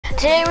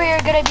Today we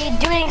are gonna be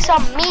doing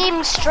some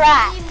meme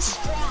strats.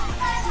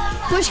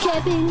 Bush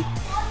camping.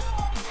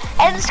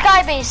 And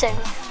sky basing.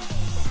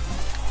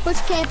 Bush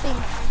camping.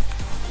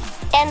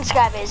 And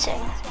sky basing.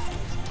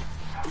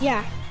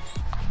 Yeah.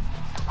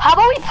 How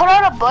about we put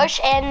on a bush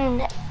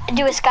and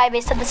do a sky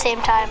base at the same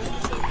time?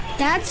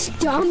 That's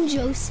dumb,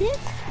 Joseph.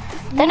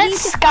 Then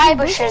it's sky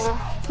bushing.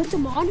 Put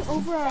them on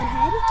over our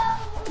head,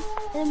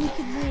 and then we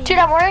can win. Dude,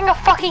 I'm wearing a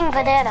fucking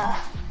banana.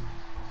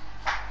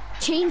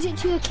 Change it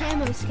to a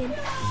camo skin.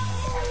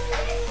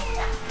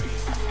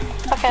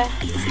 Okay.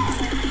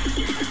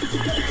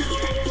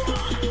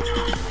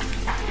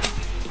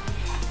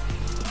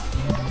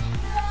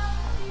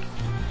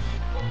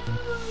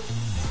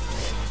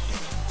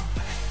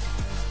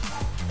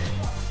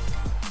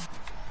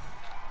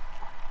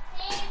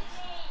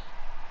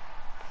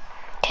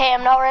 Okay,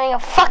 I'm not wearing a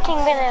fucking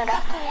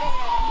banana.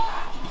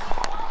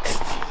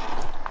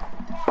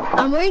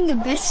 I'm wearing the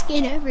best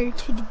skin ever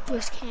to the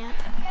bush camp.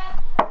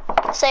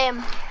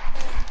 Same.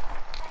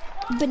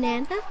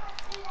 Banana?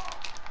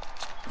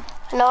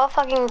 No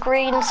fucking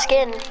green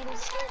skin.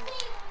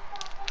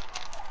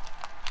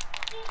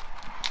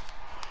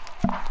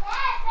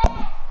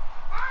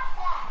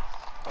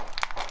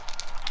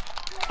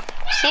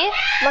 See?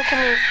 Look at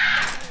me.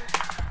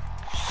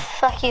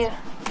 Fuck you.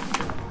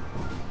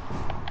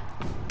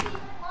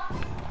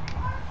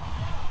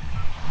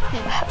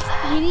 Okay.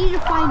 We need to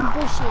find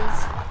bushes.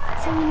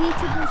 So we need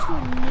to go to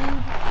a new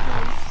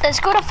place. Let's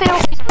go to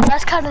Family.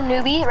 That's kind of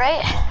newbie,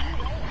 right?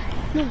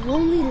 The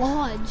Lonely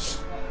Lodge.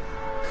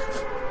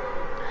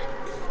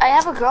 I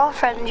have a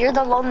girlfriend. You're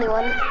the lonely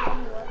one.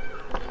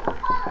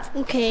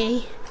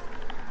 Okay.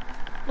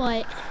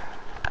 What?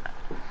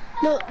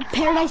 No,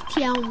 Paradise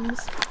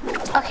Piums.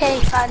 Okay,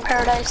 fine,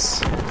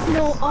 Paradise.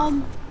 No,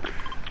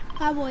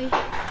 hi boy.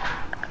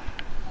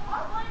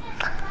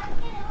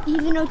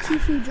 Even though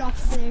Tifu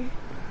drops there.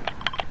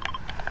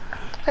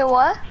 Wait,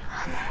 what?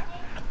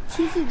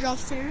 Tifu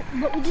drops there,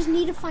 but we just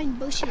need to find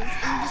bushes.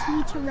 And we just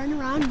need to run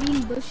around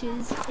being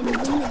bushes and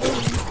win the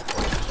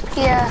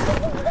game. Yeah.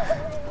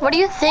 What are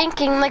you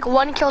thinking? Like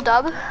 1 kill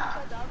dub?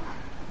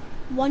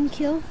 1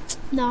 kill?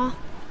 Nah.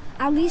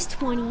 At least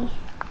 20. No,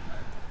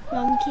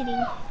 I'm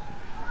kidding.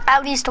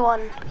 At least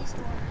 1.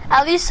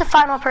 At least the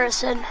final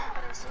person.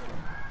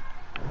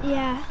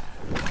 Yeah.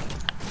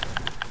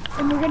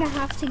 And we're gonna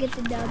have to get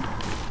the dub.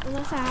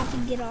 Unless I have to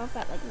get off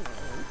at like 9.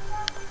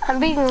 I'm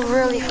being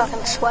really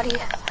fucking sweaty.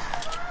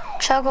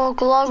 Chuggle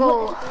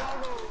gluggle.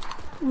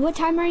 What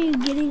time are you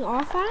getting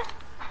off at?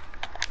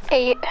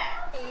 8.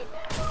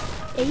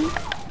 8?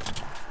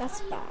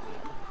 That's bad.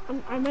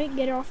 I might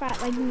get off at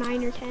like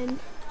 9 or 10.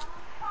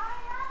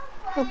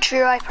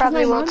 True, I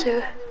probably will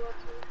too.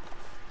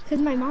 Because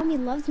my mommy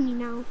loves me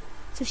now.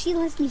 So she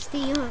lets me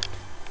stay up.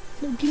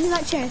 No, give me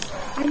that chest.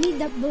 I need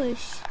that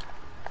bush.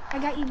 I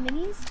got you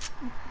minis.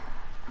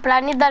 But I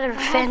need that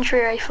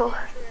infantry rifle.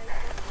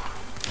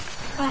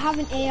 I have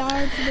an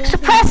AR.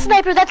 Suppressed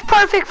sniper, that's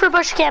perfect for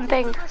bush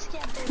camping.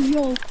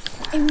 Yo,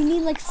 and we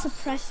need like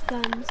suppressed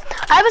guns.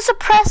 I have a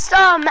suppressed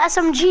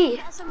SMG.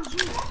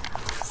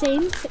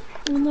 Same.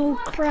 No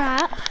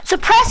crap.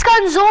 Suppressed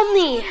guns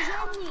only.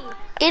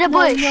 In a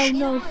bush.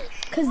 No.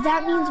 Because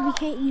that means we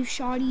can't use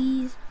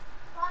shotties.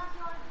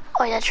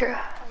 Oh yeah, true.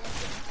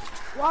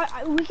 Well,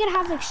 we could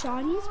have like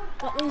shotties,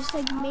 but just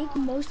like make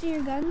most of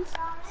your guns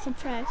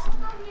suppressed.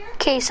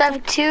 Okay, so I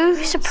have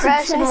 2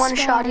 suppressed and 1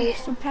 scar. shotty.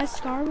 Suppressed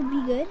scar would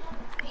be good.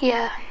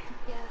 Yeah.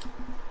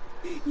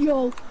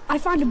 Yo, I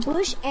found a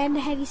bush and a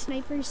heavy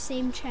sniper,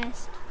 same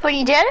chest. But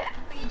you did?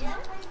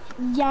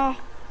 Yeah.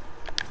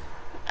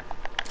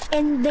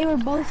 And they were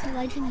both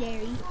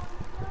legendary.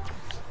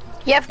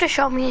 You have to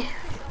show me.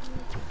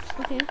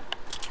 Okay.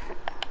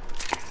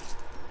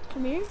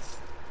 Come here.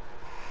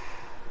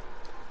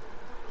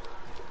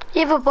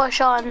 You have a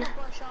bush on.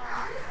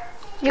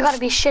 You gotta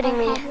be shitting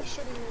me.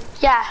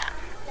 Yeah.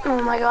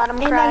 Oh my god, I'm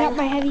crying. And I got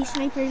my heavy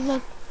sniper,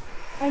 look.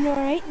 I know,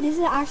 right? This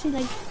is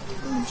actually like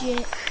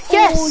legit.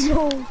 Yes! Oh,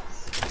 yo.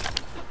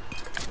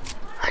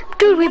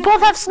 Dude, we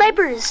both have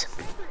snipers.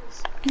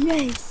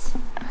 Yes.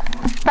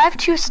 I have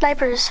 2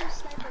 snipers.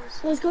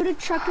 Let's go to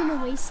Truck and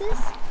Oasis.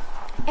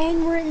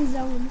 And we're in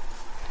zone.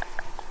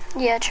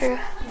 Yeah, true.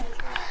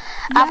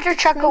 After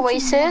Truck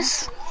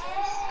Oasis,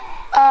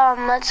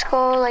 let's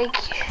go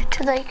like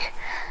to like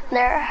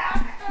there.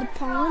 The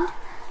pond?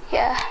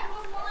 Yeah.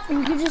 And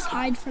we could just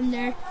hide from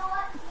there.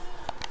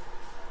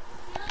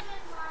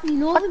 You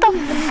know What the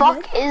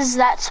fuck is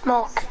that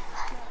smoke?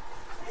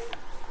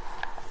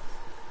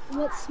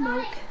 What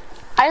smoke?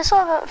 I just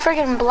saw a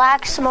freaking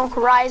black smoke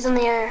rise in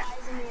the air.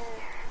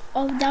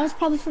 Oh, that was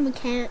probably from a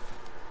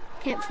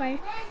campfire.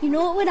 You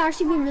know what would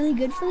actually be really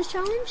good for this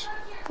challenge?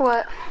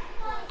 What?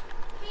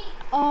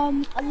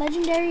 A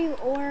legendary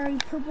or a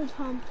purple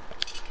pump.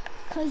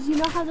 Cause you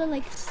know how they're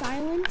like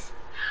silent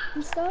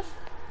and stuff?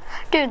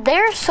 Dude,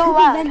 they're so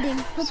purple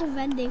loud. Purple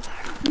vending.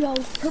 Yo,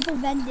 purple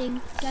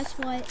vending. Guess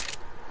what?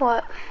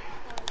 What?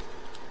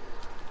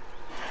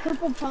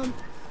 Purple pump.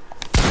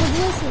 But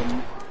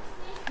listen,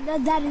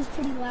 that is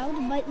pretty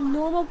loud, but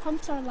normal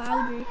pumps are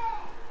louder.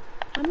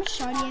 I'm a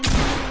shoddy.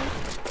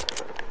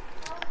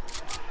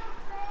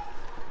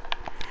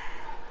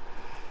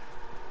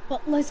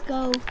 But let's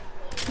go.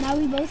 Now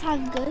we both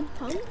have good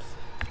pumps.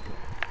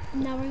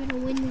 Now we're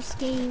gonna win this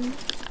game.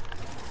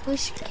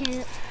 Bush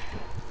camp.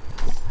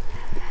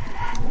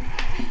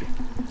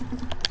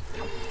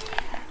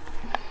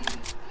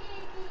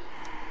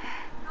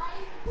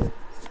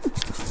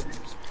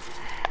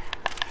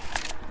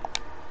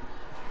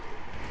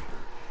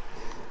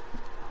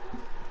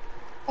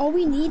 All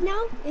we need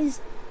now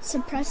is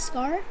suppress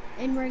scar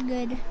and we're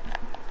good.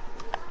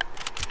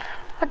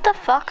 What the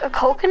fuck? A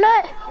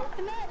coconut?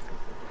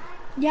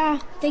 Yeah,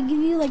 they give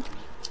you like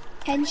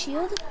 10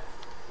 shield.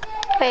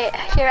 Wait,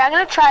 here, I'm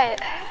gonna try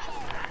it.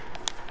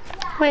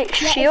 Wait,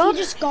 Yeah, shield? if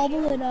you just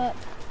gobble it up.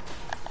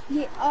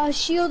 Yeah,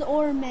 shield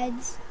or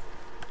meds.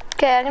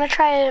 Okay, I'm gonna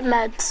try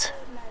meds.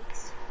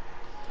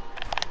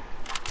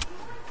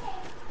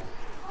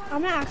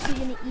 I'm not actually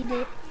gonna eat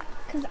it.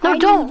 Cause No,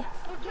 don't!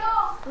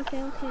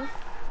 Okay.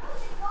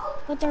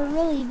 But they're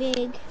really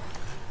big.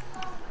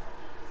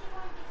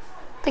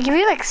 They give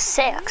you like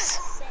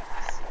 6.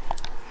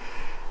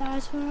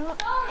 That's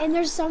what and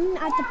there's some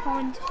at the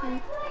pond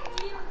too.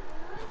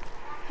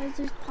 Because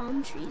there's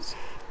palm trees.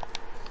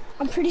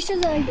 I'm pretty sure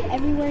that like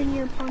everywhere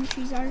near palm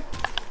trees are.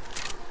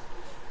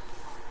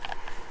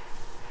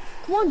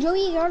 Come on,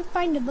 Joey, you gotta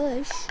find a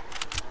bush.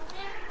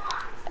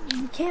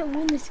 You can't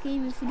win this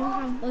game if we don't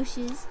have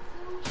bushes.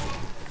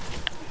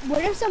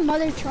 What if some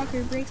mother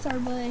trucker breaks our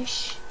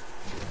bush?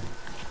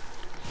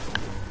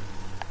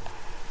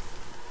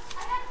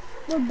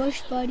 We're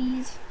bush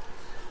buddies.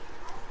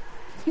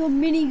 Yo,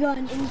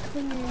 minigun and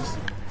clingers.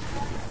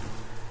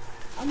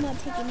 I'm not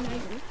taking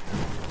neither.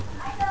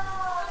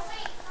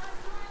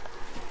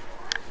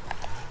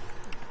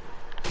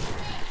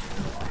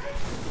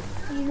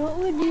 You know what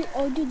we do?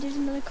 Oh, dude, there's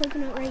another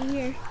coconut right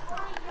here.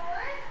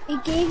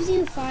 It gives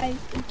you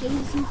 5. It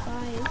gives you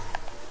 5.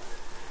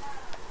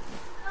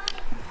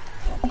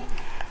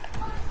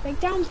 Break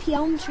down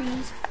palm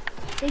trees.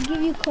 They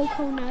give you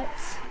cocoa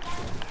nuts.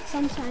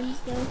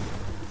 Sometimes, though.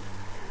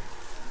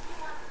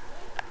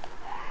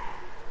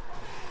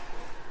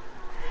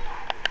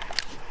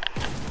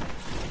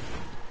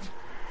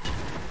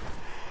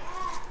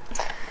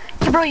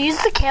 Bro,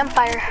 use the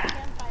campfire.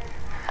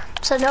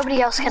 So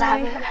nobody else can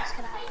have it.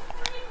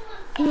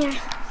 Yeah.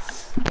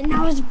 And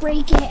now let's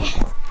break it.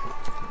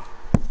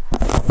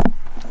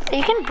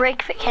 You can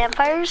break the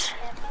campfires?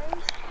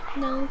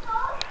 No.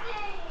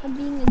 I'm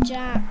being a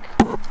jack.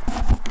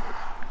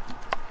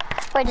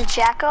 Wait, to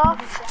jack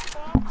off?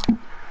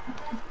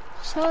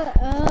 Shut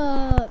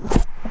up.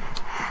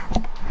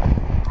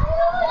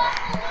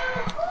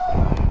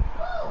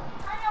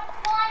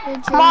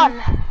 Come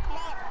on.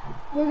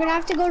 We're gonna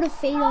have to go to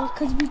Fatal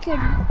because we could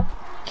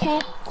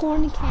camp,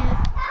 corn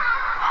camp.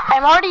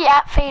 I'm already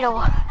at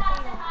Fatal.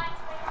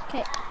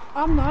 Okay,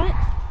 I'm not.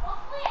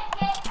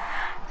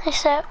 They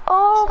said,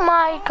 oh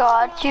my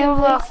god, you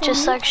look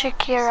just like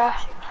Shakira.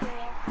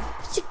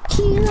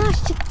 Shakira,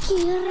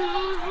 Shakira.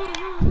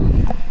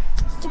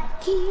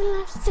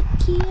 Shakira,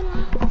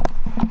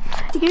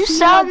 Shakira. You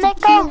sound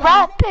like a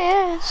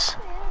rapist.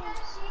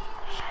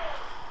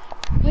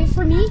 Wait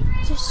for me,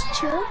 just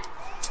chill.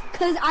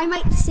 Cause I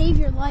might save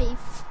your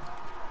life.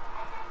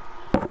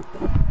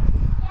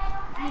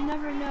 You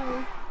never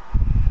know.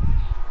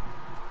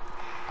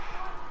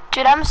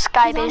 Dude, I'm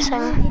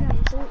skybasing.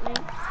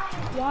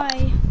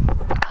 Why?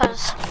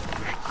 Cause.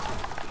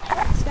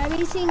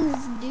 Skybasing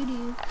is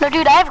doo-doo. No,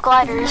 dude, I have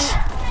gliders.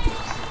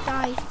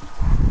 Die.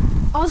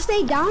 I'll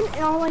stay down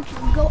and I'll like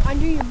go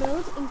under your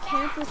build and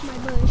camp with my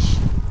bush.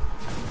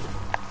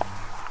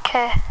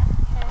 Okay.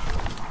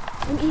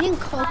 I'm eating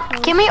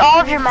cocoa. Give me all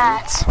of your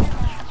mats.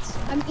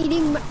 I'm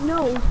eating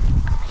no.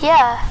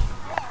 Yeah.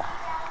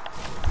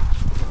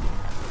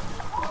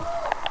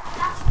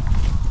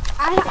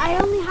 I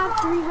only have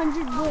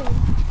 300 wood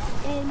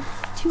and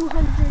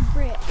 200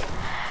 brick.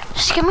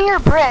 Just give me your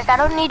brick. I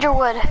don't need your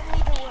wood.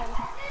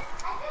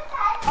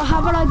 Oh, how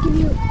about I'll give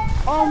you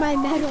all my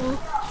metal?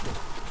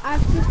 I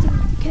have 50.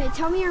 Okay,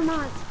 tell me your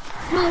mods.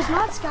 No, it's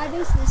not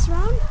skybase this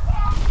round.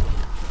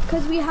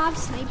 Because we have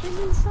snipers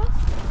and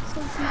stuff.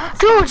 So it's not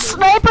Dude, skybase.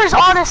 snipers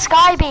on a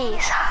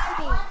skybase.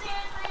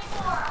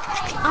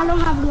 I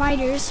don't have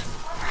gliders.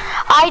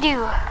 I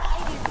do.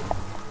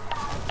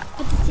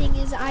 But the thing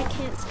is, I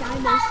can't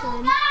skybase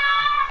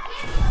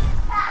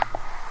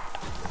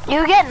then.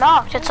 You get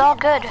knocked. It's all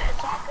good.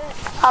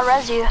 I'll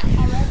res you.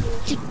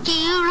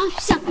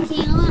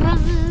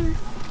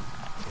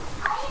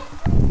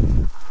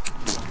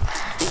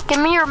 Give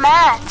me your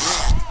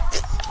mats.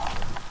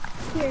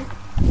 Here.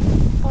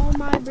 All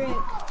my brick.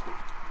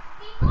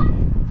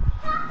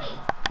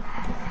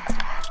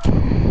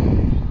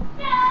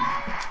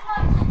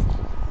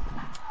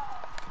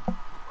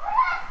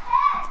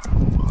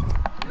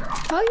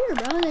 Tell your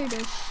brother to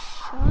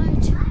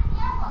shut.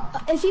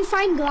 If you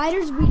find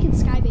gliders, we can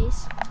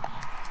skybase.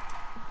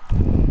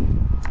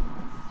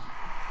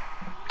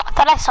 I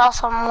thought I saw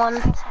someone.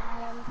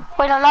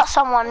 Wait, no, not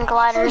someone.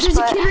 Gliders, There's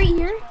a but kid right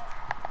here.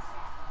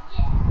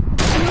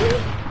 Really?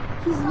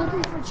 He's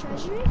looking for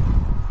treasure.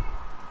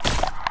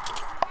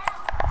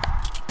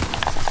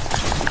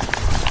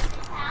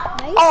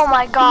 twice. Oh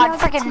my god, He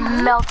has freaking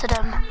two. melted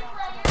him.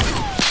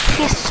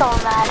 He's so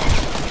mad.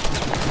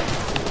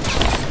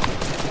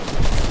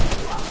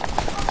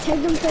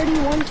 Tagged him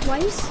 31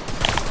 twice.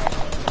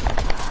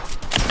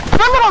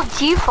 What a little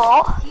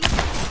default.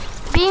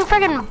 Being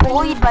freaking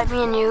bullied by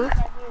me and you.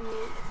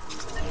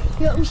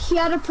 He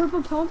had a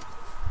purple pump.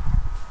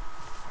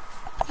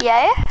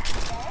 Yeah?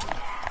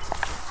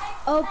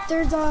 Oh,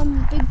 there's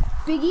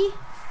Biggie.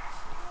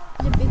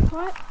 The big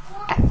pot.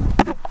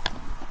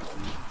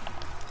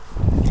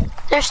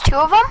 There's two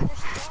of them?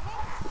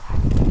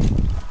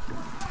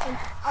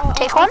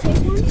 Take one? Take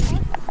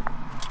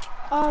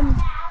one.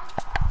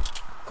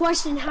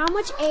 Question, how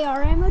much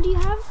AR ammo do you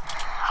have?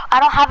 I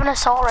don't have an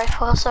assault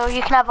rifle, so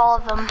you can have all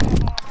of them.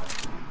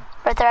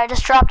 Right there, I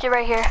just dropped it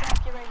right here.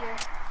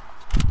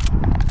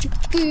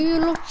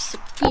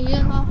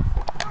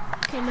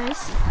 Okay,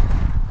 nice.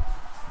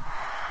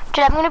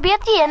 Dude, I'm gonna be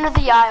at the end of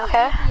the eye,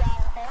 okay?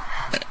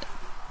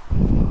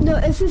 No,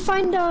 if we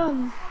find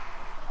some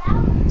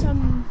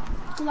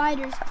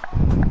gliders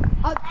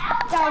up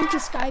down to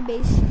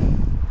Skybase.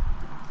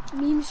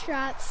 Meme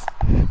strats.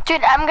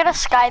 Dude, I'm gonna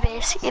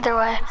skybase either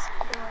way.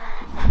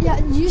 Yeah,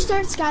 you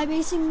start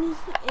skybasing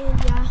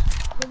and yeah,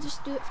 we'll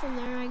just do it from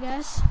there, I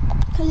guess.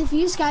 Cause if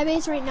you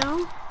skybase right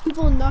now,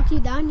 people will knock you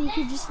down and you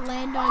could just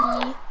land on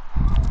me.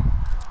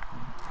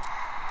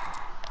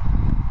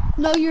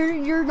 No,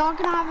 you're not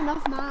gonna have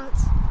enough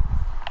mats.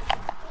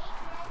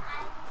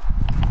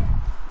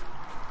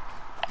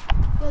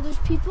 Yo, there's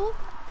people.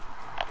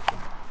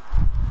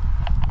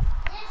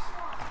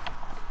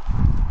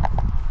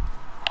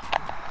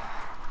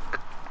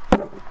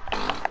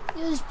 Yo,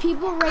 there's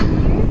people right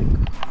here.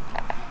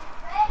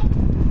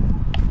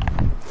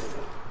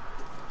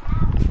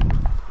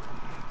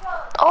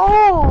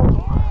 Oh!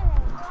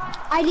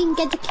 I didn't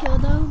get the kill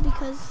though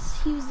because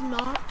he was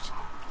knocked.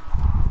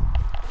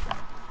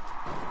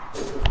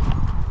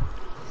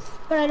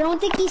 But I don't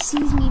think he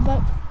sees me,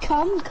 but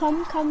come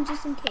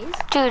just in case.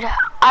 Dude,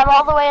 I'm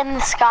all the way in the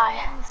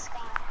sky.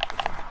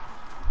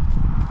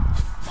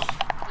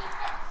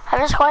 I'm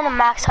just going to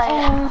max height.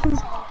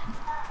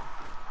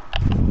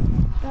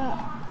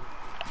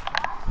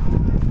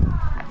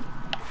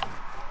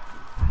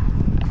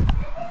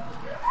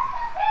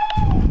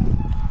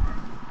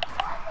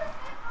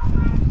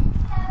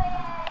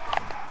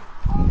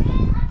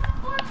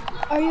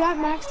 Are you at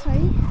max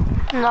height?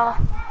 No.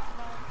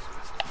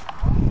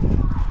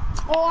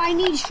 Oh, I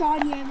need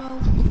shoddy ammo.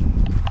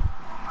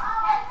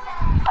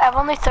 I have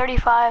only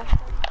 35. Oh,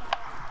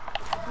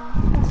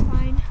 that's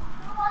fine.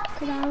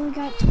 Cause I only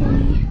got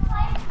 20.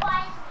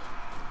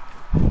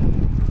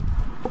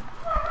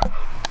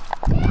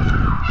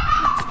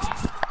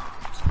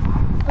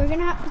 We're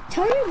gonna have to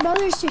tell your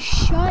brothers to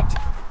shut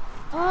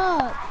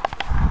up.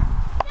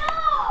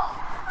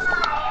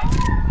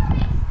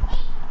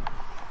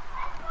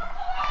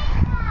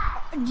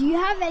 Do you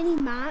have any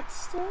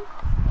mats still?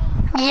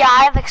 Yeah,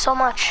 I have like so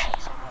much.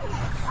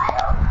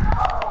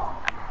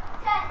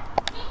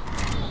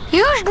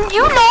 You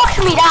knocked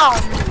me down.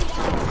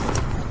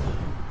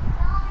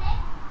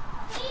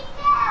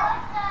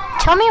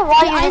 Tell me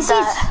why you did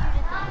that.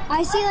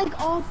 I see like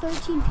all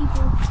 13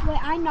 people. Wait,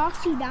 I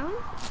knocked you down?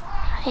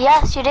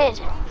 Yes, you did.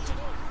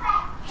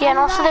 Yeah, and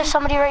also there's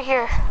somebody right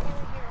here.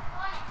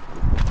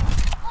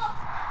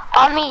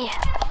 On me.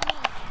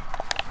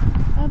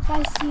 Up,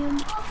 I see him.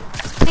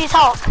 Please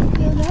help.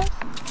 Healed up.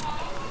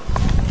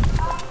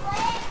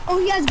 Oh,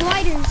 he has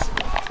gliders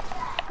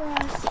for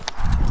us.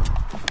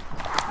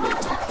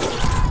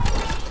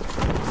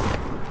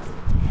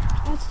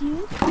 That's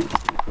you.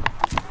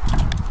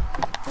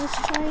 Let's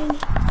try and...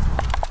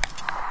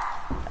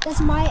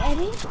 That's my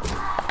Eddie.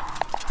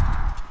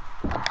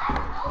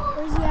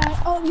 Where's he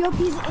at? Oh, yup,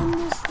 he's in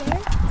this stair.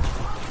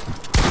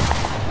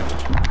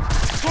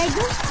 Tag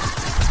him.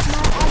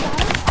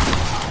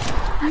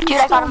 Dude,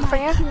 I got him for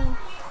you. Kill.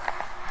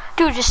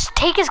 Dude, just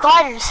take his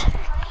gliders.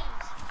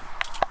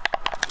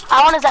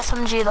 I want his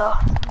SMG though.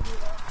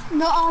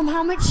 No,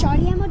 how much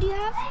shoddy ammo do you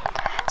have?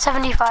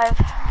 75.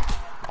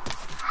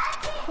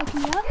 Hook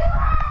me up.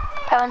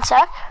 Wait 1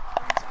 sec.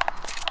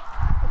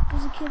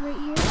 There's a kid right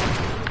here.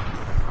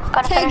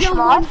 Gotta Tag finish him him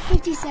off.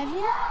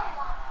 157.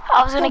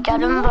 I was gonna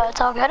get him, but it's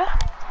all good.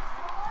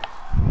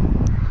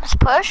 Let's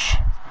push.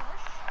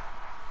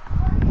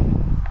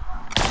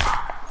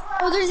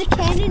 Oh, there's a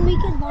cannon we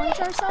can launch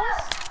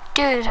ourselves?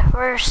 Dude,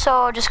 we're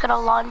so just gonna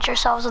launch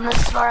ourselves in this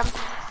storm.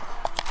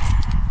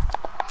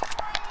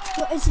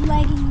 Well, it's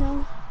lagging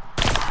though.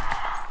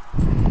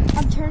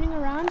 I'm turning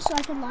around so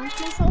I can launch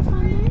myself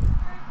on there.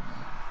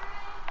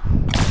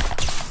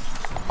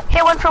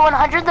 Hit 1 for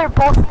 100, they're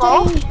both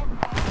low. Dang.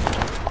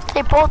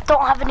 They both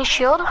don't have any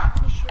shield.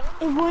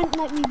 It wouldn't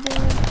let me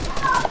build.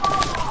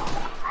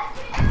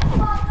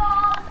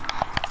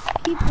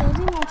 Keep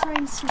building, I'll try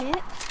and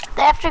snip.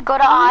 They have to go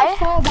to I'm gonna I.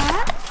 fall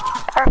back.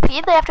 I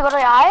repeat, they have to go to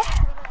the I.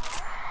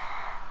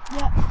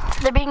 Yep.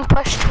 They're being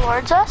pushed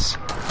towards us.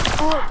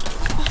 Oh.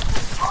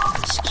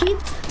 Just keep.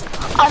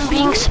 I'm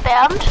being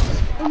spammed.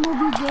 And we'll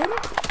be good.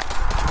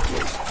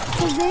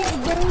 Cause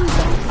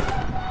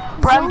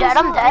Bro, I'm dead,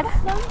 I'm dead.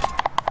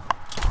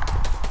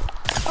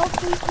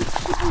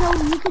 no,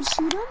 you could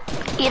shoot him.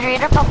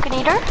 Eater, pumpkin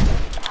eater.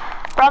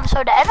 Bro, I'm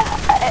so dead.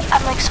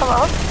 I'm like so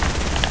low.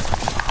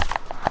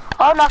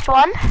 Oh, knocked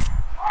one.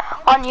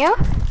 On you.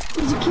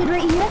 There's a kid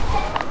right here.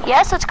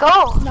 Yes, let's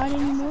go. Not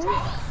anymore.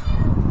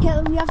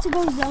 Okay, we have to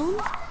go zone.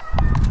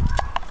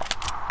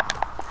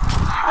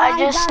 I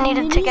just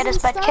needed to get his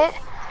bed kit.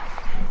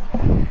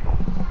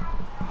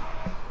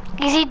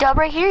 Easy dub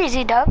right here,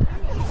 easy dub.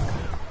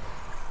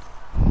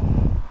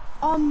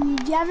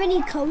 Do you have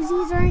any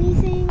cozies or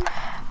anything?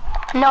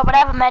 No, but I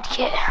have a med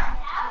kit.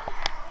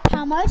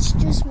 How much?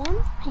 Just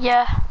one?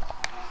 Yeah.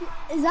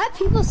 Is that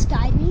people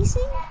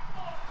skybasing?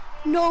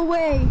 No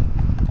way.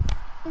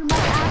 There might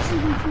actually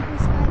be people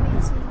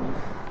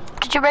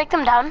skybasing. Did you break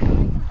them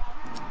down?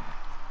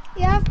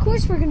 Yeah, of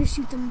course we're gonna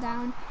shoot them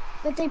down.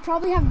 But they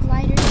probably have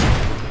gliders.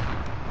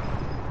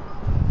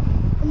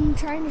 I'm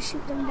trying to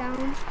shoot them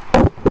down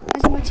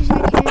as much as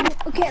I can.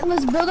 Okay,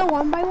 let's build a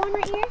 1x1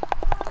 right here.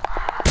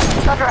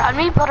 Build around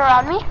me, build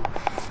around me.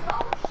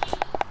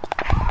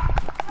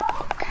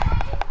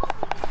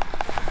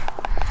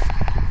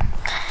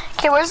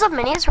 Okay, where's the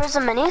minis? Where's the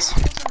minis?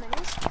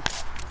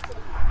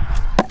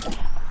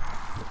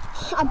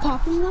 I'm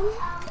popping them,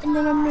 and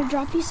then I'm gonna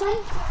drop you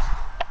some.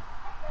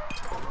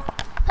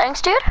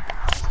 Thanks, dude.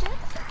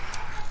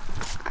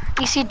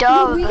 You see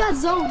dub. We got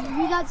zone.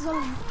 We got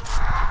zone.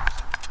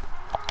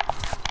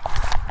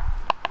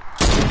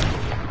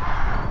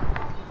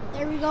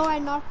 There we go. I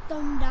knocked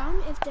them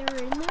down if they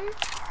were in there.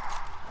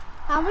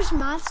 How much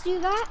mats do you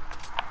got?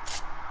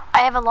 I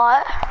have a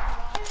lot.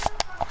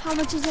 How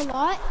much is a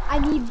lot? I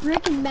need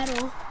brick and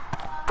metal.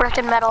 Brick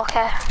and metal,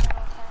 okay.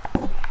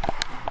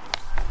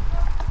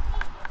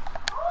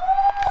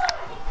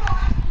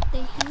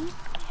 Thank you.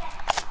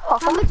 How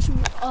Welcome. much?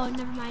 Oh,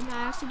 never mind.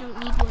 I actually don't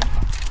need one.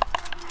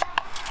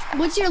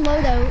 What's your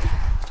loadout?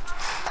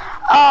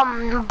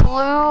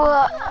 Blue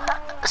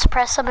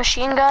suppressor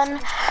machine gun,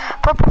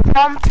 purple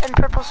pump, and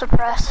purple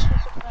suppress.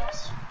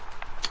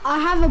 I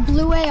have a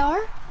blue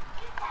AR,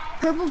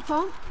 purple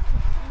pump,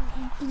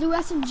 blue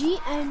SMG,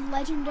 and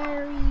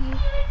legendary.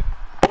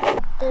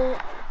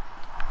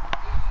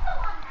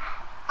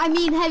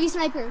 Heavy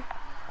sniper.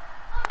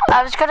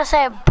 I was gonna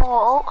say a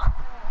bolt.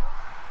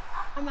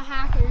 I'm a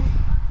hacker.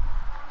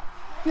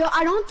 Yo,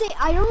 I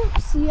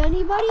don't see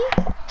anybody.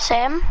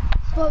 Same.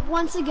 But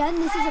once again,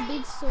 this is a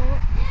big circle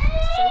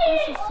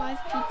for 5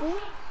 people.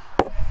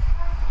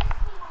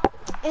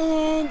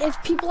 And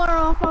if people are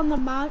off on the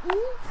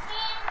mountain,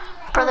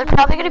 Bro, they're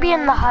probably gonna be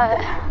in the hut.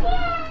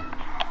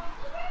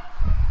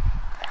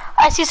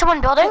 I see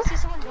someone building.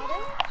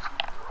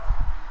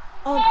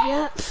 oh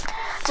yeah.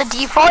 It's a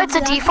default, it's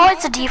a default,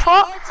 it's a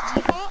default.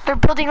 They're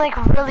building like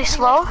really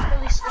slow.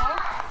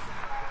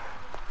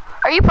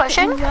 Are you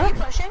pushing?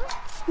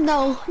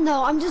 No,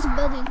 I'm just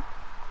building.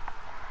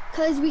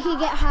 Cause we can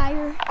get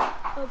higher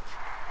up.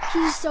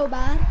 He's so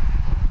bad.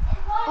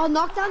 I'll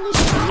knock down this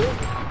tree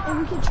and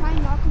we can try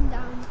and knock him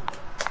down.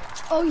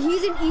 Oh,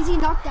 he's an easy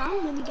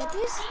knockdown. Let me get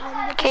this.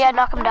 Okay, I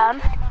knock him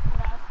down.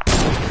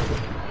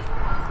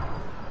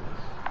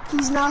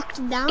 He's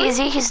knocked down.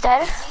 Easy, he's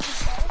dead.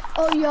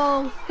 Oh,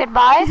 yo.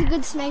 Goodbye. He's a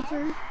good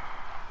sniper.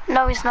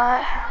 No, he's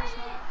not.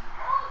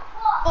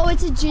 Oh,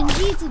 it's a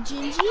Gingy. It's a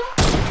Gingy.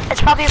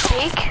 It's probably a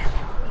fake.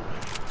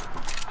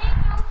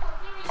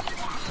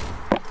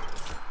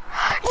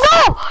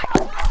 No!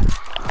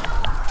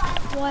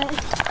 What?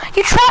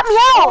 You trapped me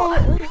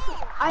out!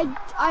 Oh,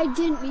 I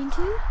didn't mean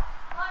to.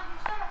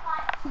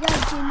 You got a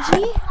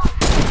Gingy.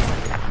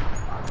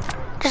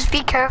 Just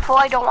be careful,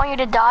 I don't want you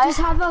to die.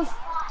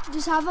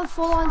 Just have a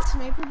full-on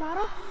sniper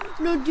battle.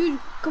 No, dude,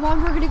 come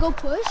on, we're gonna go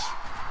push.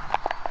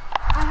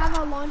 I have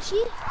a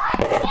launchy.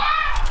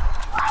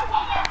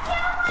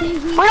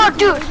 Wait, no,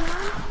 dude.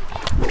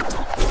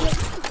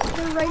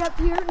 They're right up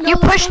here. No, You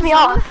pushed me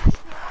off.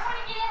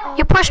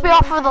 You pushed me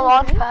off of the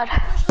launch pad.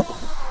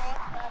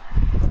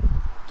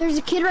 There's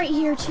a kid right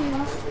here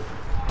too.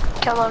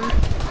 Kill him.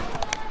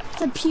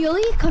 It's a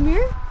Peely. Come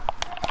here.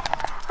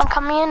 I'm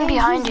coming in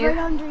behind he's you. Right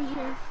under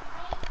here.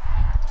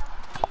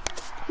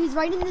 He's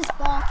right in this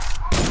box.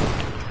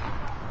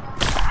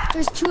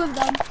 There's 2 of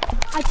them.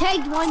 I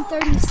tagged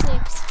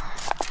 136.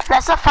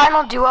 That's the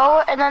final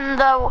duo, and then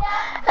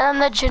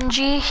the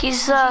Gingy,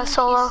 he's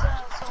solo.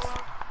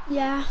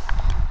 Yeah.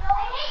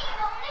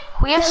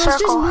 We have Okay, let's just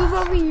circle. move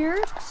over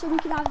here so we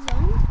can have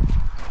zone.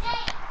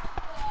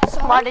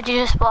 Sorry. Why did you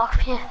just block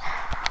me?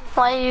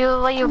 Why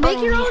you Make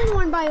bullying your me?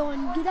 own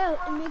 1x1. Get out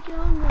and make your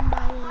own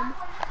 1x1.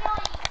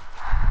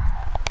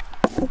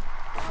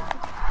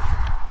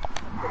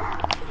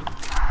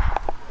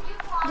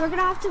 We're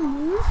gonna have to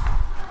move.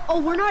 Oh,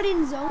 we're not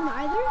in zone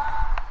either.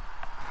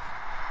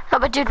 No,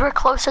 but dude, we're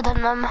closer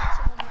than them.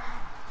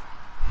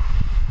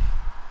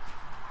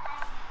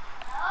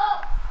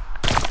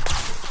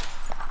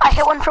 I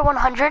hit one for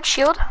 100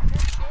 shield.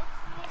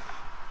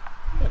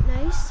 Get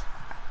nice.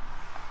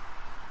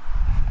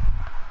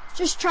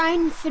 Just try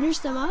and finish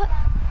them up.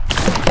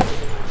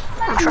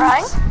 I'm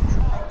trying.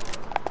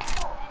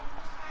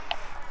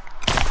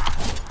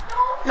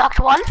 Knocked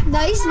one.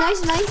 Nice.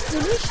 Finish. Get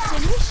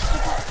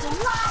that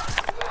finish.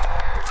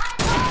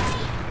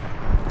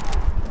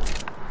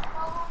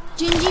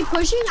 Gingy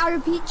pushing. I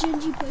repeat,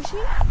 Gingy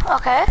pushing.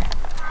 Okay.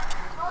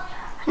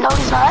 No,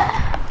 he's not.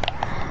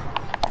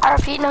 I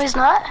repeat, no, he's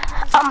not.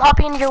 I'm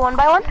hopping into your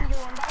 1x1.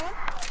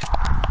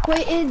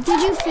 Wait, did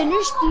you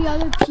finish the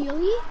other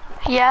peely?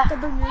 Yeah. The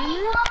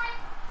banana?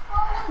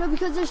 No,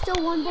 because there's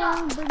still one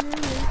more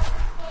banana.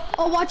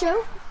 Oh, watch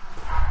out.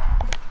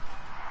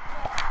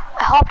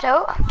 I hopped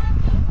out.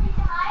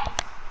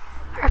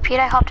 Repeat,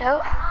 I hopped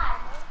out.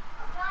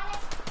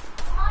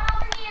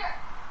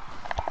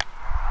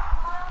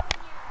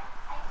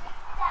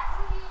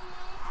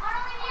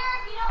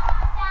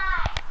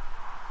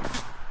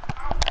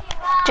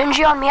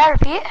 Gingy on me, I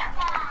repeat.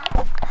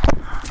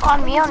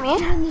 On me, on me.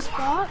 In this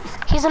box.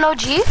 He's an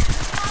OG.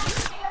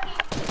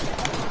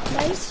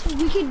 Nice.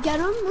 We could get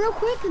him real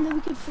quick and then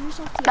we could finish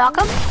off the Knock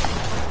him.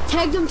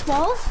 Tagged him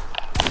 12.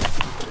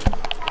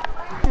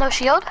 No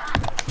shield.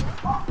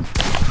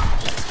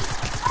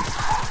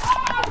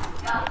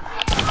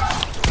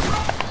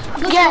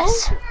 Let's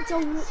Yes. go. It's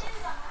over.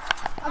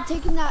 I'm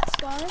taking that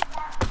scar.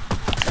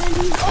 And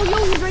he's, oh, yo,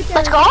 he's right there.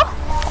 Let's go.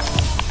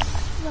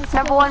 Let's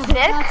Number go. one Vic.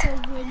 That's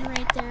a win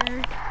right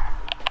there.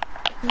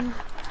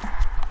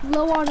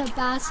 Low on a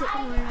basset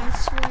horn, I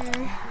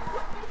swear.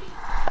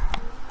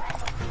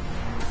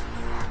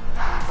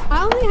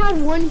 I only had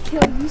 1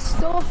 kill. You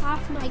stole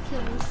half my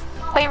kills.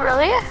 Wait,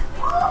 really?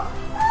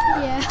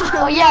 Yeah.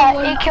 Oh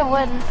yeah, it can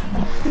win.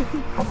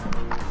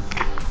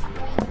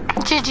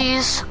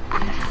 GG's.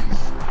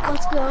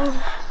 Let's go.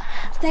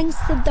 Thanks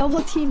to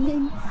double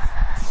teaming.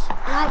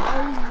 I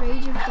always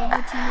rage of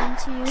double teaming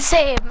too.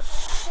 Same.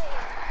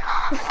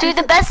 Dude,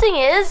 the best thing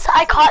is,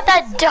 I caught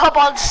that dub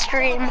on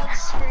stream.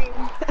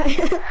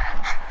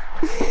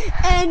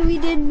 And we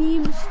did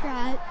meme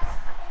strat.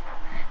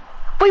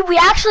 Wait, we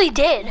actually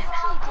did.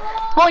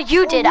 Well,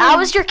 you did. I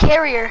was your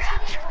carrier.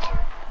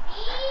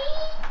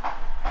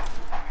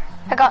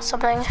 I got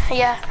something.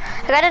 Yeah.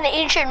 I got an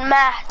ancient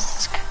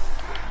mask.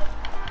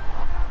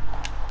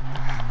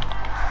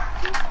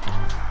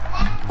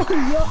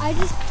 Yo, I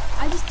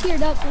just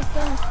teared up. Let's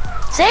go.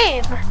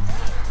 Same.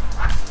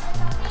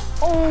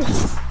 Oh.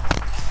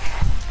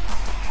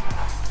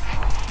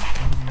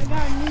 I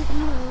got a new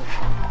emote.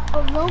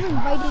 Oh, Rome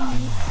invited me.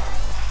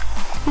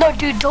 No,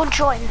 dude, don't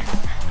join.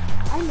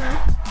 I know.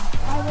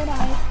 Why would I?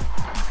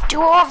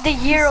 Duo of the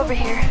year over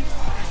here.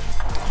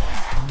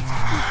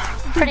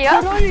 Pretty Put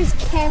up? on his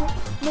cam.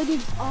 No,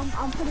 dude,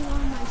 I'm putting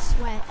on my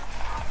sweat.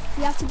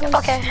 You have to go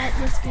Okay. sweat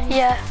this game.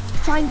 Yeah.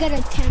 Try and get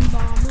a 10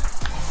 bomb.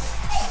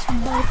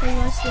 Both of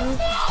us do.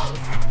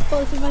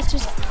 Both of us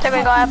just. There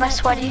we go, I have my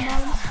sweaty.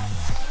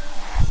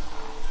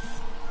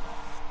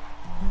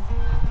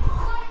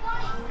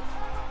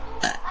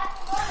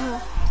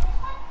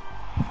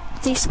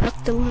 They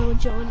swept the little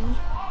Johnny.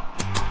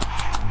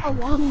 Oh,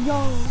 I'm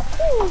young.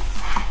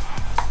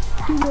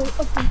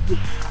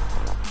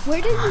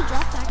 Where did we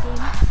drop that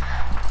game?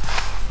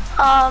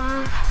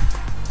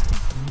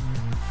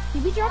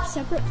 Did we drop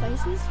separate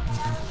places?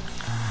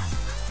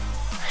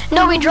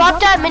 No, we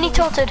dropped at Mini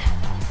Tilted.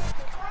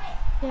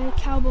 Yeah,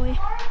 Cowboy.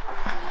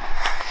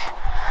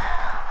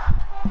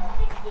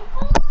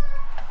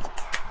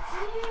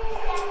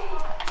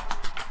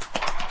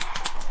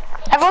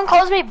 Everyone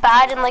calls me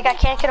bad and like I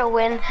can't get a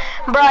win.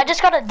 Bro, I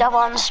just got a dub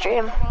on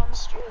stream.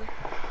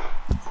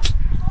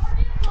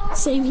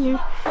 Same here.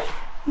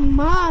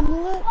 Mom,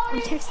 look.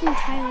 I'm texting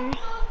Tyler.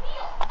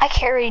 I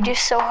carried you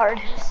so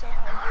hard.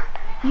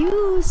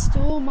 You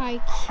stole my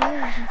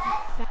kill.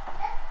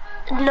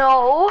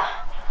 No.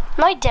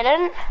 No, I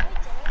didn't.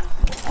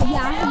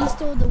 Yeah, you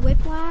stole the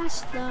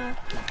whiplash, the... I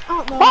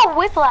don't know. What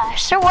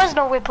whiplash? There was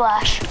no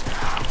whiplash.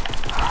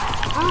 I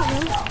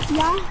don't know.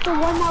 Yeah, the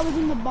one that was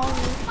in the ball.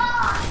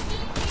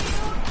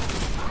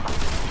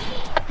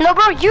 No,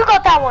 bro, you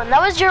got that one.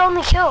 That was your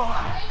only kill.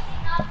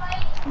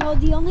 No,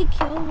 the only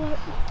kill was...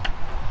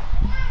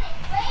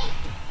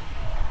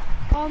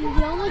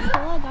 the only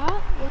kill I got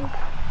was...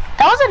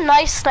 That was a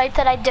nice snipe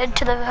that I did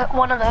to the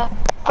one of the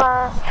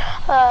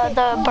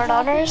bird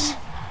honors.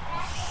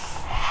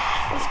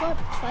 Let's go to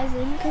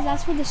Pleasant, because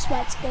that's where the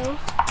sweats go.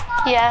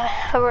 Yeah,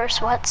 I wear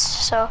sweats,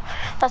 so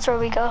that's where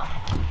we go.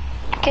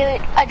 Okay,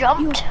 I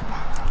jumped.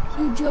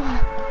 You Joey,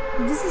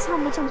 this is how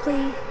much I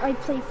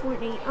play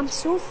Fortnite. I'm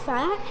so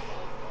fat.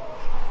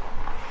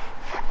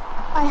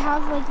 I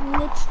have like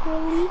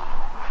literally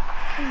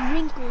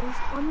wrinkles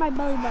on my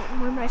belly button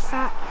where my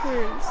fat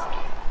curves.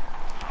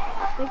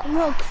 Like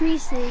little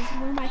creases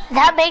where my fat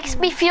That makes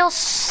me feel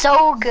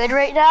so good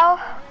right now.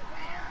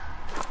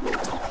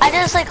 I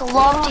just like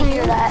love to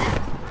hear that.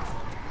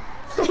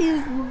 I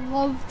just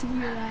love to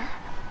hear that.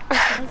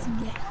 That's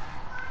gay.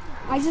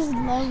 I just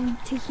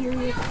love to hear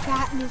your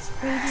fatness,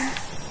 Brayden.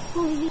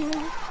 Oh,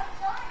 yeah.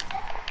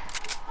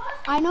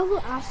 I know who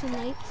Ashton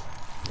likes.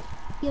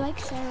 He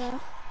likes Sarah.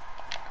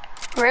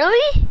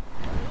 Really?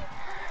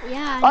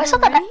 Yeah, I always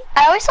thought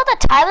that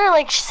Tyler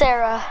liked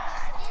Sarah.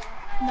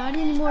 Not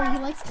anymore. He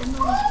likes Emily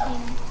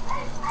King.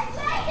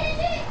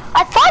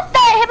 I thought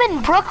that him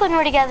and Brooklyn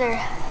were together.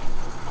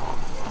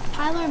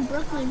 Tyler and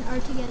Brooklyn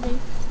are together.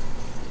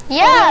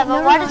 Yeah, wait, but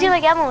never why does he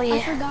mind. like Emily?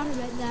 I forgot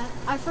about that.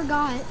 I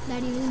forgot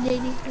that he was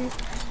dating her.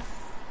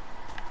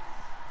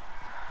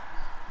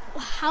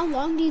 How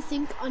long do you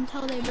think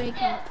until they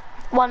break up?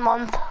 1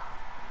 month.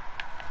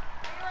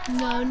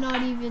 No,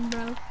 not even,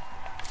 bro.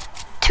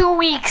 2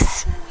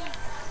 weeks.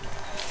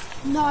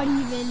 Not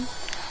even.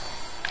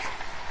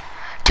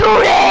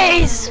 2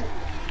 days.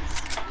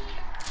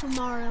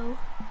 Tomorrow.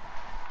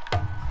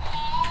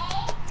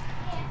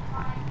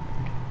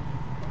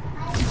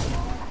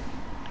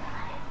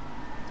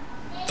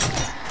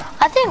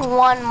 I think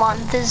 1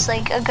 month is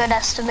like a good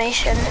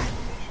estimation.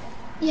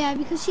 Yeah,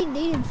 because she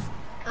dated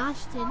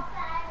Ashton.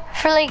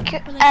 For like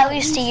at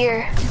least a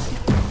year.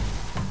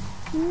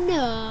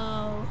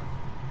 No.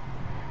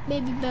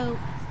 Maybe about,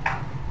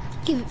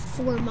 give it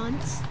 4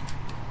 months.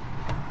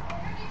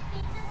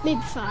 Maybe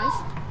 5.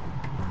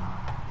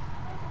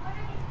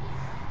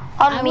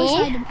 On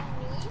me?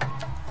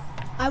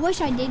 I wish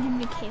I dated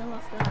Michaela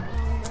for that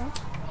long, bro.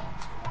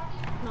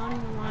 Not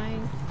even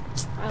lying.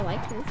 I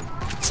like her.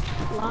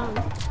 Long.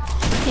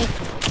 Okay.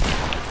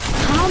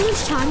 How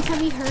much times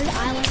have you heard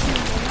I like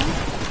Michaela?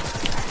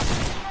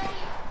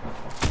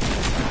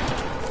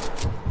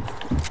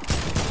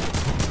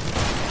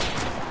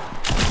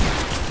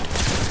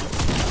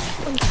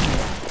 Oh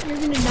shit. You're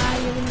gonna die,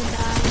 you're gonna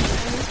die.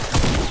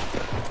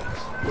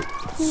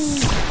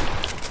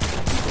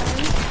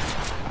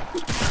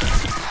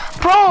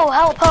 Bro,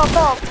 help, help,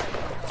 help.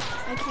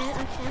 I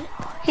can't.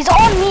 He's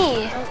on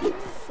me.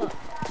 Oh, fuck.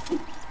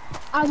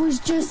 I was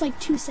just like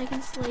 2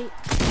 seconds late.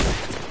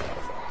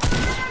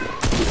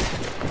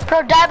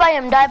 Bro, die by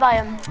him, die by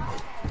him.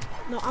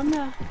 No, I'm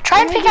gonna...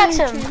 Try and pickaxe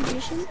him.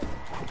 Transition.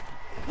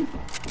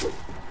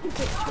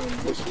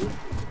 Transition.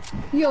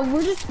 Yo,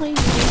 we're just playing.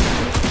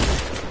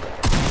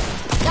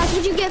 That's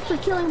what you get for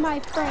killing my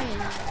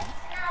friend.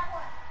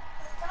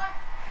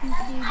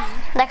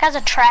 That guy's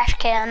a trash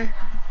can.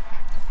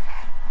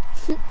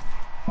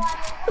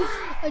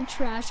 A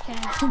trash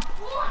can.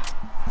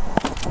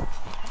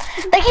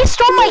 Like he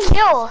stole my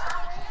kill.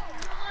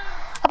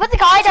 I put the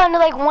guy down to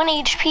like 1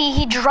 HP.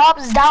 He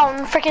drops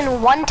down, freaking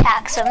one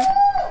taps him.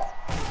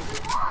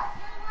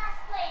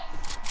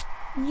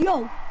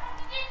 Yo.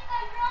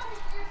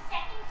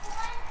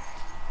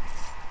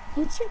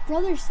 What's your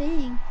brother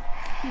saying?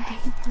 You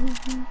gay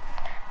pervert. Is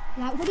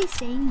that what he's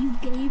saying? You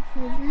gay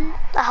pervert?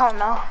 I don't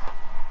know.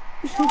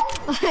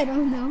 I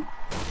don't know.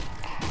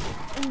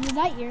 Was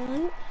that your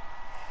limit?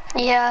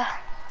 Yeah.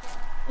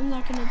 I'm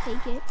not gonna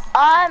take it.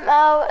 I'm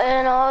out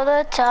and all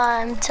the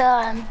time.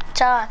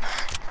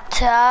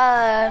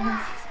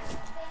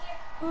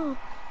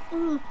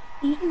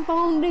 Eating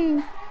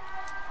fondue.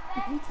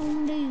 Eating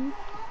fondue.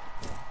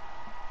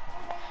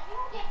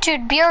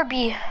 Dude,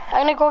 BRB.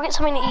 I'm gonna go get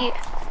something to eat.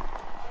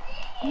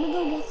 I'm gonna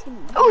go get some.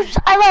 Oops,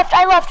 I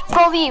left.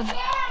 Bro, leave.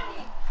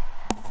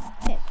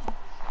 Okay.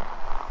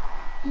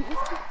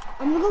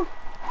 I'm gonna go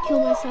kill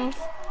myself.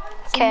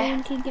 So no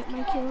one can get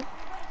my kill.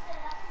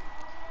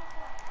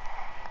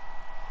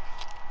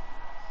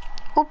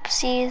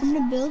 Oopsies. I'm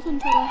gonna build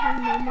until I have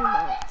no more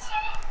mats.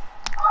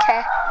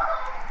 Okay.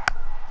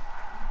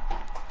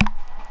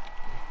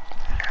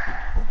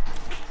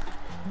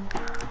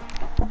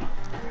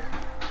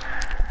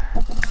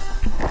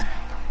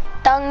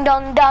 Dung,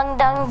 dung, dung,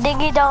 dung,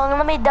 diggy dung,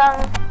 let me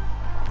dung.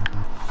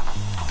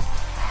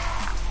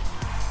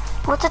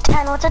 What's a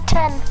 10? What's a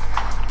 10?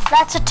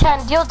 That's a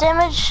 10. Deal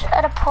damage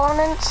at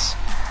opponents.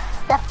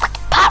 That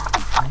pop.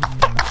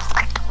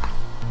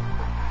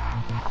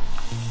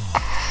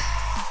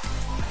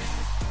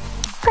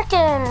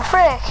 Frickin'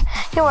 frick.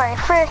 You are a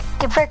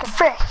frickin'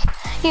 frick.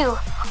 You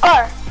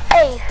are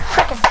a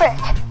frickin' frick.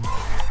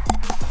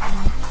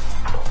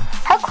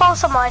 How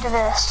close am I to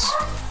this?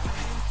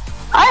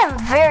 I am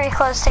very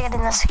close to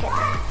getting this skin.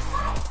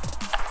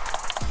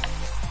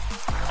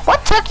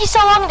 What took you so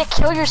long to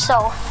kill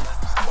yourself?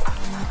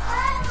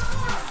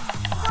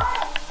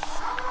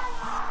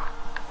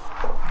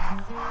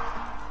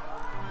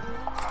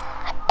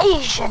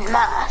 Asian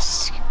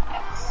mask.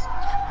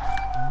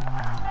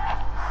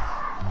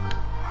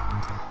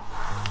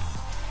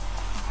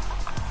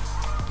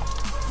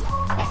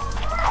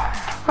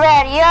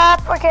 Ready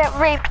up or get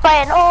raped by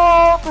an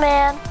old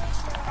man.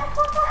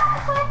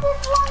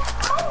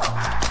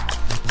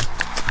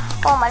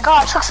 Oh my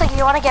gosh, looks like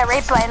you want to get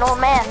raped by an old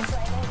man.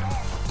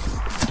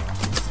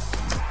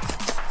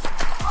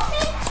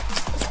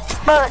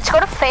 Bro, let's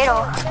go to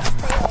Fatal.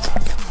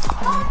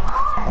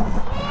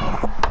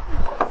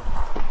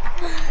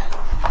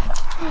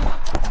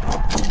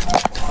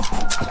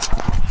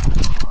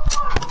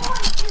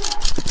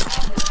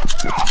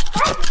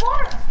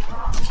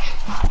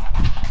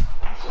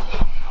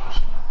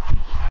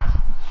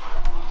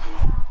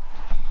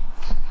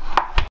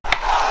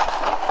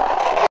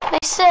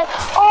 They said,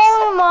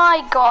 oh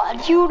my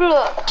god, you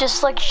look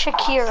just like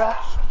Shakira.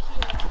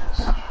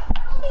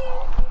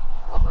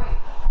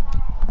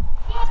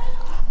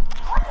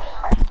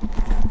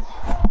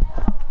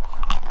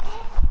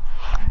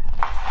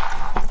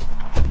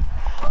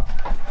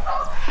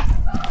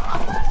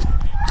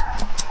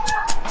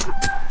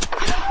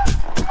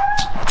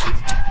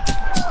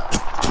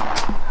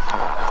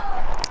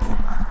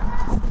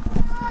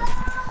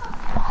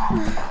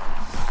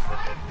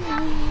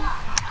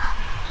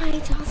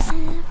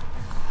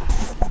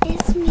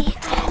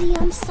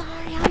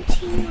 sorry, I'm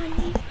cheating on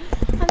you.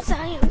 I'm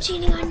sorry, I'm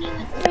cheating on you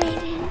with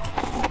Brayden.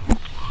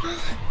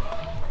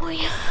 Oh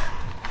yeah.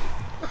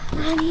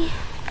 Honey,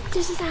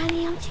 this is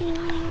Honey, I'm cheating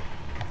on you.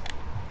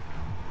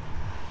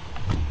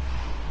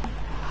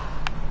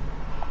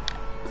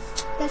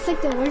 That's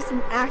like the worst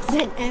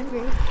accent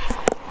ever.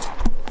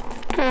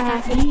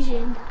 I'm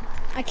Asian.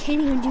 I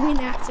can't even do an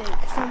accent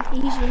because I'm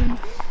Asian.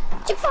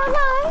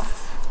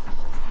 Chick-fil-A's.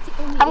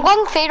 I'm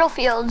going Fatal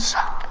Fields.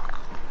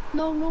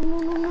 No. No.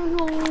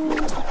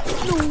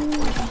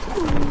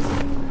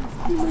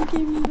 You might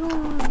get me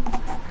wrong.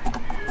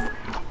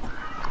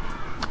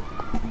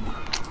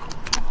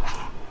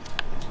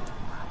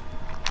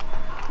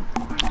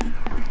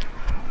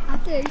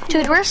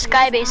 Dude, we're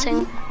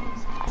skybasing.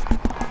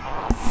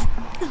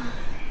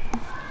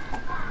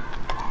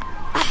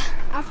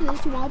 After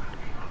this, you want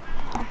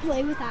to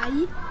play with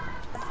Addie?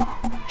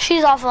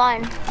 She's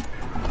offline.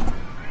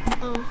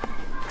 Oh.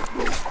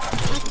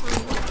 That's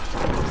fine.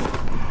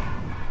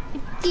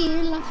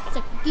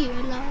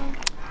 Tequila.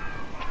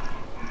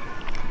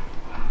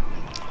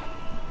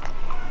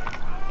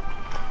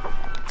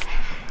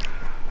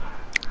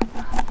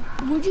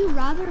 Would you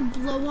rather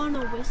blow on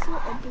a whistle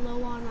or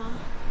blow on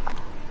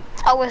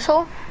A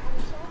whistle?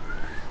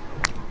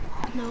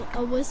 No,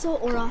 a whistle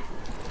or a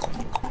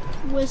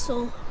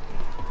whistle?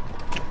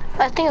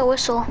 I think a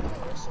whistle.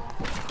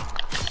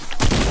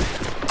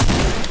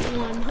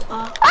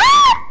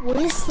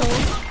 Whistle.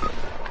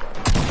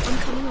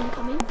 I'm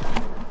coming.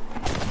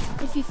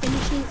 If he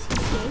finishes,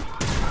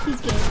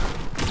 he's gay.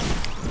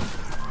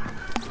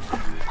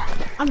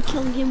 I'm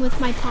killing him with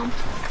my pump.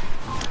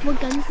 What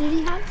guns did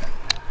he have?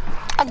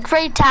 A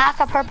gray tack,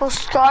 a purple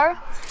star.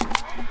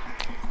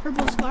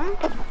 Purple scar?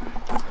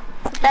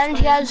 And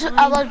he has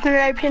a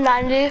legendary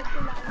P90.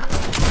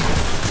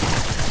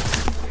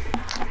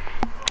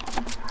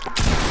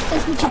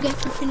 That's what you get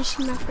for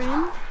finishing my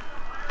friend.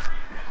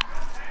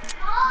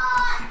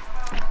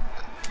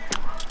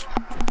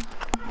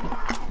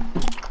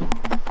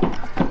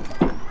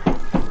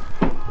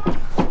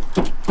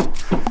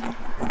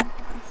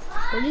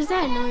 What is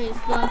that noise,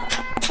 though?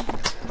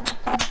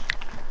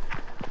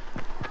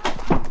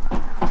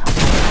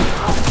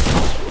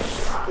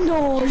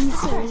 No, he's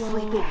so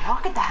low.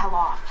 Knock it the hell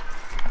off.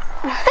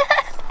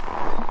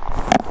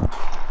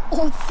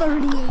 Oh,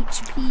 30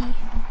 HP.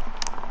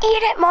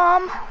 Eat it,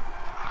 Mom.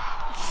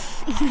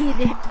 Eat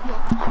it.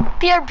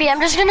 BRB, I'm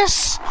just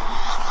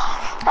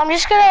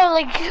gonna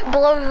like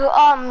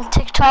blow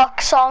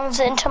TikTok songs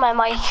into my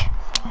mic.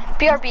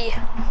 BRB.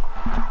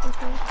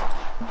 Okay.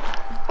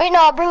 Wait, no,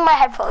 I'll bring my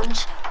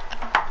headphones.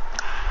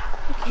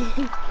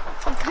 Okay.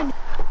 I'm kind of...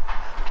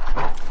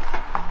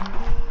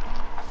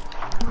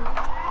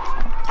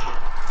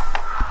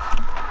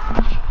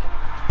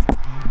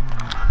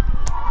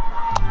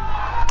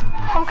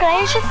 Can I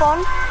use your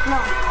phone? No.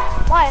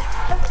 Why?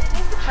 It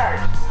needs to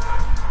charge.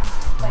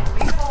 Like,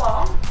 leave it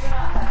alone. Do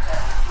not touch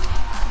it.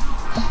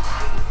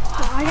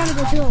 Oh, I gotta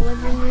go to the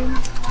living room.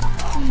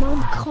 Mom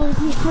called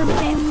me for a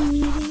family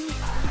meeting.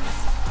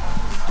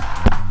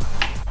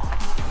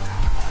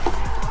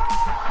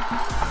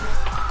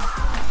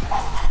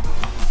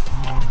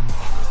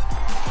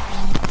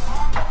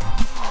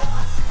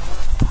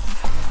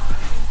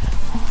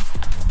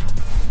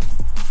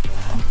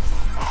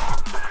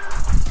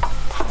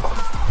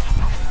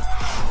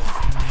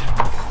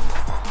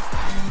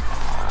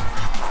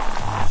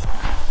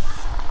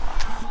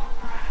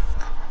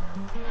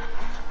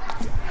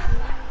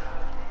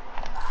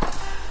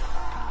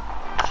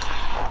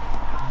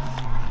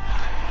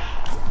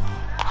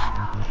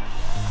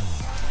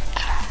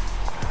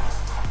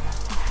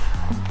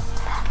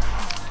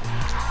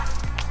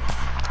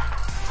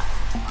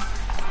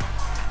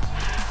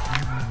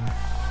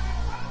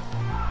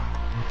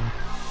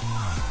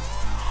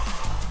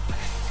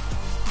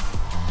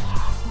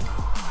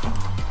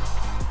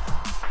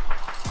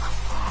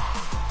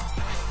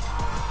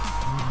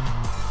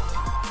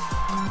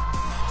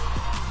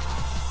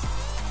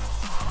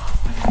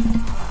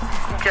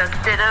 Just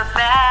did a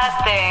bad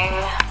thing.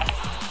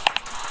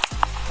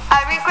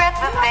 I regret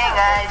the thing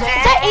I did.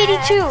 It's at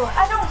 82.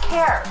 I don't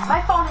care. My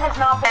phone has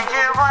not been. And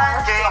you're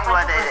wondering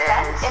what it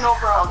is.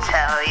 I'll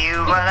tell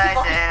you what I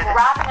did.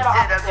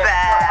 Did a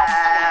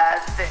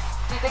bad thing.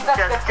 Do you think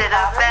that's Just did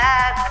a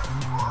bad.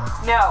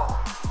 No.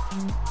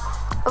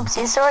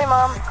 Oopsie, sorry,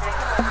 Mom.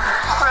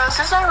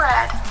 Roses are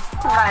red,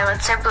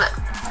 violets are blue.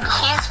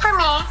 He's for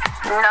me,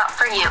 not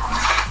for you.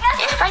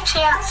 If by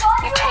chance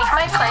you take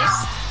my place,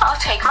 I'll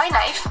take my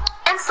knife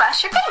and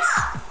slash your face.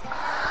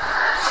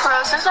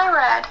 Roses are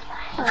red,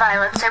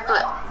 violets are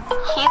blue.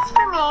 He's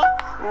for me,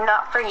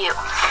 not for you.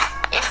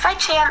 If by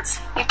chance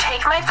you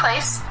take my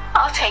place,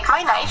 I'll take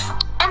my knife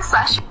and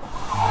slash your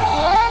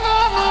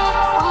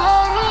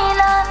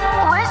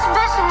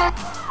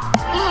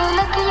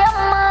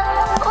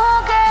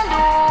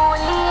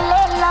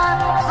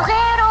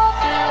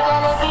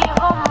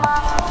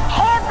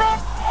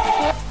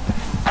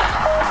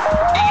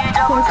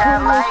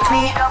Like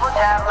me, double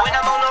tap when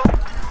I'm on the.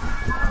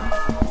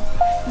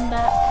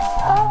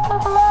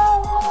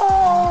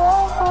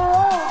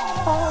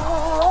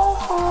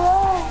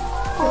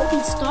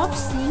 Dude, stop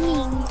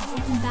singing.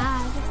 It's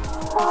bad.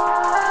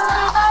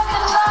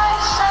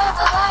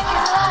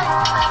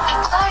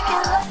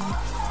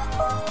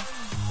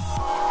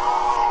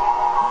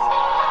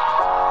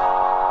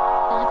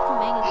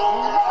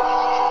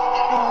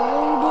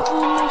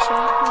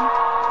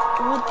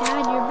 Oh,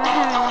 Dad, you're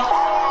bad.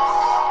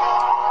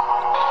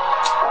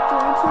 Do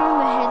I put on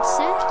the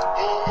headset?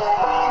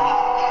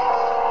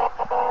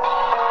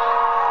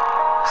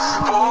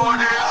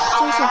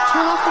 Joseph,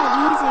 turn off that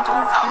music. It's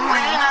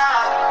bad.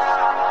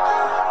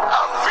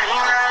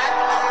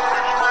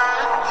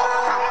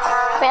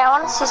 Wait, I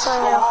want to see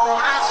something real quick.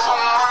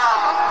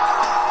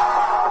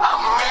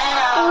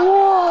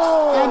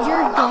 Whoa! Dad,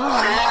 you're gone.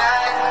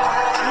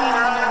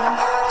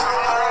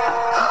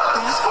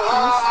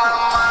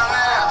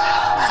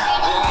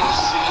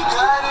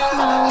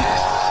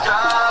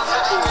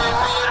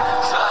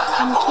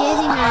 I'm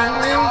kidding, I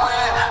heard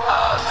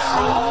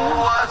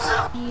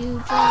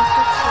you draw a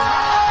picture.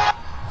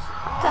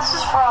 This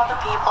is for all the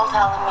people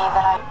telling me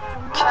that I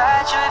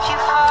tried you if you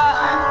fall.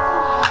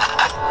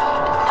 If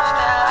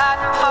that I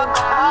can fuck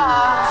them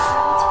all.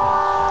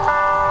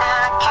 And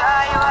I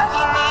got you what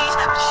you need,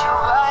 but you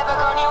right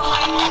back on your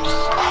feet. You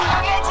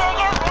can't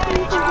take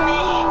advantage of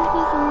me.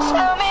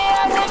 Tell me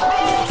how's it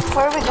feel.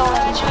 Where are we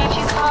going? Tried you if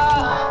you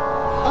fall.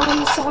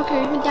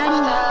 Soccer. Daddy,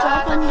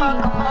 drop on me.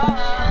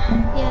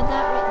 Yeah,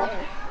 that right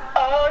there.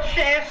 Oh,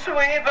 she's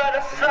sweet, but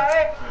a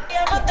sight.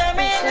 Yeah, but that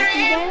means I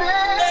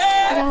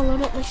gotta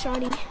load up my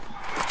shotty.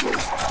 I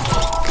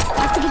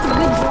have to get the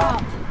good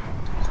drop.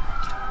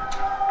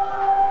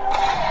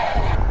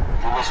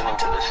 You're listening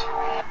to this.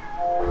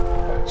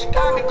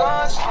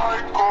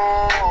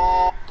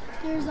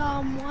 There's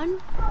one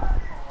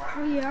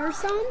over here,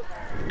 son.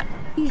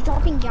 He's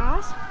dropping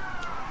gas.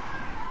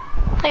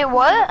 Wait,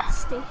 what?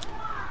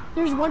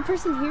 There's one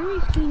person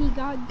here. He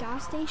got a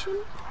gas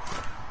station.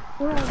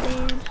 We're all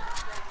dead.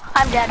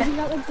 I'm dead. He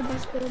got like the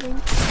best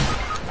building.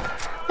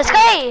 This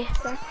guy!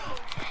 So,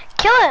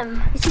 Kill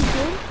him! is he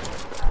good?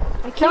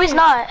 I can't. No, he's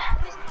not.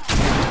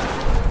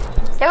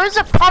 There was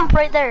a pump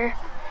right there.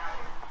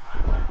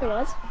 There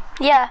was?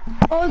 Yeah.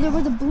 Oh, there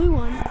was a blue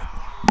one.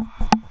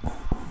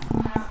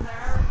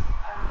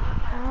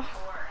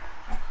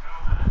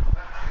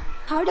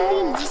 How did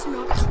he just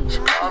not see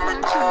that?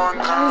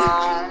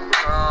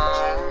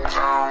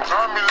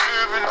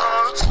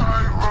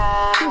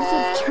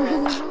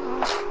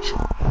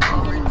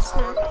 I'm getting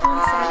snapped.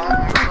 1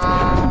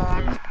 second.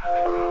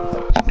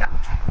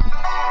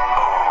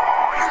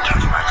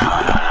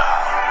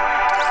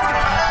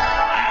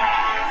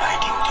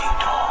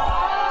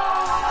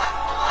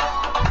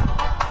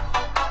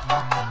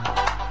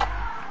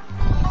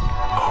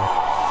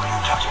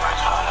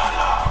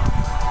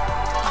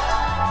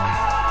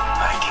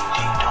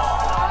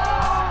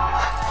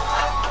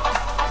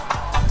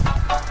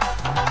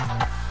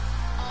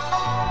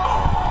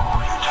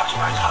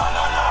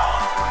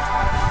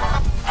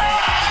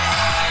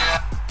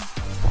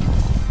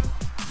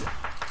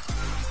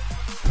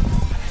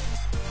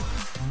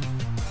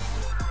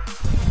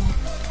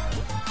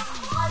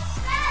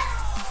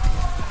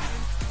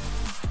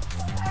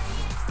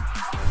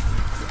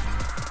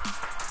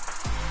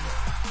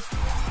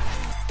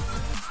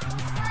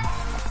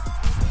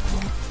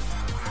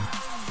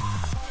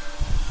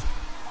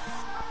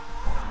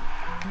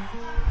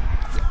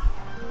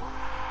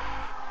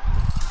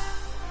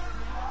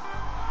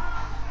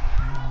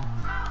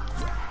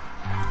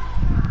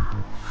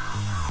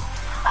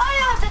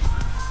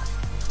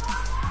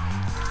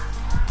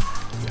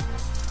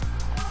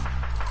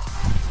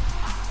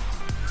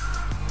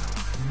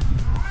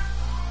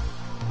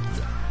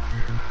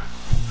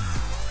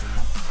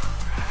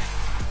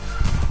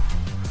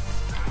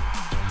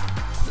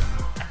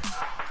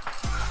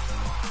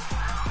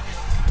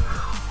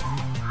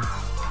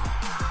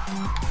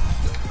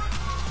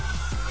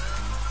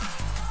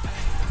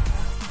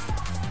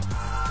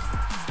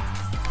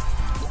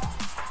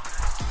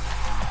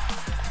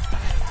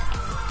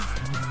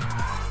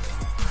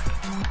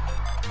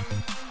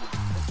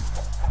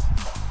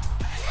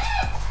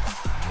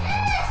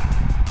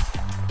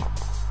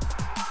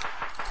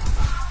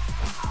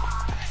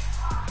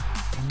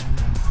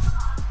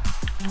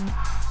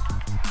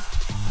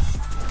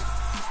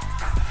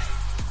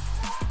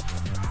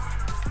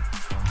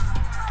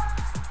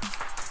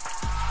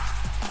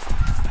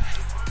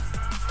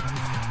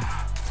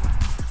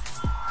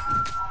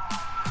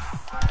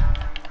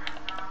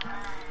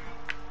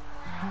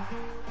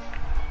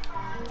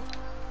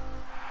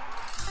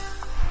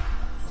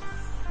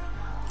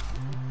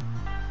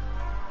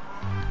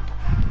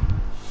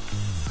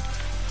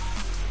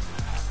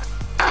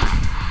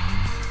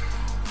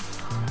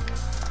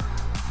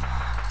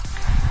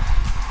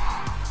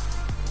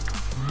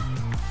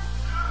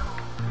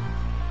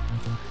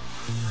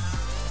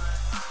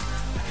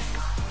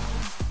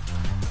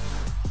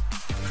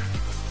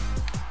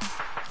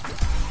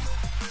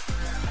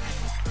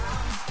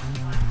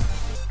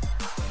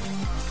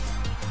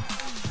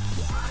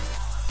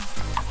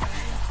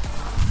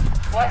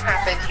 What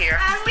happened here?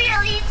 I'm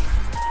really. You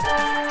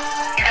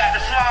got the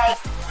small.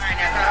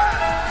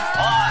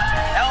 What?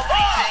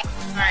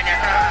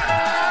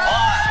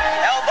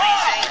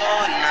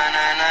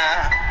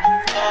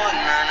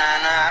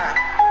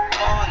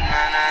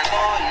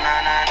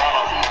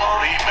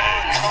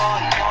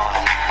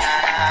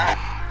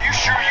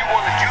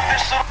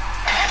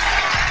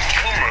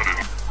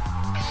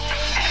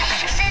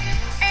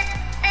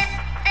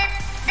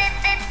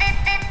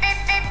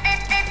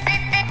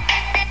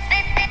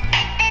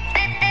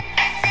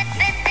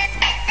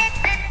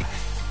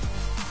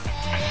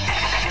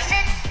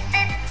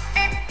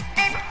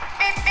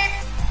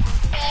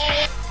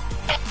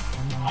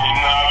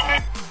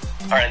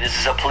 Alright, this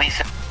is a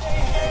police.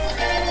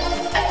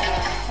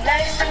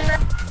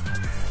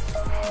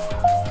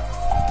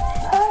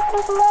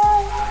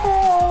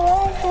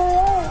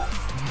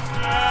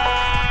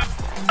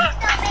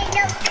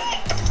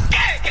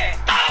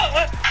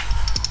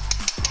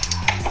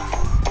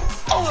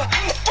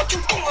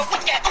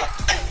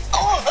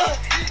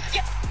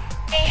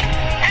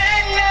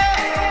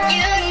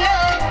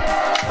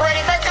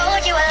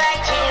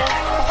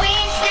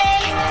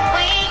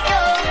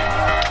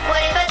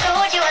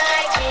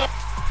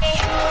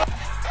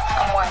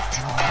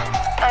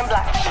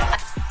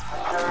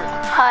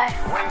 Hi.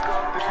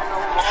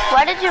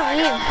 Why did you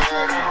leave?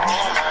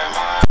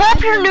 Pull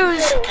up your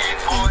news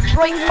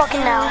right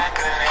fucking now.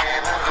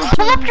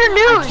 Pull up your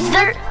news.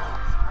 They're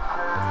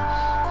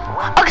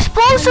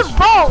explosive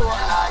bow.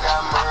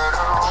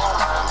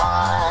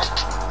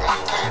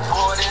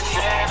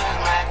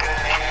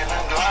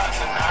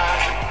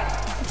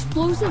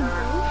 Explosive,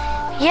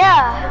 bro?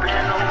 Yeah.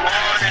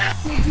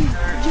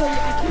 Joey,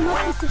 I came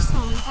up with this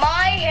song.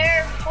 My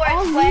hair before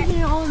I'll it's leave wet.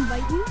 and I'll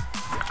invite you.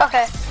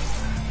 Okay.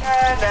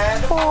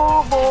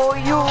 Oh boy,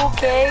 you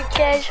can't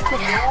catch me.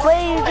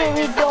 Wait,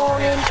 baby,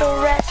 don't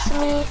interest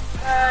me.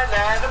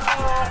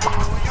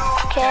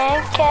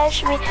 Can't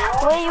catch me.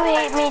 Way you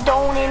hate me,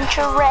 don't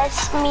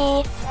interest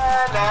me.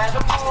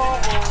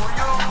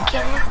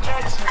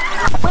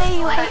 Way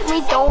you hate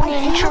me, don't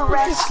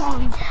interest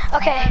me.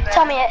 Okay,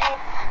 tell me it.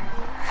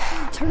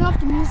 Turn off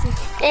the music.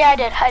 Yeah, I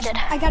did.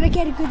 I gotta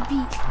get a good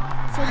beat.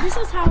 So this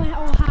is how it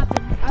all happened.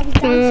 I was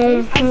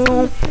downstairs, I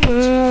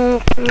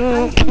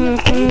was in the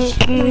fridge,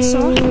 and I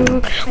saw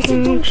him. I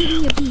said, don't give me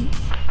a beat.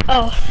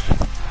 Oh.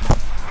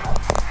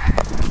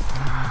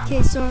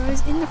 Okay, so I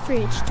was in the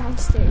fridge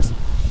downstairs.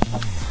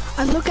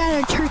 I look at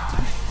a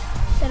turkey,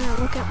 then I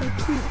look at my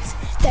peanuts,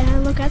 then I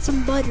look at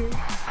some butter,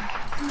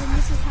 and then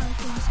this is how it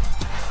goes.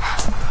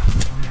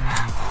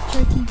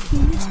 Turkey,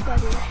 peanuts,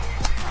 butter.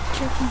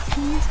 Turkey,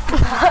 peanuts,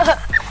 butter.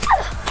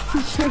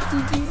 Turkey,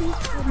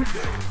 peanuts, butter.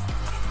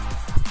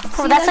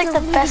 Oh, that's like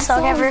the best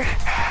song ever.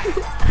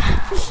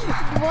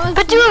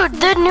 But dude,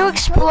 the new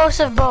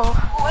explosive bow.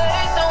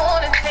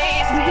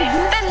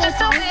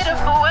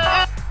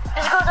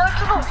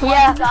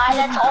 Yeah. Guy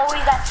that's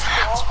always at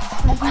school.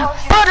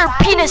 Butter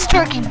penis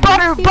turkey.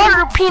 Butter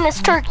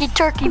penis turkey.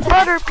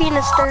 Butter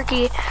penis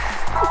turkey.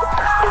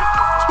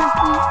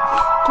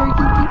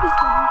 Turkey, peanuts,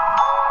 butter.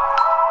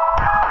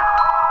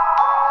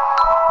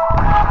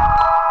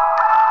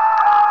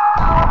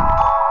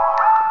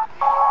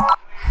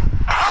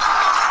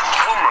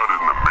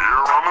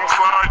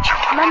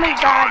 Mommy,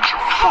 dad,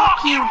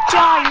 fuck you,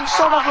 die, you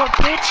son of a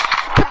bitch.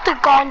 Put the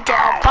gun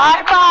down,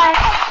 bye.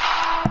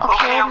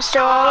 Okay, I'm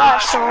still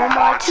alive, so am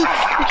I too.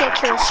 You can't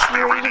kill a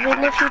sphere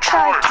even if you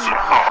try to.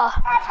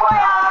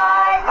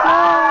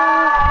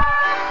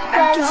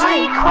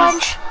 Benzie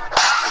crunch.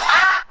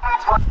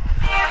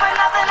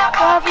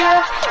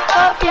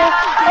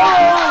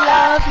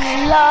 Love you,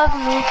 love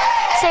me.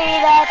 Say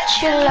that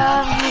you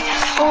love me.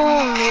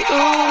 Ooh me.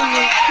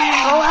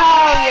 Oh,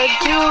 how you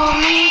do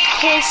me.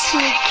 Kiss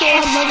me.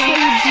 Say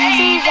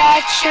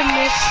that you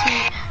miss me.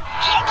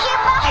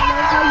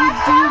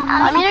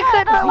 I mean, I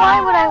could, but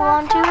why would I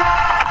want to?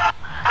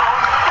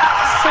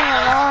 Sing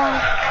along.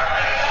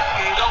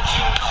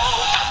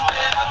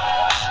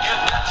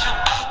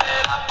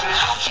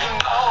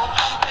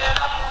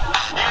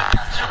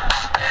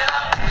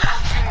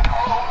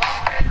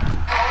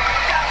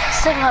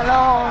 Sing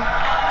along.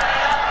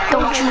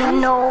 Don't you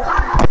know?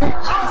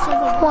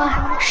 Why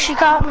she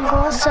got me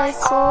going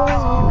psycho?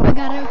 I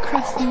got a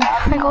crusty.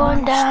 I'm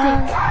going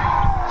down.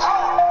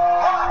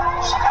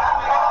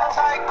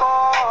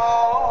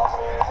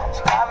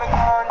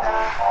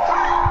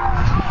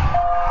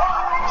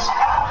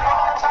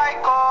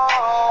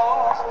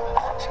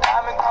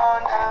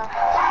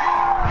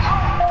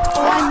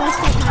 Oh, I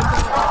messed up my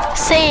dad.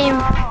 Same.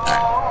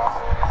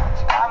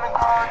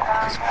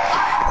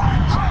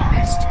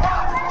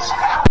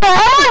 But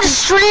I'm on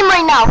stream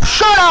right now.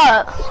 Shut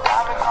up.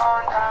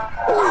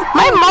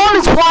 My mom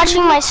is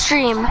watching my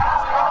stream.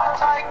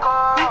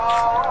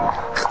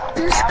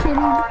 Just kidding.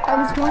 I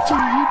was watching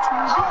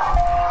YouTube.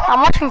 I'm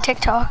watching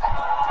TikTok.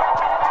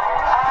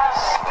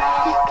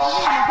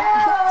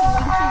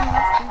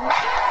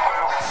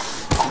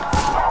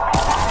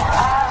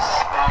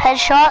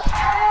 Headshot.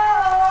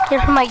 Get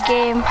from my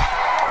game.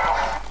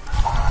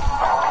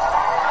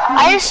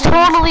 I just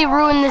totally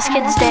ruined this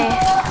kid's day.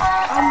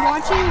 I'm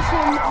watching this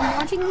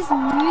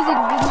music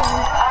video.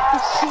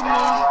 This kid, man,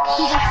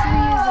 he's like 3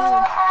 years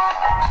old.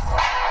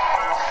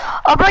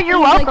 Oh, bro, you're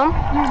He's welcome.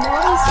 Like, your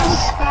mom is so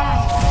fat.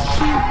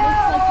 She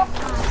looks like a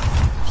cat.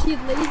 She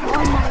lays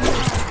on my lap.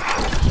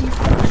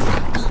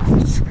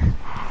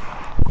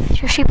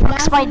 She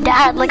fucks my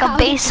dad like a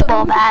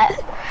baseball bat.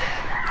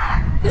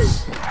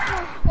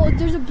 Oh,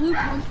 there's a blue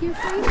pump here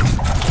for you.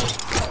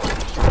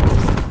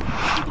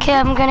 Okay,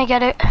 I'm gonna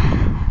get it.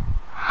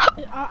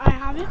 I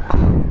have it.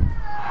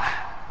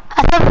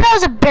 I thought that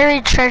was a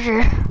buried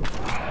treasure,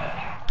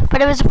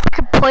 but it was a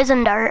freaking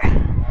poison dart.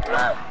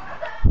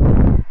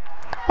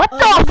 What the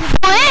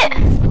fuck?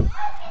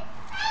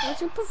 Let's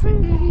Super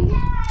pretty.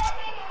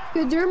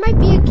 Dude, there might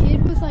be a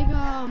kid with like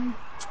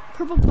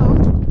purple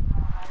pump.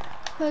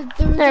 But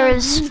there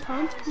was a green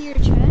pump near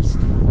your chest.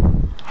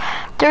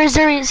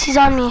 There is. He's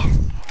on me.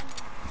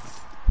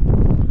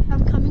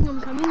 I'm coming.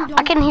 Don't,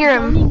 I can hear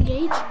him. Don't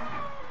engage.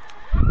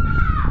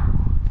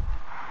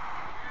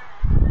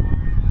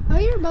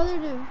 Tell your mother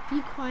to be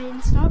quiet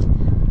and stop.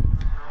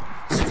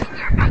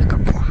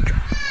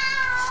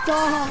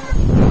 Stop.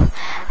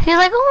 He's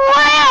like,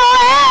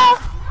 wow.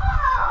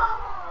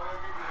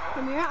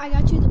 Amira, I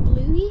got you the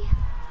bluey.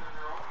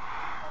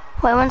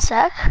 Wait 1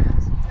 sec.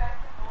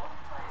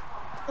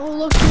 Oh,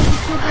 look.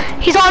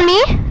 He's on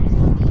me.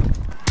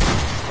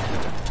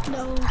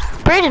 No.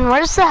 Brayden,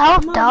 where's the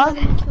help, dog?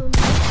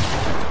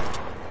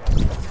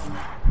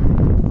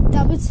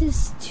 That was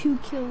his 2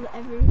 kills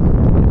ever.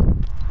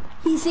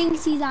 He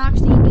thinks he's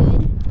actually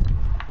good.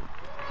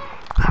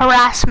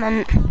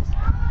 Harassment.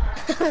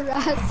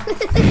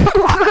 Harassment.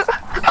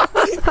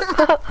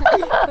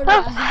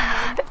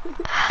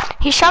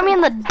 He shot me in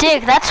the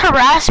dick. That's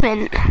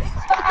harassment.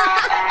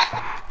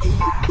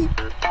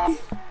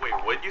 Wait,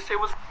 what did you say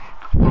was?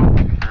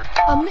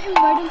 I'm gonna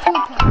invite him to a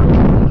party.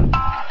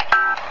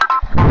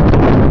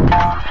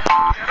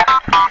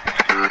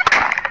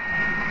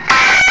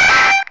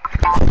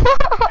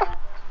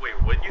 Wait,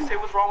 what did you say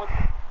was wrong with?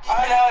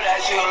 I know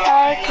that you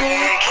Like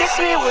me, kiss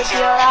me with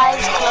your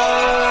eyes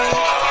closed.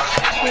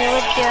 Kiss me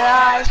with your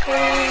eyes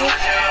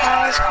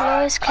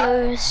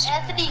closed.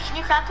 Anthony, can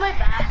you crack my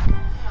back?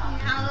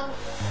 No.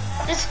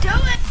 Just do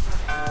it.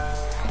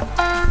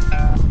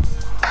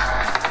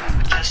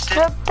 Just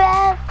a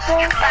bad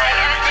thing.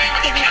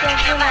 If you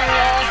think you're my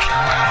love,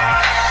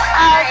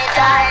 I'd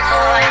die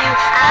for you.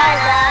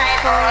 I'd die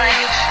for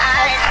you.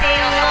 I'd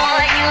sing for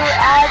you.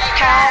 I'd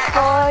cry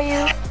for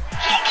you.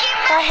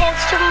 My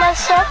hands to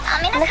myself,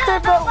 and I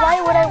could, but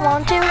why would I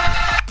want to?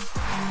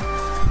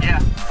 Yeah.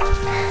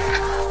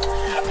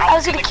 I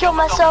was gonna kill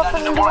myself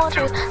and didn't want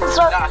to. It's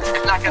not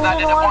because I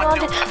didn't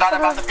want to. I thought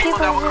about the people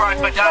that were crying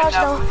for God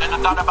now. And I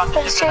thought about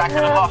the shit that I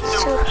could have lost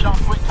too. Don't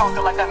quit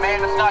talking like that,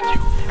 man. It's not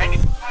you. And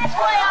it's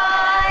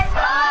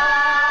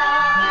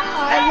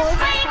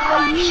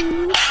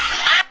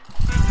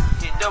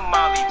hit them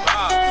Molly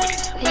Bob with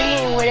it.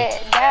 Lean with it,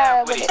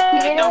 down with it.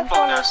 Hit them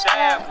phone now,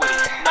 stab with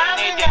it. Hit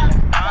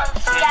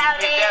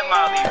that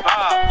Molly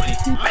Bob with it.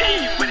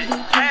 Lean with it,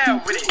 stab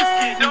with it.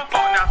 Hit them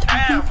phone now,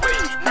 stab with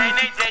it. Then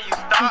you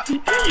stop,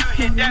 then you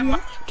hit that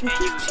Molly. And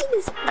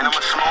I'm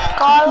a smoke.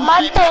 God,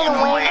 my thing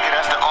went.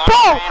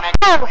 Bro,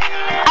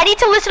 I need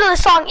to listen to the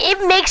song.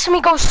 It makes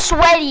me go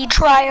sweaty,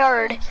 try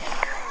hard.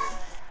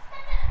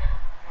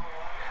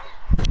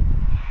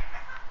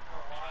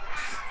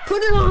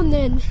 Put it on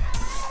then.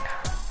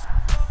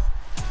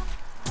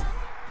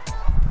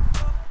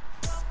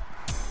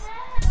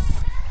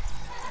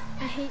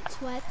 I hate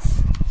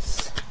sweats.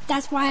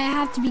 That's why I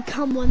have to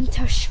become one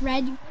to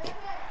shred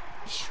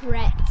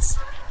shreds.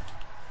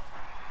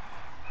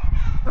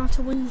 I have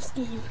to win this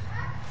game.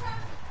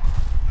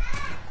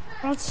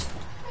 Or else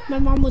my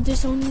mom will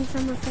disown me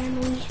from her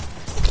family.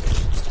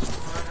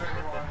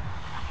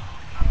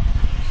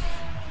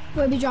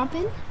 Will we drop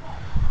in?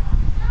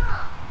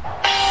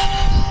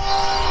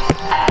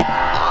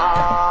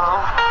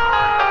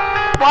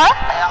 What?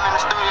 Hey, I'm in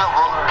the studio,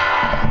 bro.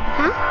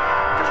 Hmm?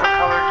 Different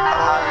color.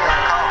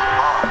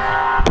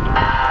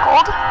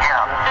 Gold?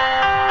 Yeah.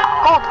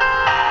 Gold.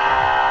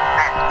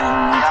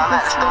 Yeah, I'm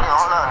at the studio.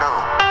 Hold on, dude.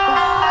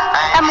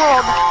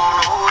 Emerald.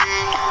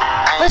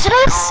 Listen to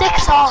this sick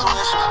song.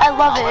 I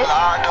love it.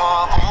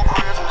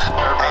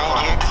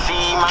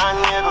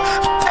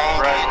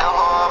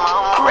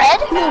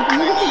 Red?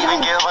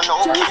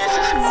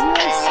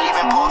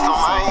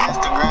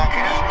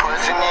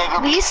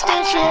 We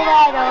stitch it,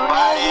 I don't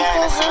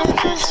know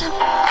because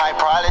I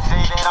probably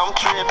say that I'm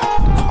tripping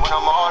when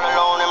I'm all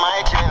alone in my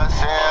jail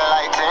cell.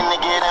 I tend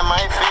to get in my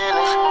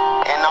feelings,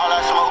 and all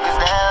I smoke is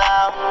that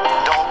loud.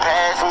 Don't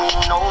pass me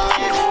no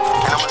middle,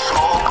 and I'ma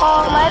smoke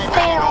all my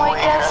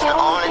family, that's the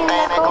only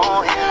thing that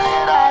gon'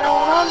 heal it. I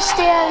don't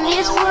understand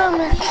these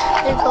women,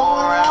 they go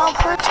around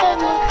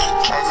pretending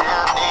as if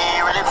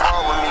they really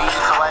fuck with me,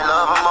 so I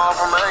love them all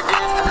from a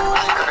distance.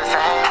 Cause the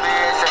same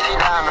bitch said she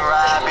down to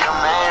ride, be the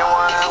main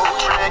one who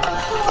trickin'.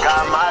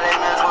 Got my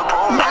limits with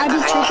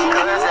romantic,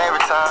 cause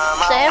every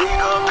time Sam?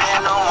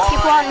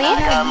 People on me?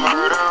 I got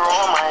murder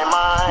on my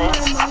mind.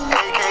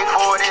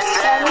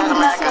 AK-47s,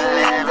 Mac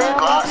 11s,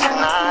 Glocks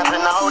and 9s,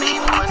 and all these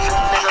pussy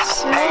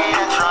niggas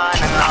hatin' trying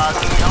to knock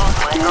me off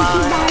my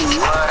grind.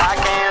 But I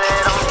can't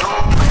let them do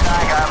it.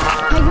 I got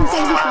murder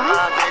on my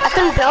mind. I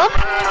couldn't build?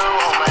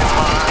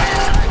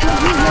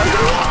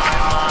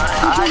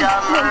 I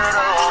got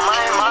murder on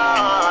my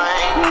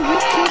mind.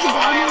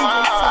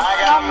 I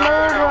got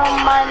murder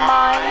on my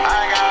mind.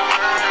 I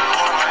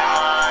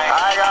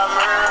got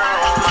murder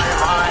on my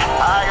mind.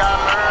 I got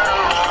murder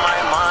on my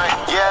mind.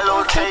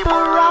 Yellow tape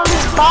Around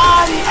his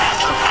body,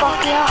 a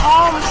fucking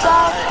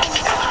homicide.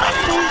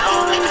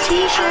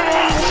 T-shirt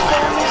and his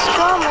family's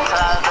drummer.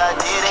 I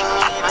didn't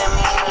even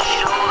mean to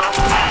shoot him.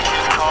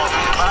 Just caught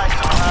me by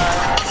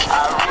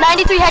surprise.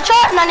 93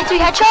 headshot, 93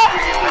 headshot.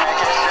 I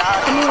just shot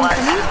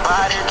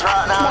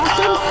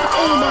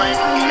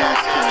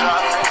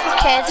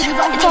Okay,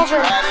 it's all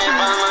good.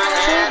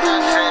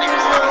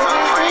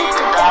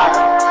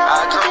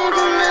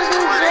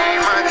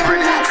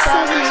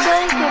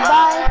 Say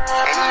goodbye.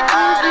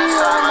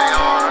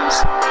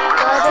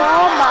 Blood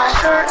on my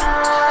shirt.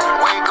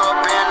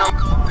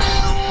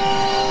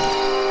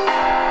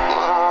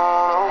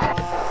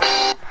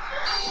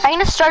 I'm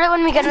gonna start it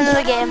when we get into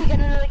the game.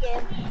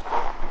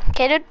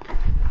 Okay, dude?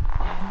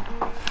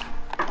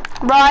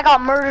 Bro, I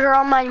got murder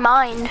on my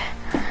mind.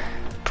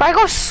 Bro, I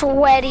go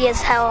sweaty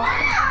as hell.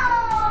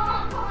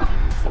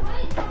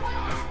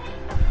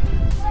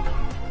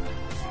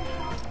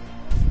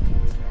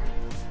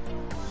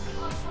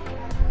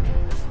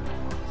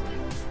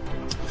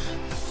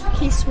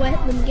 Okay, sweat.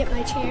 Let me get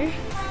my chair.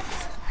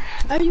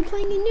 Are you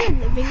playing in your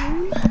living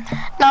room?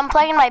 No, I'm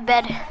playing in my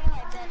bed.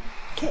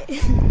 Okay.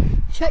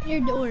 Shut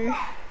your door.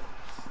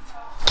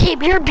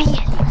 Keep your beat.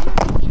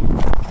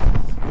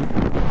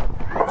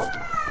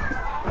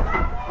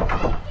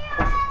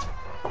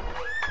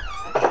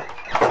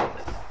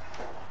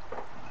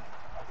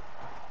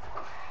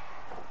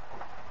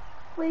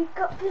 Wake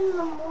up in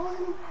the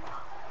morning.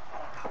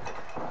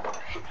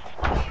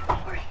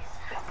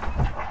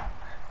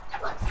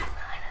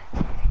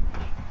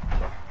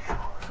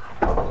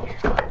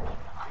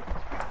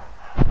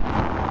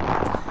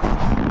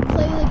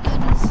 Play the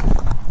goodies.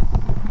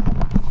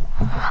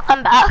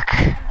 I'm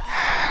back.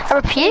 I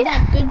repeat.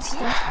 That good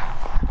stuff.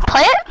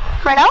 Play it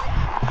right now.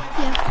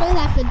 Yeah, play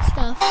that good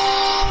stuff.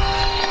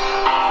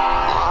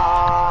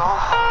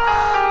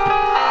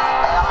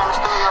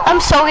 I'm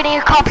so getting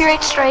a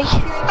copyright strike.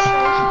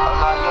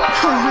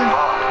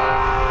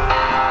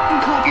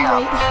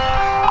 Copyright.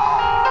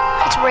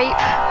 It's rape.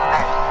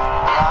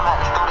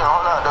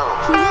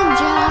 He's in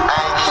jail.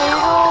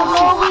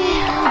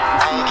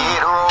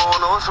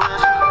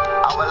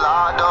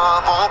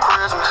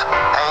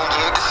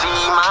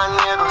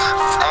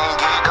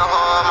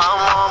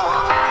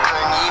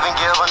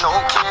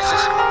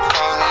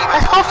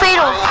 Let's go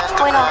fatal.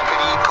 Wait, no.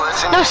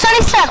 No,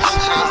 sunny steps.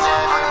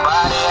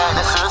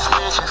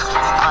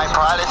 I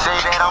probably say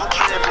that I'm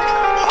tripping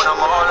when I'm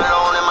all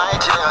alone in my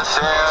jail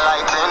cell. I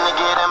tend to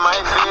get in my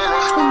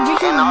feelings,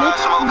 and all I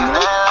smoke is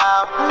that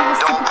loud.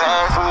 Don't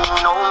pass me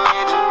no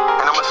midget,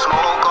 and I'ma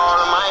smoke all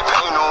of my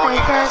pain away.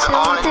 That's the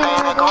only thing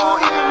that gon'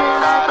 hit me.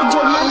 I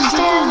don't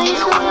understand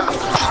these women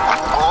who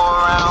go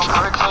around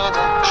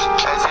pretending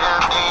as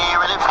if they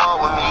really fall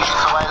with me.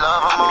 So I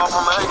love them all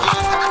from a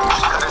distance.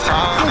 'Cause the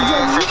same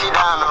man said she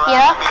down the road.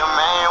 Yeah. Be a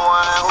man,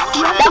 one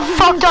who That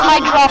fucked up my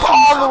drop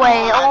all the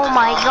way. Oh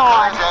my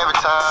god. every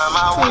time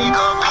I wake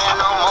up in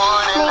the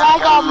morning. I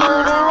got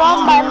murder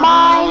on my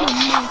mind.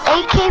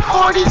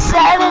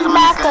 AK-47,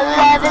 Mac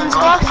 11s,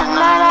 Glocks and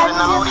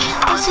 9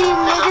 pussy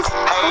niggas,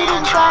 they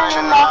been trying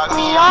to knock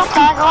me off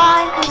my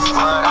line.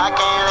 But I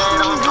can't let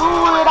them Do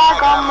it, I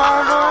got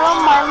murder on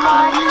my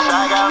mind.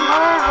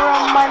 Murder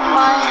on my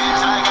mind.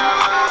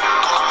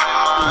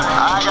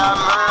 I got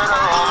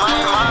murder on my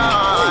mind.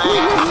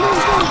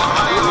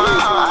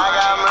 I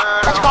got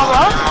murder. Let's go,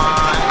 bro.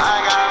 I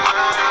got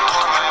murder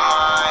on my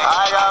mind.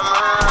 I got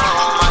murder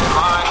on my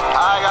mind.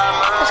 I got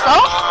murder Let's go.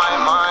 on my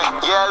mind.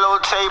 Yellow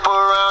tape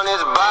around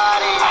his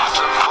body. It's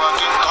a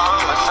fucking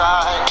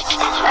homicide.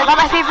 I got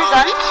my favorite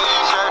gun.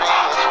 T-shirt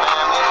and his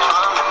family's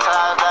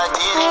traumatized. I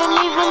Didn't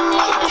even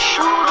need to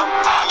shoot him.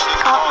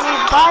 Caught me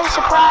by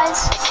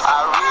surprise. I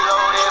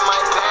reloaded my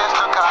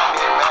pistol, cocked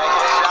it back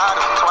and shot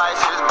him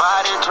twice. His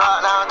body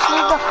dropped down to To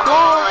the the floor.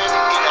 floor and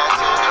he had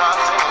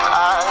teardrops in his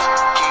eyes.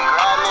 He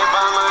grabbed me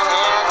by my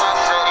hands and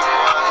said he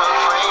was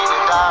afraid to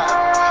die.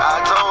 I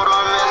told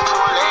him it's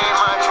too late,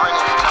 my friend,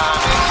 it's time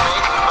to say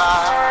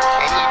goodbye.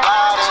 And he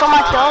died in Stole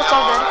my kill, it's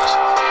all good.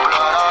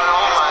 blood all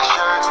on my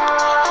shirt.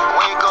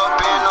 Wake up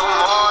in the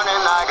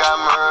morning, I got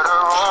murder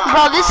on my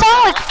Bro, this song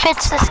like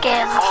fits this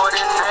game.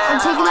 I'm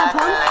taking that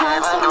pump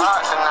constantly.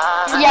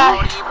 Yeah.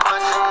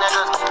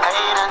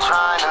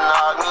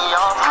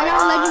 I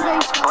got a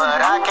legendary sword.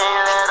 But I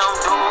can't let them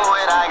do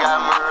it. I got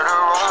murder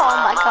on Oh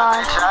my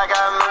god. I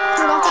got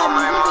murder on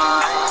my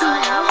mind.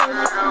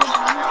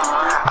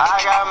 I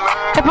got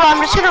murder. Hey, bro,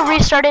 I'm just gonna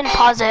restart it and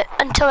pause it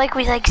until like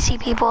we like see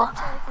people.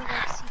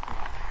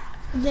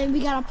 Then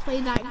we gotta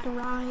play that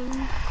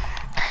grind.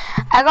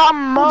 I got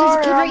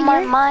This kid murder right on my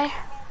here? mind.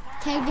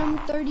 Tag them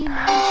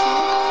 39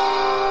 shots.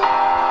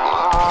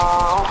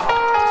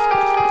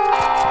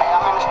 Hey,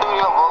 I'm in the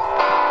studio, bro.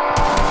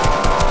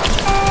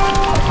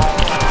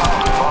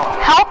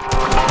 Help.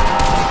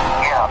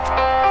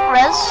 Yeah.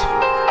 Res.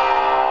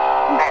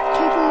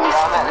 Taking this.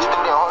 Yeah, I'm at the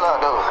studio. Hold up,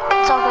 dude.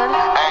 It's all good.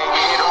 Ain't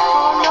get a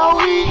roll, No,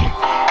 we.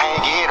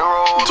 ain't get a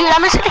roll. Dude,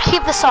 I'm just gonna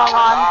keep the song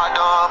on. Locked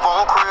up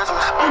on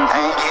Christmas.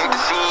 Ain't get to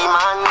see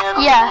my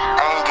nigga.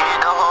 Yeah. Ain't get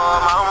to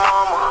hug my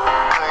mama.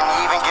 Couldn't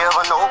even give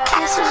her no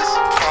kisses.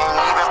 Can't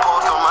even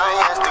post on my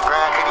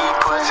Instagram. Could he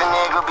pussy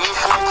nigga be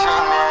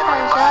snitching?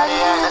 Everybody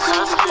acting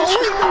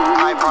suspicious.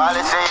 I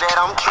probably say that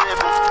I'm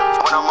tripping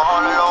when I'm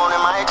all alone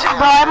in my jail.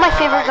 Bro, I have my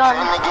favorite gun.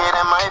 Tend to get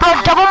in my Bro,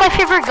 double my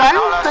favorite gun.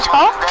 Let's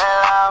go.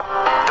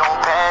 Don't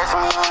pass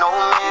me no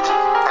midget.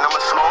 And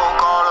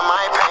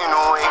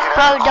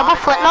Bro, double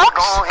flintlocks?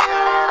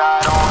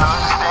 I don't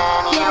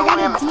understand Yeah, you I got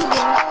a women.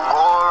 deagle. Go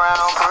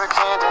around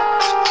pretending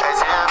as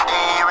if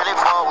they really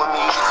fought with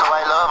me. So I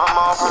love them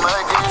all from a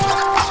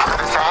distance. To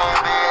the same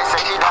bitch,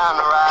 say she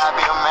down the ride.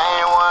 Be the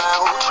main one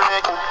who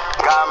tricking.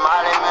 Got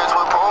my limits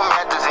with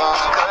promethazine.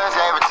 Cause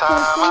every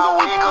time I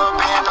wake up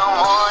in the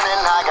morning,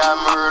 I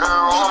got murder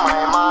on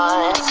my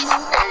mind.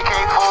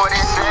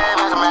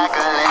 AK-47s, Mac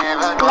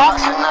 11,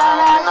 Glocks and 9.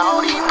 And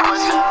all these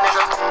pussy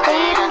niggas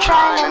hating,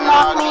 trying to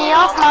knock me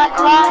off my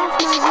grind.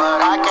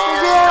 But I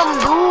can't let them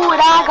do it.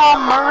 I got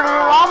murder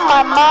on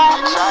my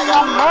mind. I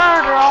got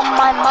murder on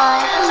my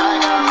mind.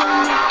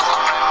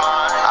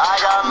 I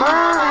got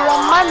murder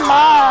on my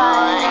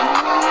mind.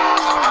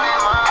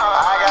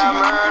 I got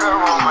murder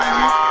on my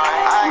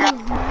mind.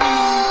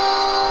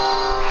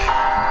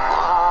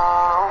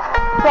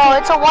 Bro,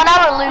 it's a 1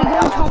 hour loop.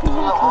 On top of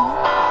that,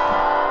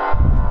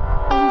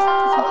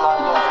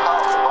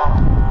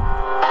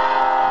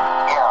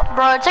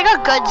 Bro, it's like a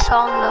good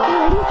song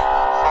though.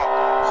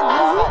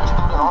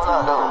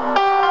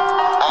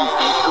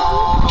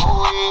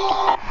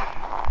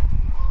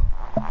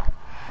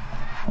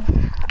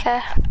 Okay.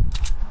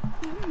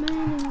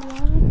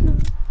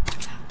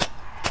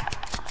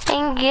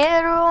 And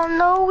get her on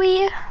the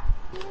wheel.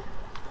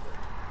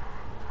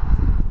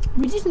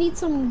 we just need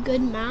some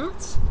good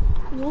maths.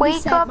 We'll be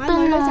Wake set. up My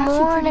in the loadout's actually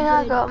pretty morning,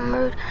 I good. got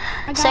mood.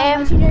 I got Same.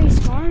 legendary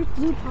scar,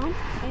 blue pump,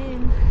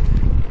 and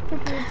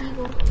purple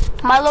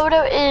deagle. My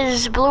loadout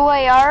is blue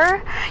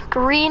AR,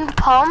 green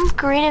pump,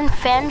 green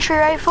infantry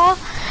rifle,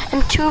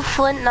 and 2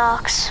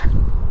 flintlocks.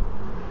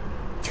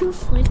 2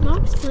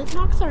 flintlocks.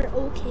 Flintlocks are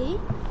okay.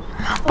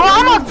 Bro,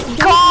 I'm a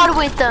god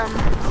with them.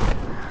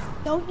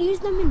 Don't use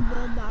them in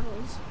world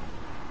battles.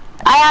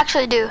 I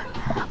actually do.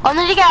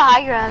 Only to get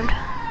high ground.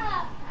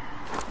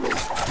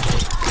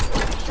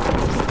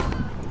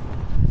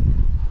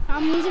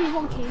 I'm using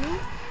volcano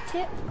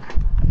tip.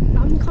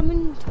 I'm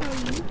coming to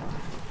you.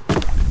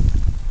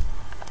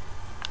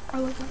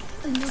 I wake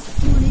up in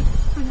the morning.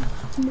 I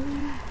got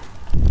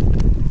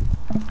tomorrow.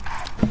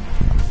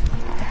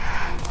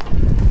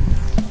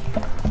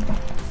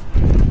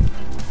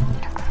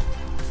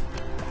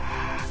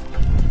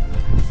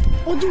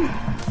 Oh,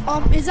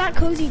 dude. Is that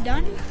cozy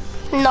done?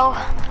 No,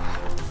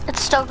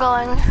 it's still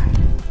going.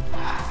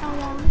 How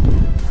long?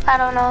 I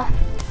don't know.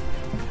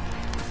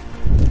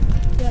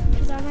 Yep,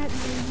 because I'm at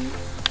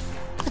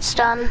 90. It's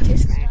done.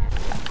 Just ran it.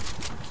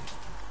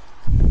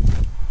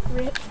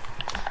 Rip.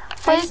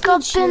 Wake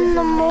up in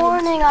the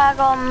morning, I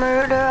got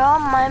murder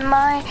on my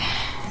mind.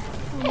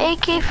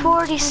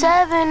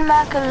 AK-47,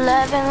 Mac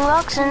 11,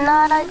 Lux and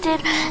 9. I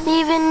didn't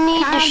even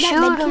need to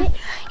shoot him.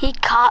 He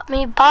caught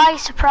me by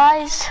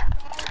surprise.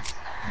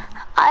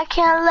 I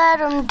can't let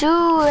him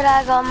do it,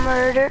 I got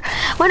murder.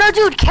 Wait, no,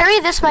 dude, carry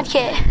this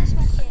medkit.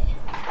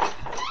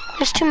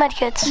 There's 2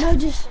 medkits. No,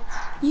 just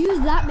use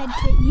that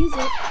medkit. Use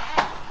it.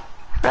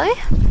 Really?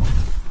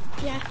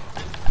 Yeah.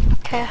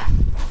 Okay.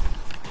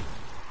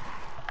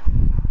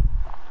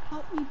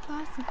 Help me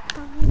pass the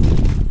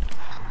time.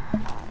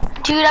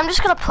 Dude, I'm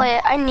just gonna play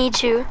it. I need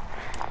to.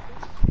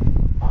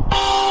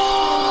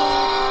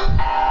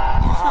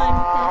 Fine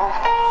with that.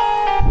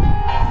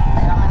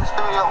 Hey, I'm in the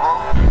studio, bro.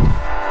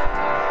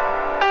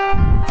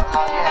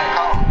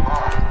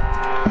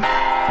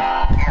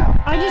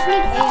 I just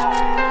need AR.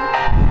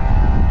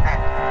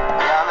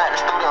 Yeah, I'm at the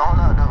studio.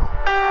 Hold up, dude.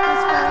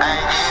 Let's go.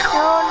 Ain't get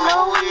on no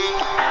weed.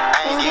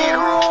 Ain't get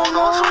on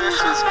no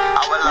switches.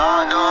 I was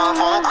locked up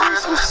on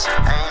Christmas.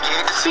 Ain't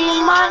get to see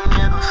my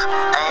niggas.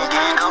 Ain't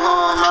get to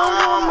hold my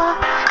mama.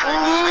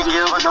 Ain't even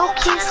give her no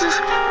kisses.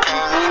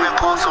 Ain't even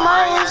post on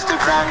my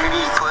Instagram.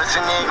 These pussy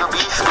niggas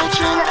be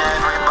snitching.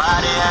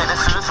 Everybody ain't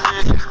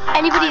suspicious.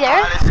 Anybody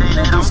there?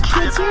 There's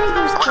kids here.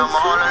 There's When kids I'm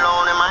all here.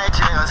 alone in my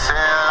jail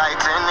cell, I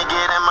tend to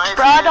get in my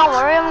Bro, don't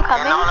worry, I'm and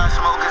coming. all I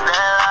smoke is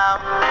that loud.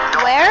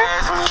 Don't Where?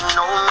 ask me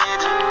no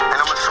midget, and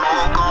I'ma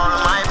smoke all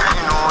of my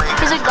pain away.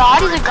 He's a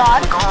god, he's a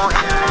god. Go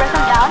ahead, Break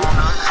him down.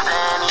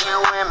 understand you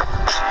women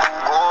who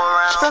go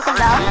around Broke him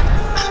down.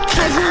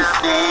 as if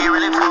they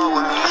really fuck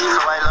with me,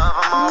 so I love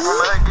them all from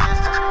a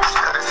distance.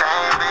 Cause the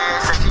same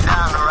bitch say she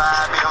down the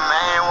ride, be the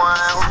main one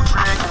who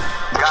tricking.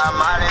 Got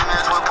my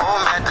limits with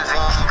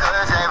promethazine,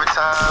 cause every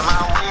time I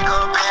wake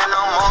up in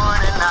the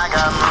morning, I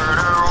got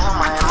murder on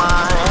my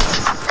mind.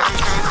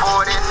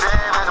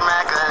 AK-47s,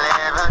 Mac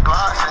 11s,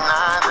 Glocks and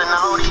 9s, and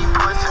all these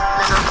pussy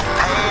niggas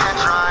hating,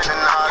 trying to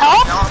knock me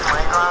Help? off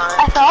my grind.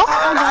 I fell.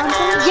 But I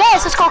can't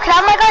Yes, let's go. Can I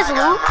have my guys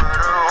loot?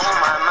 murder on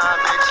my mind,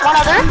 bitch. One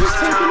other. Just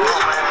taking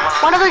it.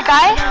 One other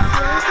guy.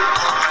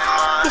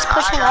 He's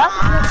pushing up.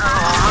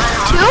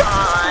 2.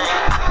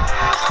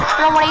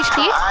 We're on 1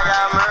 HP. I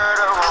got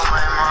murder on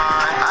my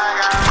mind. I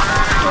got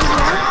murder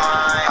on my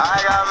mind. I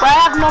got But I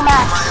have no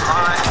mats.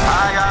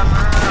 I got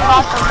murder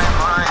Got on them. my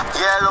mind.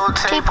 Yellow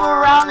tape Tape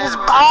around his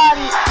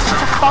body.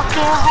 The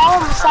fucking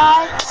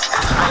homicide.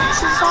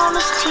 Faces It's on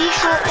his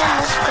t-shirt and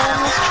his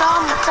family's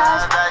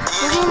traumatized.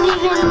 Didn't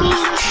even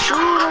need to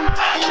shoot him.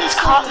 He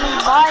caught me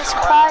by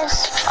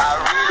surprise.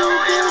 I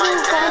reloaded my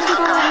tank,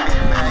 got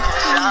it back and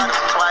shot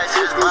him twice.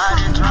 His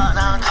body dropped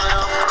down to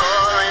the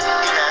floor and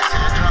he got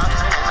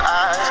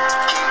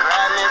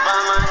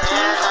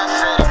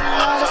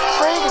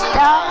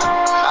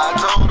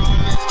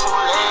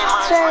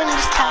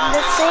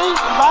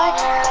ain't mine.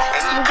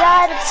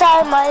 Got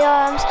inside my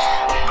arms,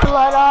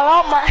 blood all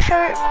on my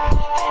shirt.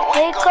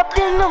 Wake up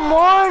in the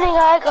morning,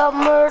 I got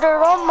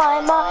murder on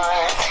my mind.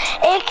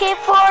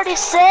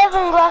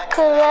 AK-47, Glock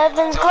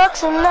 11s,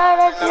 Glocks and 9,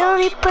 I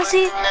dirty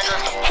pussy.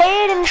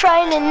 Hating,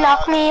 trying to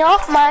knock me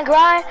off my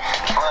grind.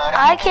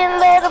 I can't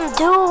let them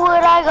do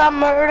it, I got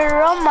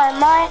murder on my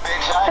mind.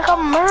 I got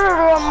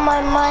murder on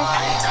my mind.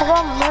 I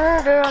got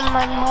murder on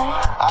my mind.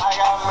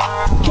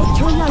 Just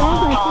turn that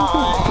on.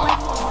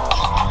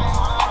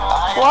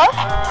 What?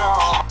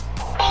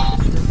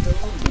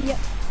 Yeah.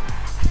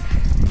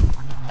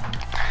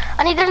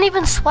 I need an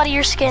even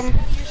sweatier skin.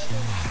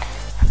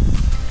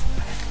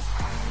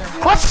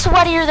 What's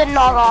sweatier than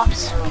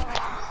knockoffs?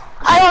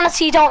 I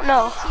honestly don't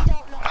know.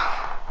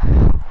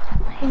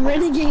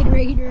 Renegade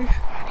Raider.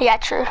 Yeah,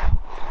 true.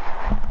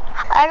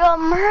 I got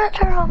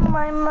murder on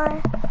my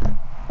mind.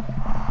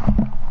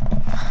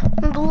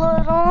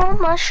 Blood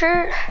on my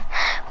shirt.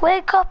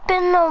 Wake up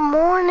in the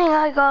morning,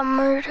 I got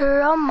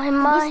murder on my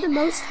mind. What's the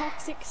most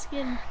toxic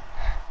skin?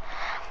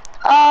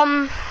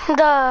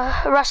 The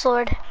Rust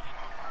Lord.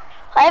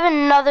 I have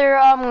another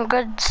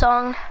good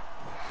song.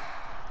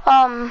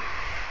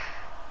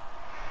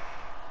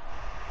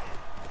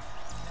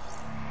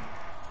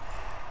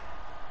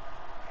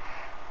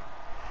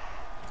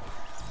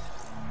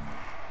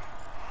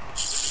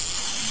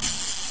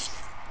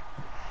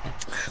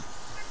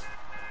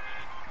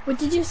 What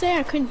did you say?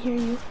 I couldn't hear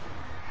you.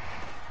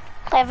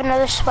 I have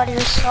another sweatier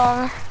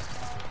song.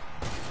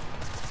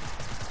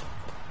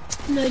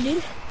 No,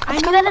 dude. I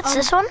know that it's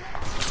this one.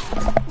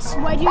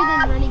 Sweatier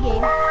than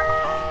Renegade.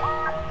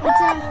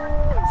 It's a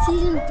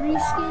season 3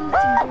 skin.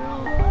 It's a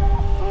girl.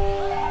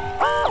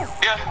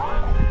 Yeah.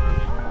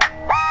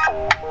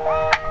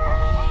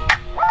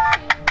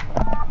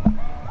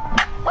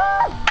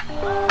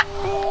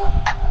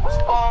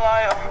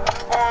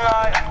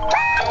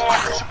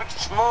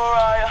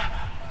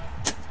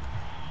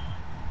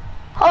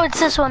 Oh, it's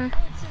this one.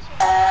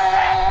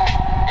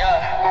 Yeah,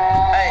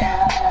 hey,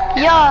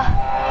 Yeah,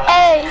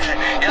 hey,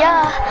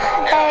 yeah,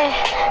 hey,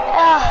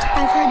 yeah,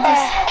 I've heard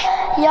this.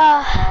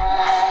 yeah.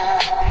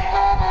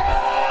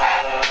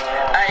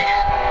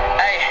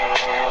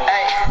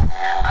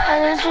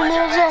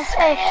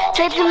 Hey,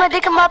 taped in my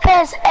dick in my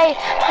pants. Hey,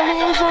 I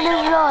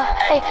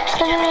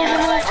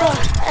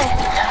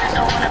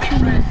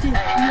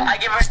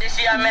give her this,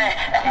 she I met.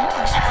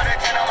 She put her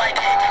 10 on my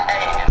dick.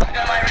 Look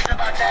at my wrist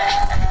about 10.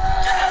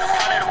 Just got a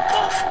pound of the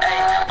booth.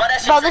 But that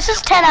shit. bro, this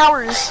is 10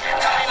 hours.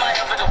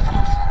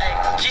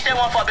 She said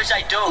one fuck, bitch,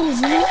 I do. You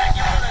put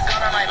a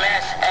gun on my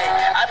mask.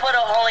 I put a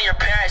hole in your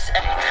parents.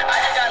 I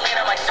just got lean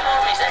on my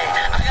zoomies.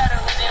 I got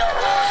a Uzi, no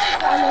Uzi.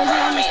 Look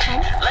at me,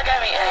 look at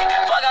me,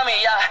 fuck on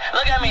me, yeah.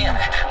 Look at me, look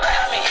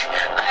at me,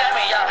 look at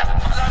me, yeah.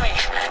 Fuck on me,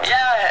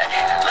 yeah.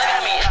 Look at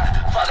me,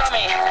 fuck on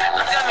me,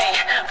 look at me,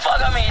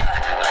 fuck on me,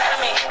 look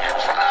at me,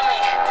 fuck on me,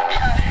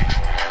 yeah.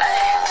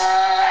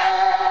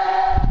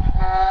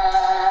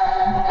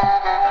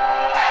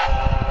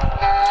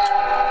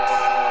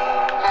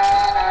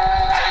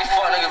 Hey,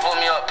 fuck nigga, put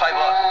me up, pipe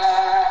up.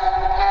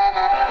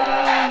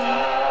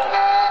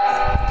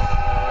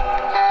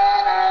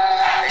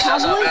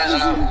 Cowboy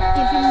isn't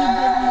giving me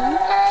good news.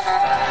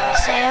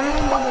 Sam,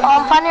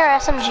 I'm finding your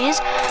SMGs.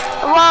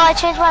 Well, I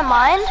changed my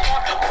mind.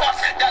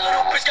 That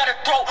little bitch got a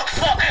throat.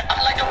 Fuck,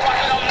 I like a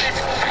rocket on this.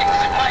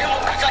 My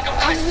whole bitch like a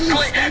wrist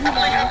split. I'm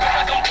like a bitch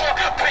like I'm poor.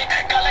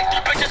 Got like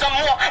 3 bitches or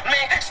more.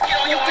 Man, skin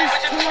on your bitch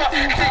is more.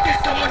 Hey,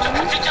 so much of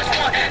pussy just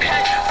one.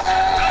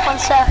 Hey, 1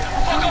 sec.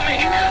 fuck on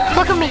me.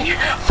 Look at me.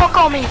 Fuck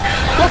on me.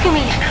 Look at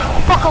me.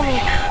 Fuck on me.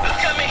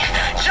 Look at me.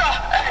 Yeah,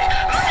 hey,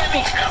 look at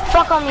me.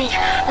 Fuck on me.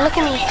 Look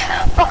at me.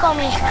 Fuck on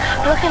me.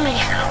 Look at me.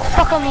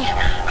 Fuck on me.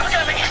 Look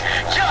at me.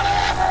 Yeah.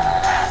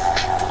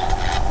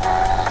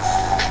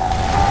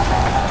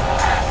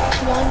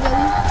 One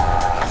buddy.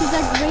 He's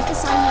like break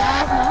us on you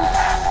out now.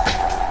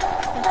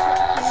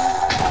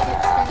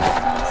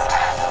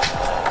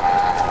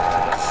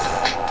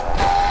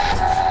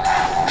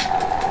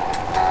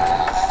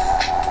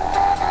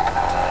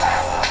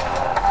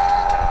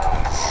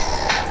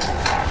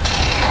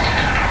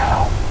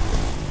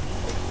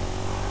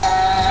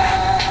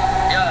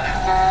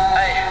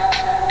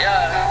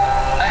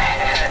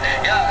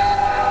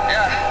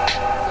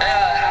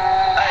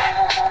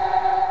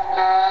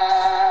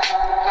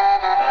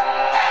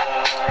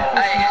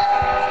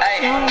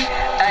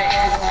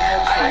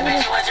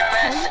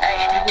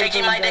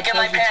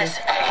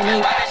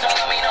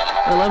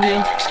 I love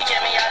you. She get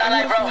me out of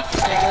life, bro.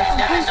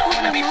 That bitch don't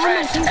wanna be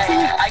friends.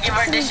 I give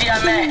her this, she I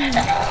met.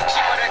 She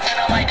put her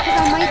 10 on my dick.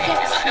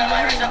 Look at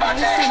my wrist about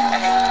 10.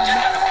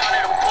 Just got a pound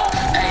of the booth.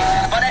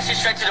 But that shit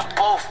straight to the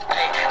booth.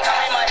 Tell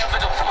me my health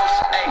is a fools.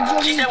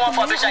 She said one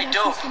fuck, bitch, I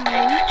do. You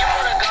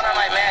put a gun on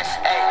my mask.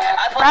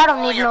 I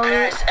don't need no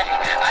loot. I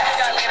just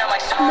got lean on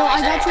my suit. No, I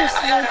got your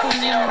sniper.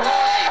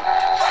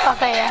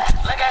 Okay, yeah.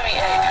 Look at me,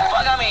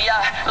 fuck on me,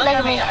 yeah. Look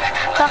at me.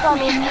 Fuck on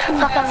me.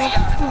 Fuck on me.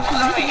 Fuck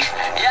on me,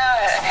 yeah.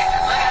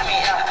 Look at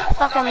me, yeah.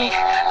 Fuck on me.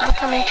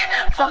 Look at me.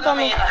 Fuck on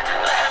me. Look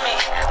at me,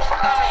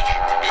 fuck on me,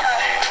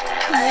 yeah.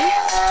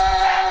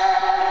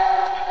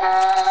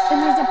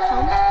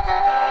 pump.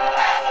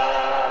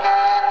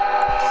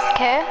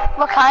 Okay.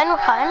 What kind? What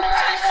kind?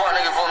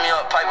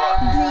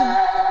 Green.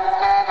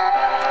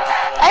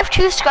 I have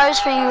 2 scars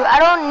for you. I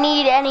don't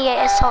need any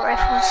assault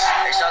rifles.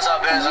 Hey, shouts out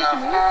Benz and Like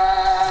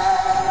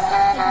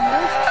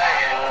this.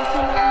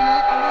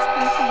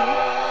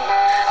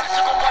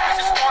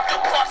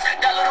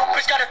 that little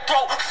bitch got a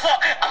throat.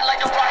 Fuck, I'm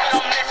like a rocket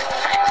on this.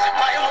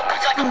 My little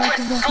bitch like a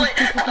wrist slit.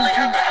 I lay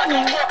her back like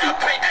a pork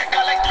pig.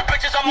 Got like 3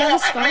 bitches I'm on.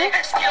 Man,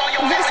 ski on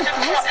your man.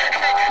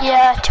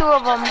 Yeah, 2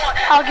 of them.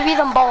 I'll give you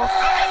them both. Look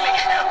at me,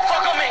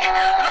 fuck on me,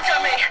 look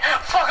at me,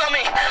 fuck on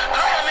me,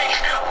 look at me,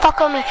 Fuck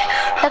on me.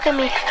 Look at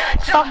me.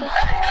 Fuck. look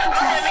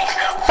at me,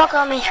 Fuck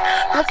on me.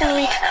 Look at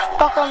me.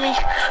 Fuck on me.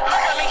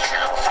 look at me,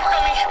 fuck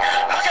on me,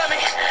 look at me,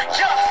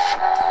 yeah.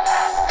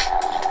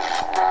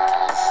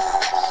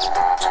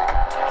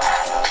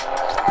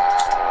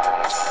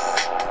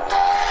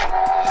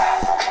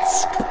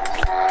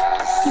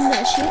 Give me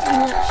that shit. Give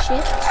me that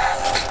shit.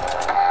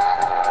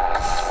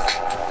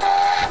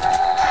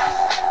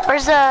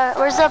 Where's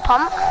the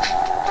pump?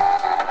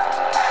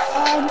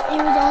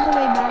 It was all the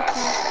way back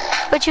there.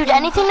 But you'd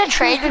anything to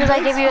trade because I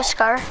gave you a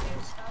scar?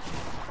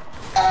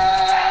 Oh,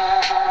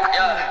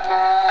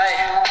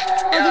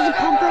 there's a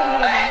pump right here.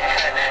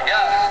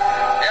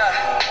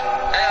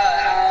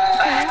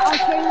 Okay, I'll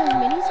carry those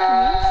minis for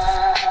me.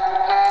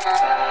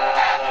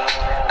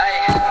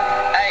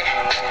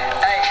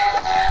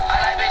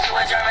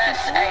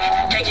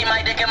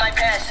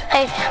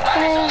 Hey,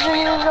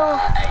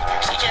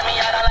 She get me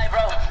out, I'm like,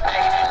 bro.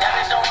 That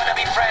bitch don't wanna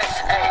be friends.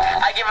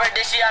 I give her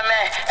this, she I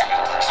met.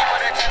 She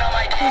put her 10 on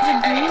my dick. I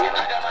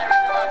got my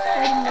wrist on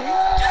 10.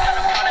 Just got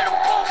a pound of the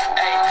booth.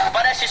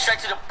 But that shit straight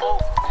to the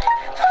booth.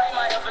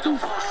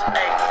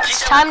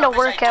 it's time to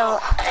work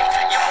out.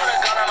 You put a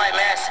gun on my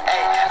mask.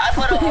 I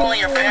put a hole in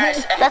your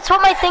parents. That's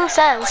what my thing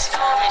says. I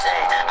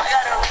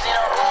got a Uzi,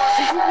 no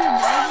Uzi.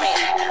 Fuck on me.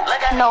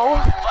 Look at me. No.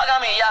 Fuck on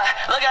me,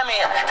 yeah. Look at me.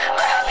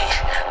 Look at me.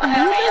 Look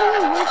at me,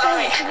 yeah. Fuck on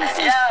me.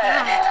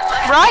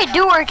 Yeah. Bro, I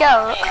do work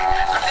out. Look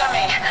at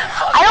me.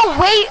 Fuck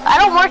I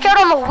don't work out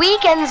on the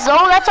weekends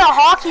though. That's what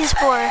hockey's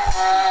for. That's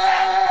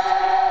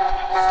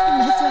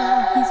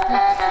what he's for.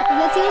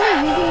 That's the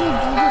only reason you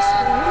do this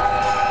sport.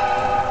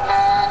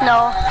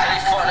 No,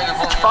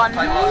 it's fun. The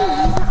only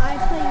reason I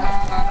play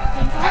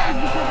paintball is because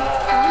it's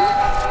fun.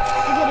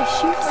 I get to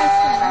shoot like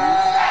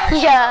that.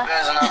 Yeah.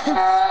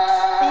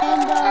 And it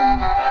helps me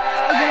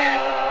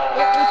parade.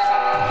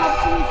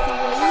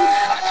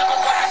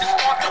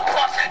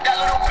 That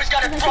little bitch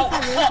got a throat.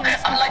 Fuck,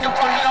 I'm like a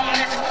rocket on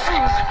this.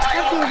 My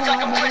little bitch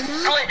like a wrist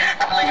slit.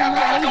 I lay her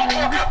back like a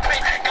pork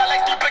pig. Got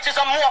like 3 bitches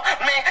I'm more.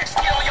 Man,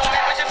 ski on your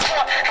man, bitch, it's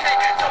more. Hey,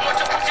 don't want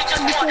your pussy,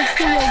 just one.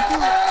 Hey,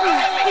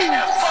 look at me,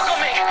 fuck on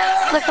me.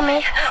 Look at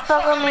me.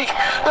 Fuck on me.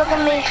 Look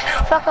at me.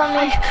 Fuck on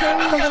me.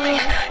 Look at me.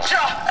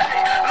 Yeah,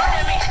 hey, look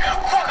at me,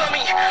 fuck on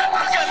me.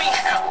 Look at me,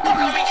 fuck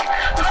on me.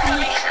 Look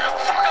at me,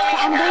 fuck on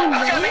me.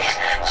 Look at me,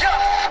 yeah.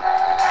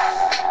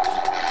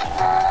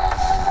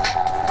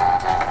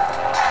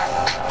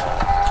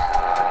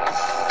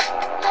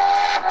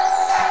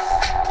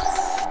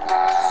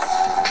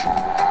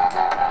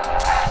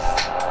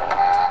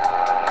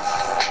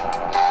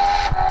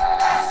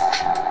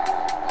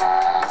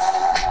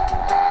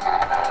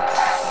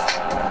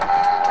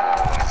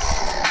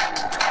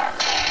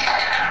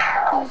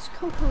 There's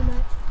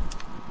coconut.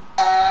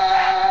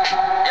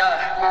 Yeah,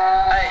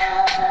 hey,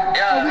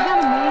 yeah. Oh, we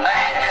gotta move.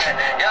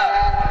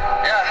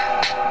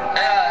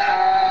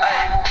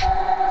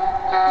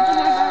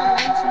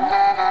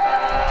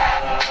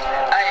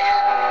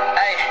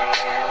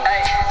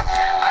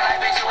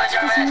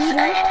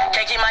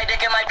 Can't keep my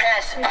dick in my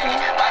pants. My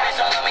bitch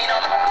don't love me no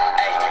more.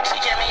 She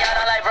get me out,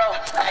 I'm like, bro.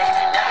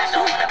 That bitch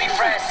don't wanna be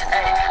friends.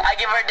 I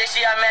give her this,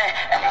 she I met.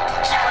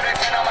 She put her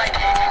 10 on my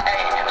dick.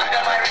 Look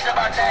at my wrist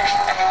about 10.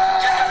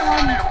 Just got a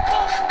pound of the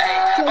booth.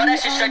 But that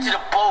shit straight to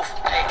the booth.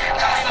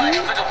 Tell me my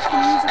if it's a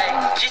proof.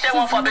 She said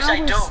one fuck, bitch, I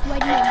do. You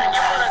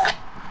put a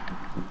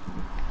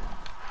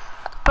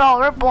Bro,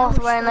 we're both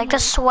wearing like the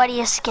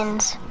sweatiest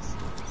skins.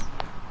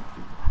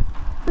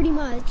 Pretty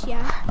much,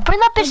 yeah. Bring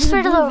that bitch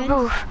straight to the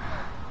roof.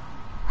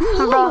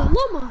 Bro.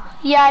 Llama.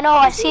 Yeah, I know,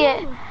 I see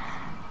it.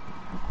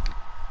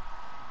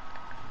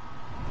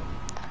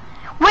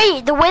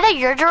 Wait, the way that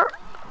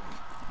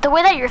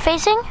you're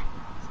facing?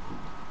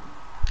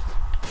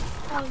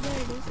 Oh, there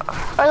it is.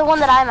 Or the one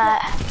that I'm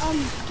at?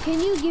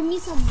 Can you give me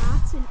some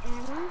mats and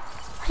ammo?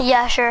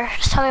 Yeah, sure.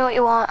 Just tell me what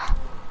you want.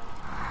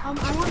 I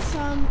want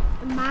some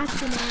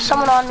mats and ammo.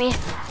 Someone on me.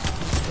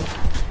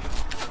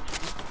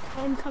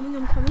 I'm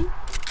coming.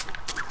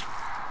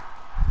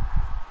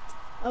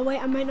 Oh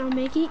wait, I might not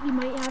make it. You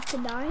might have to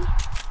die.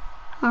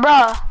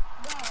 Bruh.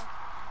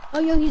 Oh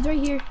yo, he's right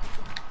here.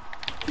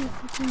 He's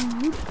a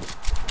noob.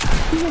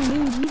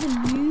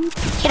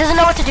 He doesn't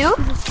know what to do?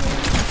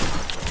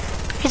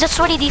 He's a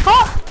sweaty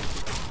default?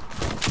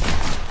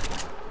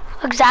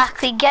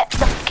 Exactly. Get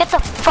the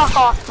fuck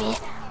off me.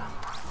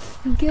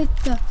 Get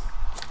the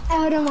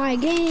out of my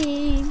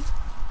game.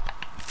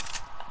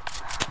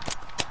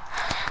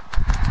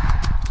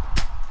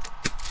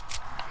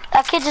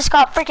 That kid just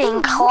got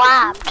freaking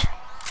clapped.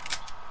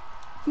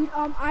 Dude,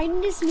 I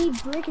just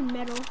need brick and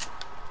metal.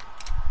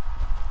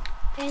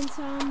 And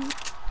some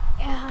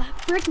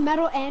brick,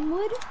 metal, and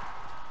wood.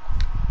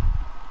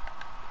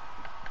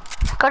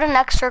 Go to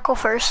next circle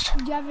first.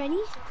 Do you have any?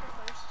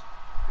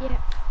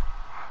 Yeah.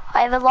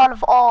 I have a lot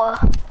of all.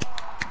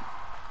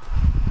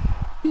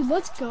 Dude,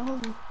 let's go.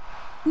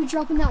 We're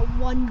dropping that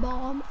one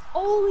bomb.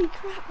 Holy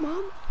crap,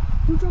 Mom.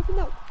 We're dropping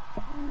that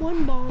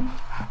one bomb.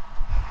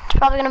 It's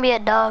probably gonna be a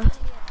dub.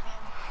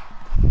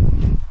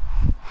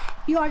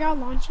 Yo, I got a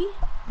launchy.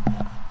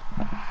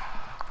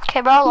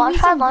 Okay, bro, launch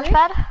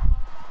pad.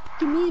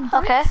 Give me a brick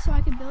Okay. so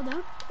I can build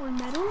up. Or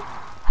metal.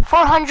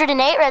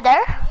 408 right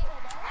there.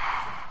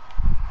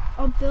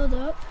 I'll build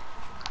up.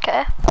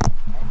 Okay.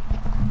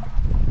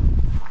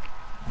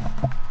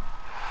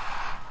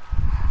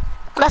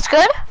 That's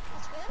good?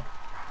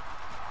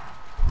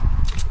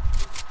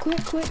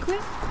 Quick.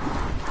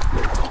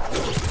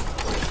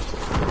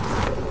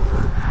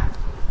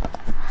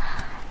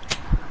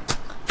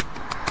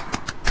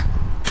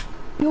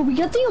 Yo, we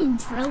got the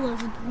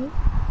umbrellas, bro.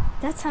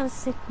 That's how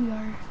sick we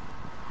are.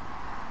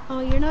 Oh,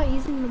 you're not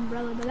using an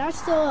umbrella, but that's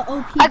still an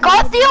OP. I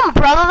got the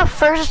umbrella the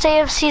first day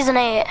of season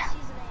 8.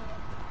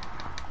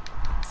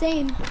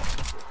 Same.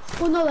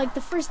 Well, no, like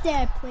the first day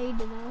I played,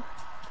 you know.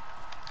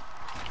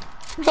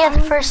 Yeah,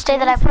 the first day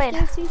that I played.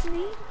 Season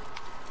 8?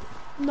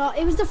 No,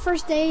 it was the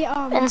first day.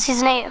 In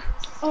season 8.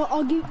 Oh,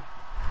 I'll give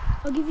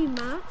you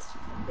mats.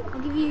 I'll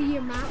give you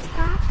your mats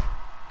back.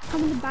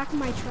 Come in the back of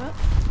my truck.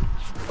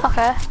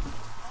 Okay.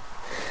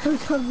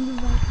 Come in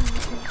the back of my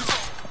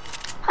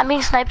truck. I'm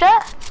being sniped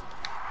at?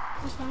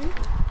 That's fine.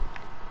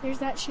 There's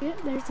that shit.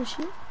 There's the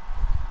shit.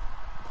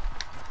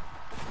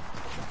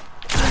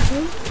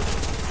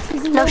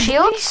 Okay. No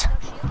shields?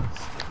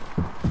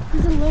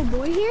 There's a little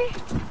boy here.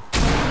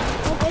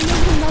 Oh, and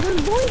there's another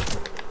boy.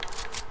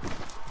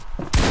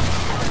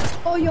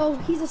 Oh, yo,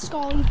 he's a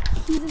skull.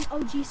 He's an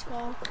OG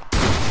skull.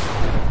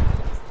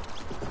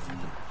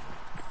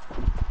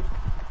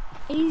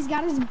 And he's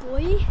got his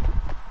boy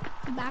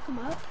to back him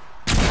up.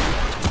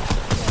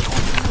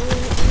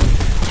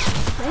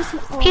 Nice.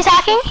 Oh, He's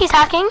hacking. He's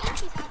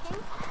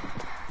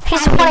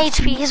 1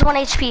 HP. He's 1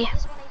 HP.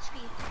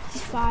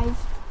 He's 5.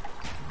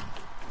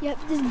 Yep,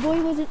 this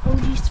boy was an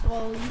OG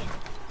skull.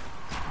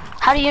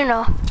 How do you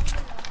know?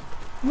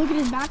 Look at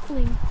his back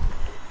bling.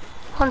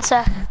 1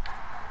 sec.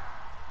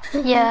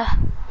 Yeah.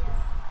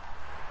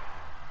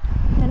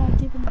 That I'll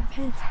dip in my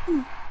pants.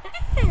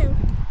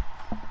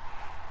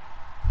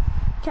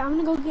 Okay, I'm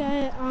gonna go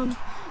get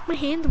my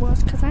hand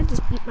washed because I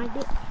just beat my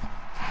dick.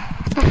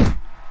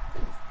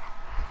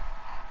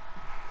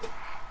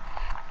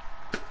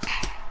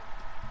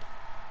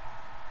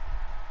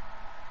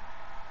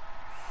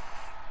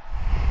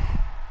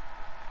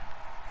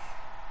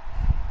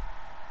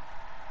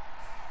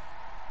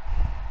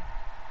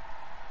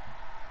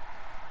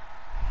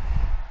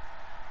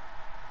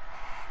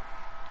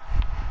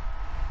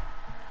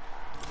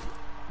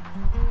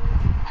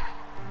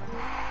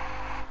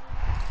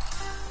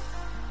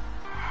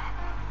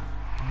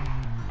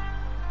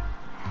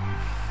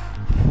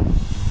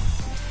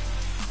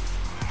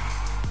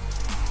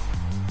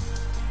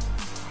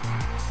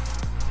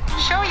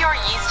 Show your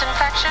yeast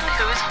infection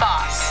who's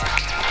boss.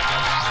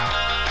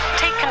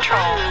 Take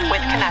control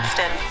with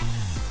Kinestin.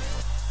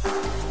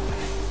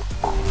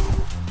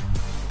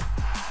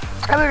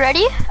 Are we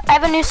ready? I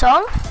have a new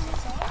song.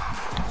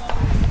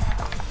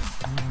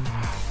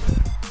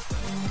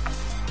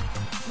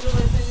 The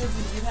only thing is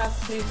you have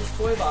to change his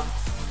toy box.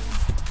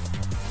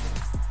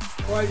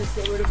 Or I just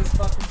get rid of his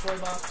fucking toy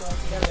box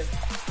altogether.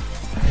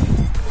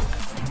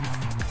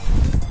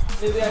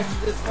 Maybe I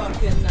should just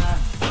fucking,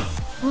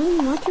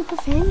 Mommy, watch your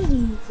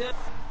profanity.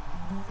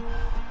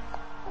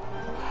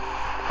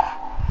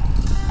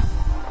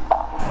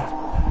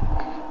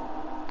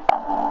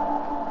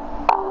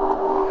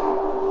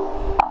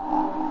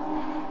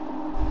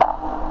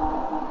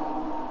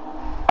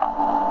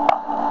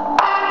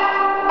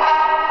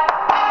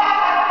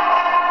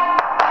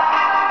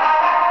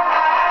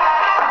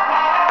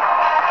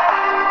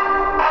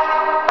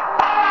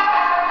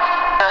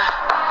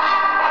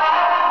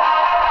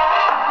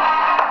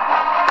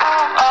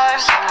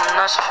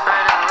 I'm not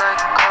afraid to let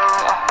go.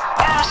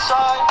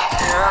 Inside,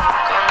 if you're ever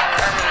gonna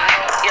let me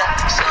know. Yeah,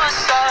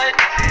 suicide,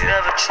 if you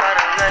ever try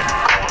to let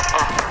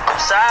go. I'm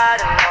sad,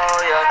 I know,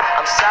 yeah.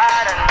 I'm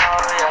sad, I know,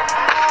 yeah.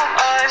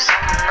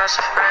 I'm not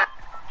afraid.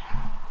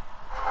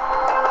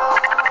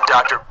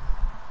 Doctor.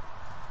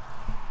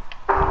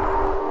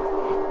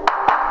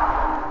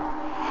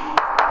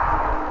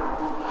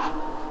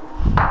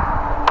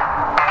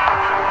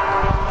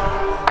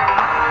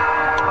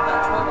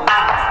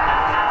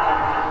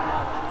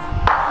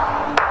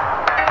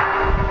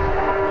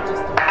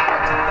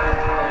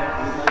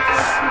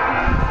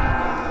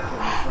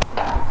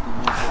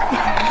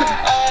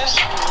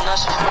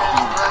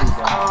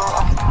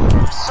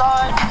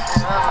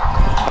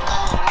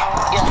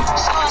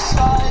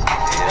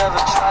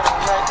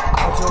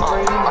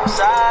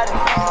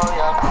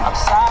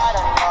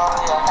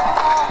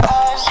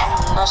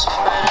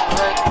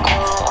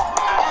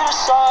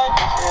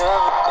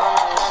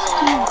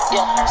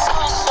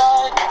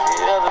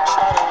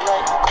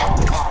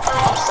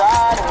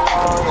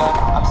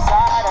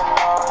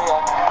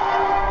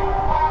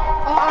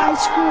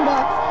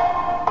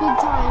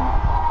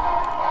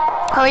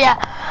 Oh yeah.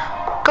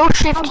 Go I'm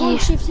shifty. going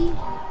shifty.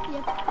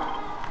 Yep.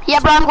 Yeah,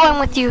 but I'm going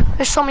with you.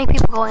 There's so many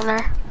people going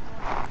there.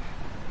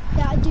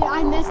 Yeah, dude,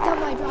 I messed up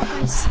my drop.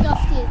 I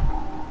scuffed it.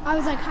 I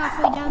was like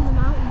halfway down the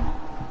mountain.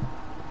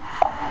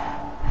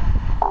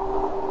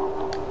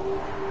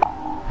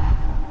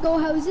 Go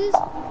houses.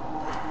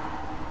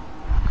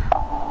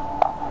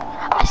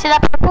 I see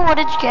that purple. What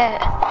did you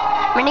get?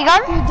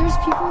 Minigun? Dude, there's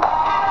people.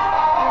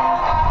 Yeah.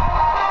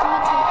 Do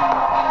not take me.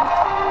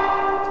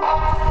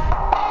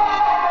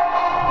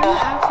 Are you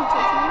actually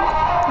taking me?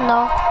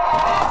 No.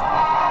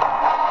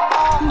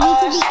 You need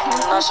to be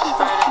careful because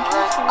there's people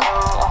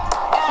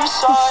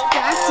so that's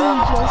distracting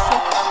me,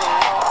 Joseph.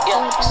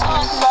 Yeah,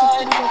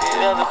 suicide if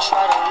you ever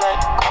try to let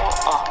go.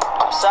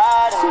 I'm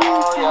sad, I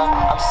know,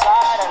 yeah. I'm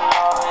sad, I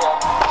know, yeah.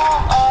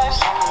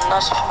 I'm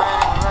not afraid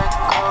to let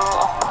go.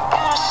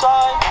 You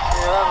decide if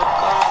you're ever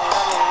gonna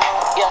let me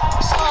know. Yeah,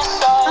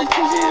 suicide if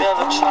you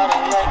ever try to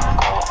let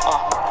go.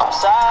 I'm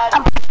sad,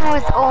 I'm playing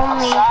with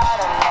only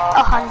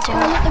a hunting.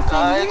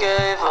 I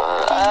gave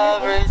her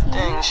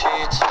everything. She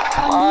took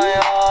my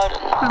heart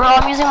and Bro,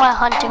 I'm using my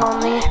hunting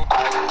only.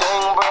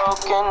 acting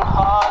broken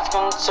hearts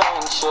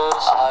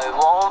contentious. I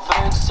won't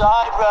fix,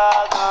 I'd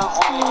rather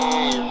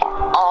weep.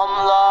 I'm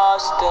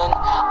lost and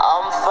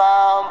I'm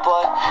found,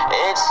 but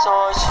it's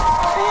torture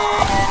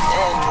being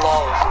in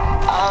love.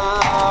 I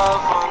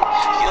love when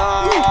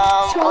you're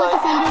around, but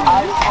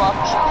I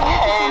fucking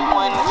hate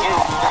when you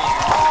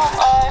leave.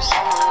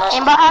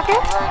 Aimbot hacker?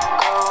 You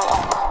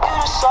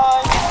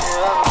decide if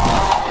you ever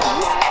gonna let me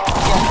know.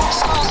 Yeah,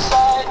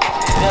 suicide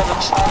if you ever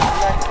try to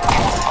let go.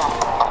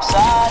 I'm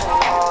sad, I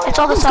know. It's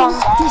all the song.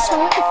 You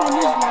saw it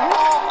defenders now?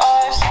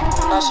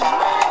 I'm not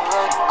afraid to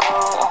let go.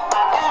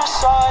 You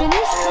decide if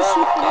you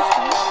ever gonna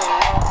let me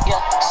know.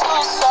 Yeah,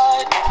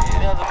 suicide if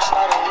you ever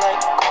try to let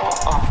go.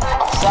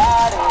 I'm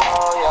sad, I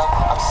know, yeah.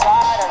 I'm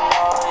sad, I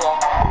know, yeah.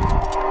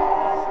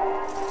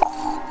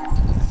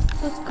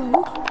 Let's go.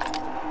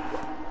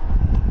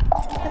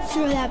 Let's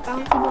throw that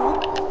bouncy ball.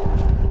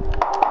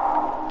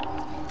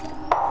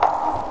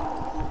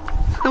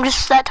 I'm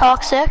just that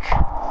toxic.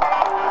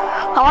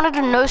 I wanted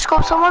to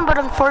no-scope someone, but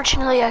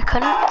unfortunately I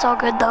couldn't. It's all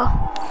good though.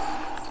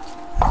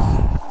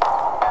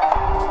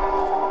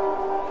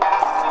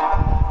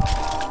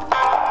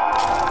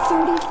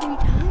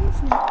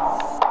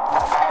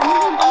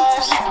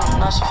 I'm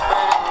not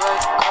afraid to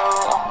let go.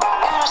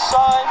 You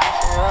decide if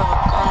you ever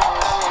gonna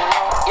let me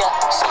know. Yeah,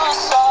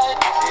 suicide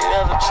if you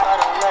ever try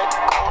to let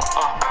go.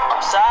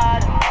 I'm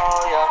sad, I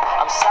know,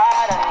 yeah. I'm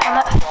sad, I know. I'm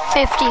at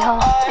 50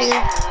 health, dude.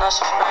 I'm not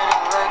afraid to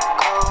let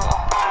go.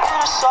 You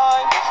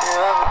decide if you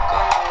ever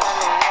gonna let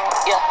me know.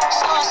 Yeah,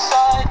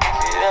 suicide if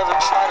you ever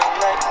try to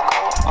let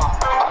go.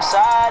 I'm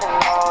sad, I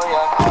know,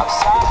 yeah. I'm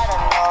sad, I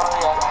know,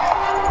 yeah.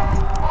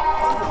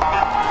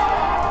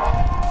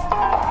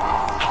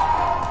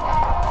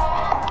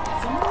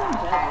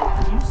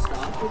 Can you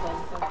stop with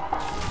anything?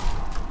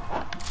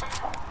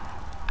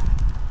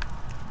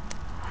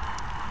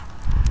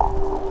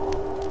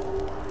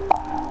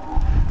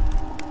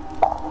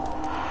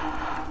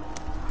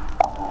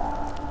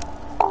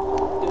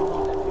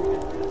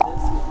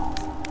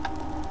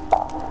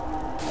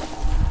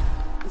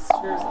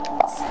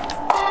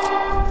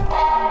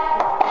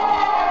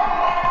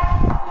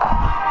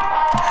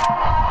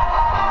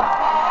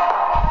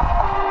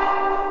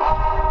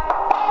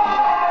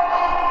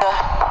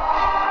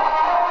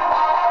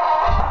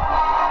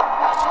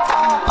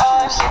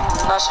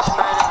 I'm not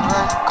afraid to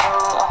let go.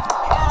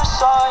 You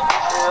decide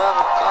if you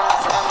ever gonna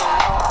let me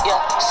know. Yeah,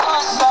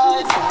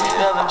 suicide if you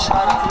ever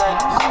try to let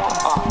go.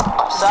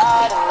 I'm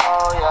sad, I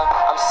know, yeah.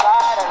 I'm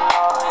sad, I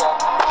know, yeah.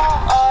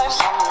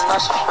 I'm not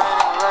afraid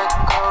to let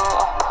go.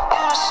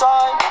 You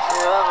decide if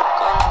you ever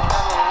gonna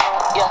let me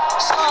know. Yeah,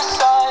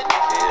 suicide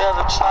if you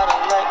ever try to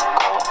let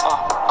go.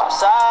 I'm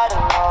sad, I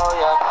know,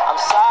 yeah. I'm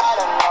sad,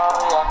 I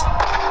know, yeah.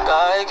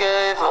 I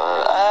gave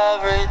her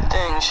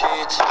everything. She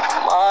took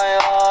my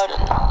heart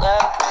and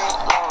left me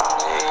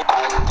lonely.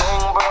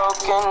 Acting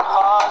broken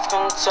hearts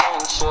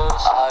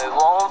contentious. I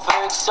won't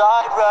fix,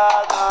 I'd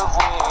rather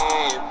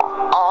weep.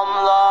 I'm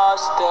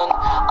lost and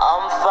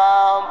I'm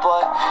found,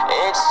 but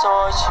it's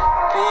torture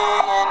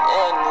being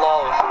in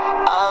love.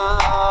 I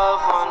love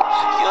when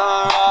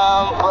you're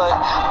around, but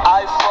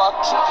I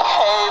fucking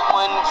hate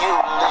when you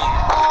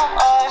leave.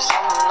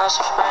 I'm not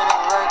afraid to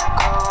let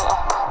go.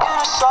 You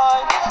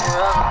decide if you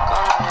ever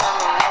gonna let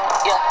me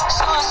know. Yeah,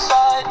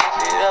 suicide if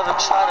you ever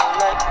try to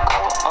let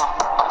go.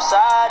 I'm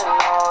sad, I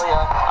know,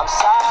 yeah. I'm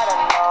sad, I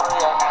know,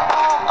 yeah.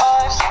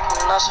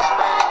 I'm not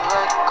afraid to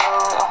let go.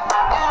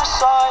 You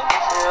decide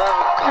if you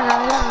ever gonna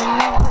let me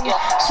know. Yeah,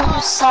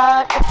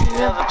 Suicide if you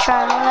ever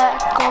try to let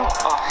go.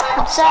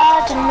 I'm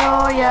sad to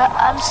know ya.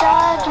 I'm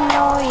sad to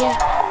know ya.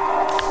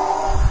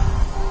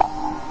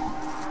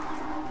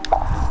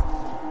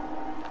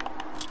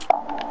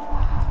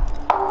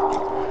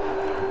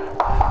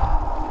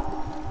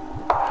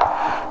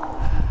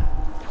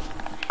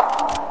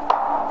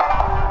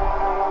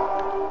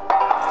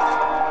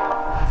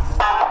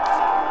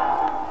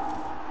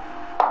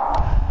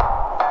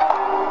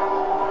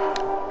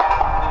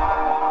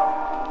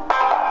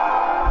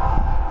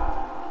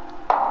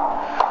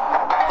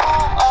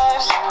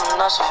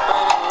 not so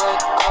afraid to let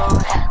go.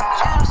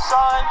 You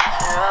decide if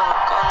you're ever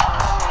gonna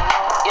let me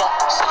know. Yeah,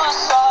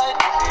 suicide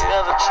if you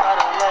ever try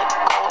to let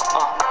go.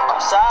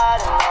 I'm sad,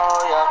 I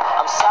know,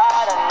 yeah. I'm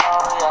sad, I know,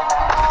 yeah.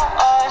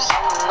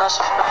 I'm not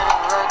so afraid to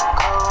let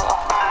go.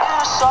 You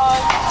decide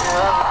if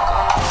you're ever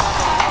gonna let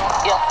me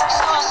know. Yeah,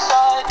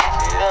 suicide if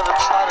you ever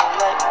try to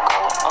let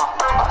go.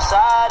 I'm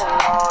sad, I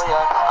know,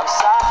 yeah. I'm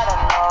sad, I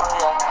know,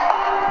 yeah.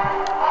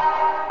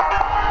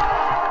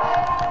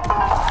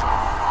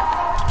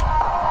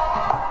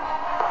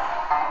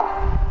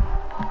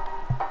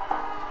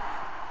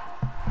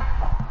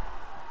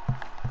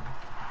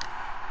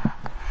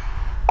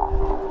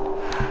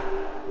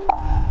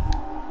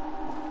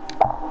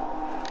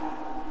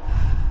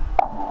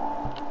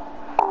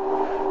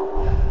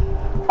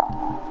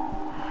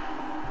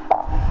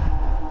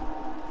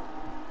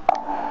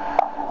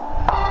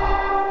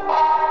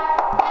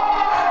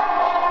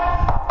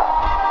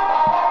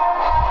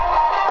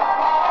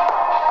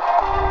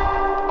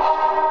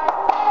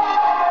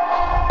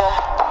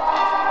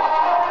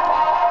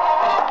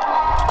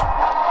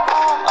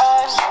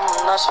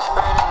 I'm not so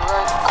afraid to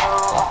let go.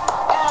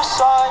 You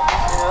decide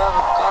if you're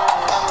ever gonna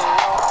let me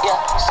know. Yeah,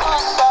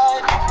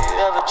 suicide if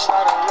you ever try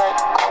to let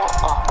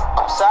go.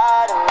 I'm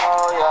sad, I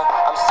know, yeah.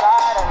 I'm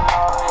sad, I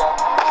know, yeah.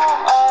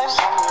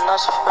 I'm not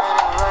so afraid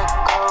to let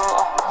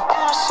go. You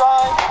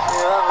decide if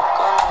you're ever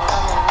gonna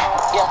let me know.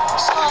 Yeah,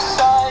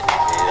 suicide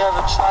if you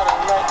ever try to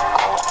let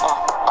go.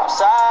 I'm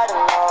sad, I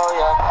know,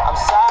 yeah. I'm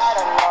sad,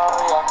 I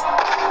know,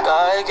 yeah.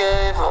 I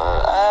gave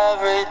her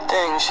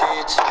everything. She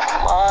took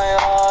my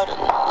heart and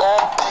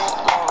left me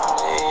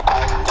lonely.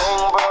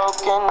 Acting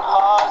broken,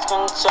 hearts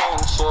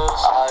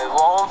contentious. I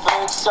won't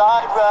fix,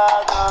 I'd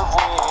rather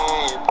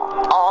weep.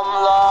 I'm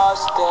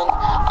lost and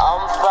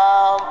I'm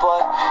found,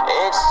 but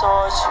it's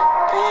torture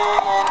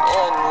being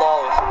in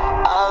love.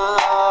 I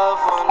love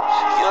when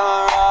you're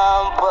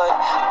around, but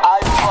I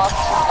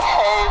fucking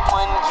hate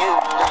when you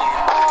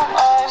leave.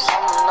 I'm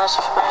not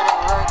so afraid to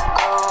let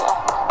go.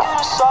 You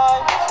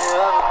decide if you're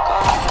ever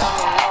gonna let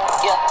me know.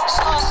 Yeah,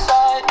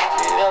 suicide if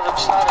you ever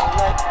try to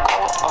let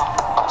go.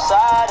 I'm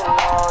sad, I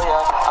know,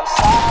 yeah. I'm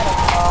sad, I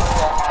know,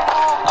 yeah.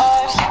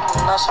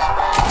 I'm not so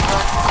afraid to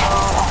let go. You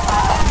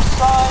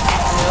decide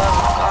if you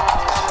ever gonna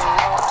let me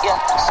know. Yeah,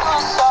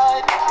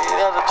 suicide if you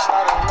ever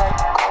try to let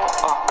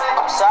go.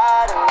 I'm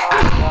sad, I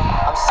know,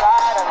 yeah. I'm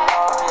sad, I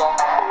know, yeah.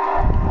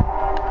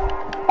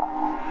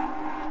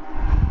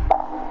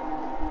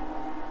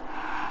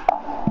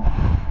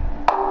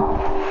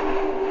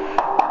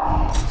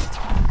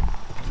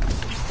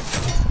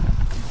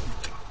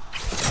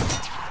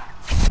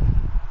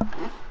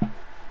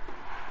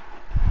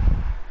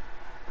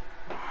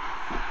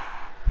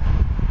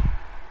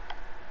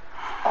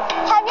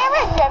 Have you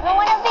ever driven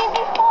one of these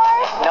before?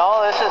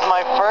 No, this is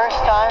my first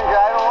time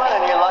driving one,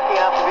 and you're lucky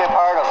enough to be a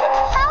part of it.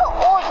 How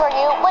old were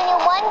you when you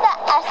won the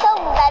ESO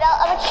Medal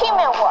of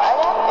Achievement Award?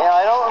 You know,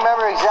 I don't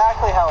remember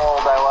exactly how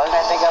old I was.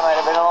 I think I might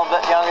have been a little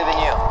bit younger than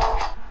you.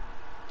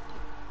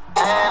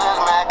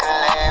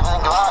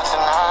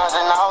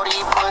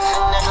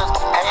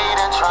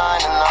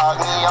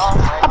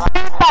 I'll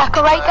bring it back,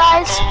 alright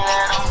guys? I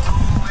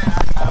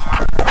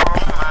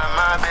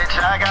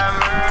got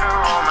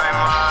murder on my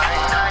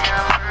mind. I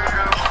got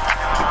murder on my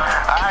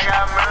mind. I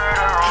got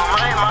murder on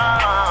my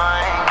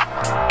mind.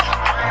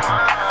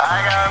 I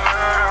got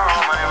murder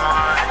on my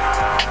mind.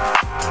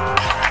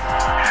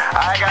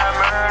 I got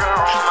murder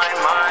on my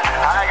mind.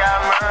 I got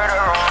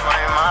murder on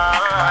my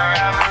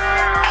mind.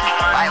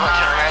 I want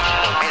your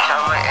reaction, bitch,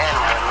 I'm an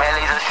animal.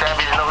 Melly's a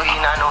savage, no, he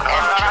not no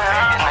amateur.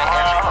 It's my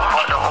entry,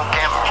 fuck the whole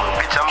camera.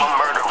 Bitch, I'm a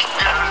murderer. I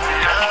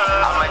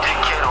might just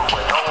kill him,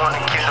 but don't wanna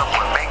kill him.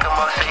 But make him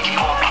up, say he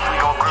won't be, we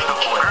gon' grill the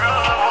boy.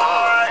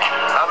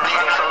 I'm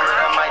bleeding so red,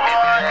 I might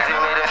dip his ass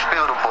in it and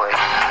spill the boy.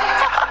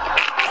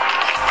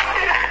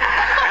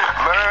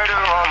 Murder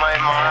on my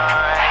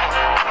mind.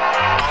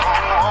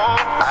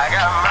 I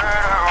got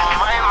murder on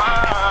my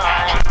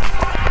mind.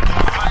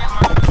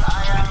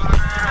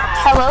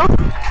 Hello?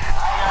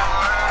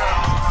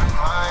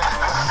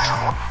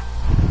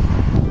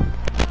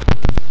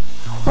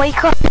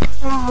 Wake up in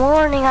the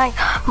morning, I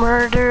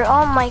murder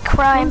all my 1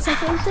 crimes.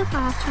 second, I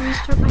have to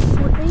restart my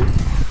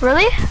Fortnite.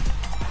 Really?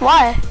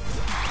 Why?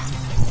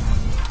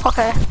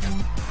 Okay.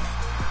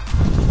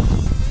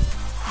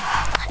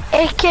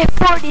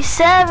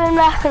 AK-47,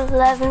 Mac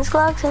 11's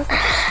Glocks, and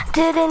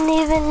didn't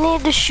even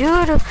need to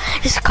shoot him.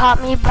 Just caught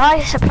me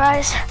by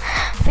surprise.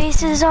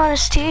 Faces on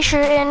his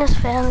t-shirt and his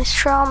family's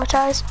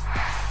traumatized.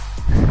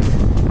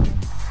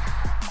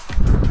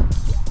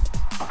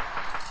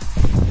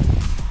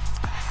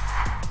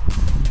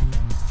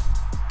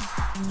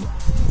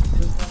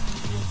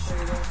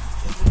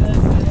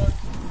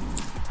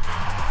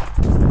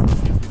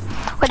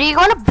 What, are you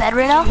going to bed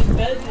right now?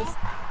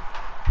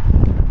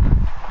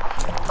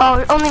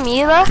 Oh, only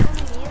me left?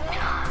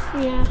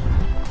 Yeah.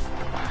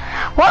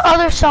 What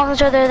other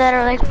songs are there that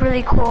are like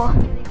really cool?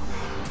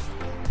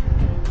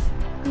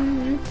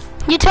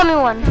 You tell me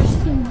one.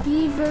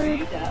 Beaver.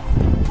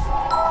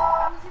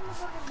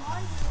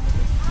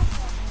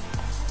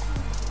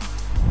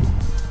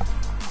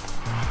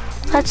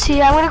 Let's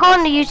see, I'm gonna go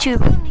on to YouTube.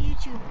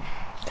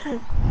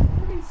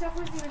 Freaking stuff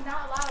wasn't even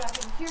that loud. I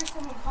could hear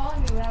someone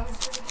calling me when I was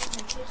freaking in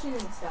the kitchen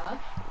and stuff.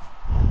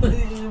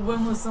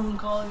 When was someone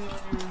calling you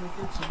when you were in the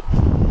kitchen?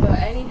 But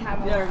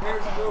anytime. Yeah, her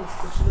hair's gross,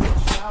 but she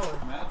doesn't shower.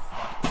 Mad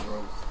fucking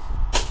gross.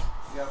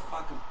 You got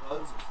fucking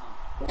bugs or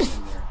something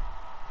in there.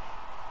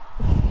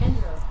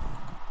 Andrew.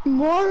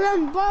 More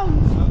than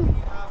bugs. How can you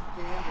have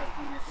dandruff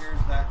when your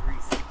hair's that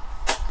greasy?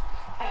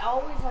 I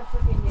always have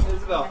freaking nails in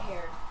Isabel. my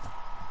hair.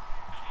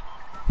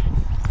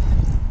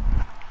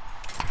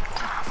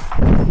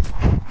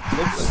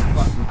 Looks like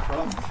fucking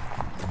crumbs.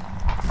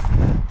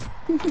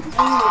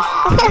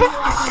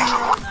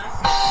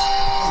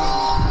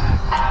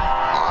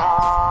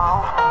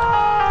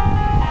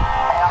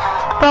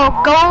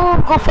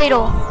 Bro, go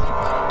fatal.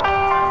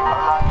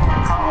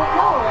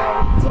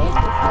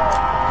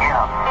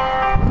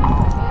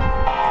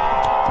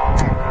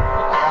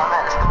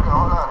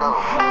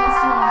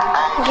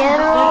 Get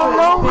on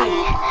the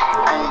way,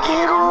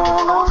 get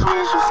on those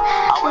wishes.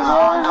 As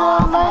long as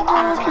all my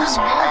girls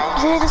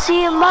did to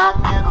see your mom,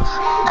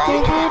 they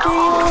did to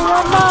you and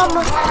your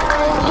mama.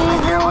 They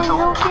gave you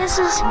no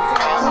kisses. Look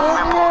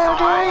at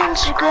her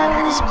Instagram,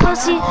 this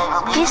pussy,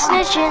 he's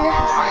snitching.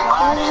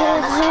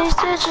 He's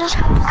stitches.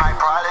 I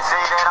probably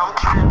say that I'm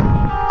tripping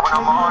when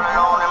I'm all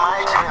alone in my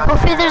jail.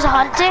 Hopefully there's a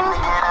hunting.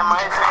 Getting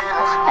my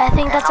feelings. I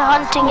think that's a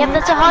hunting. Yep,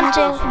 that's a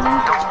hunting.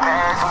 Don't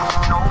pass me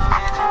no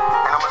bitch.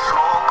 And I'ma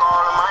smoke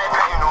all of my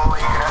pain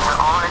away. That's the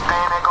only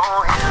thing that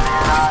gon' heal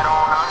it. I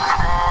don't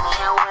understand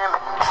you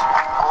women.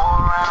 Go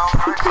around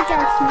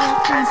pretending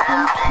as if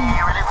they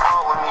really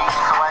fuck with me.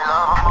 So I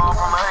love them all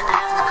from a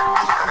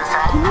distance. Cause the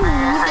same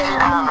man say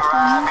I'm the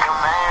ride. Be a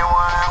man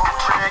one who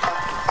trickin'.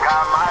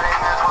 Got my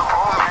niggas with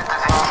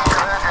promethazine.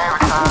 Cause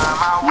every time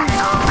I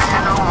wake up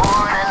in the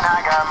morning, I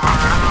got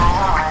murder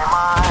on my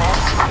mind.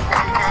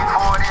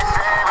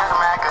 AK-47s,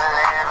 Mac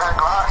 11s,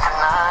 Glocks and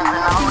 9s,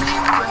 and all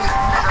these pussy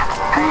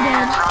niggas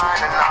ain't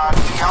trying to knock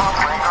me off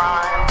my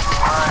grind.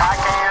 But I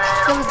can't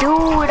let them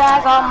Dude,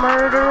 I got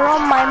murder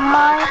on my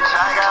mind.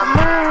 I got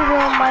Murder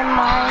on my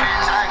mind. I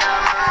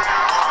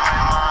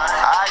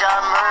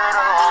got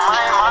murder on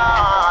my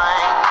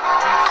mind.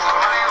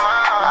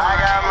 I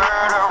got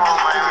murder on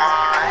my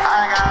mind.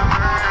 I got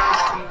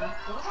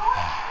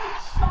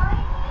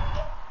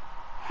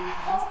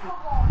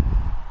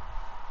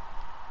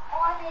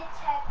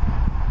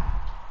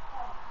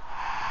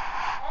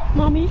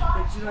Mommy.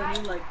 But you know what I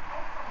mean? Like,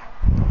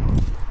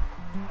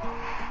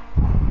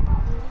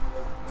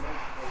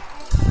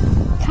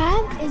 Can I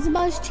have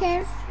Isabel's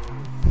chair?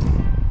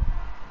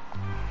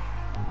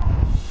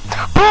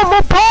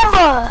 Bomba,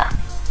 bomba!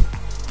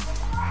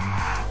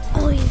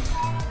 Oh yeah.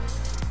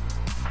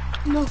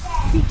 No,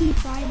 Freaky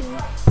Friday.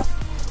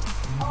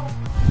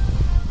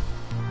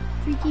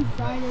 Freaky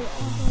Friday.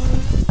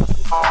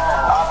 I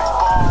be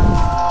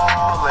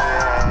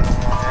ballin'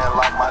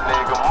 like my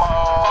nigga Mo.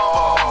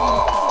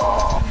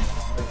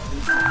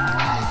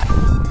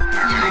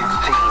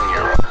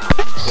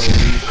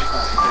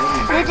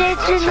 16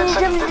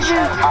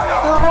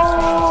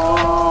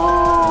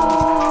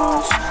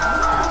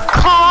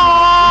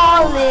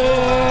 Call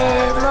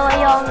it my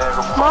young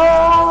Mo.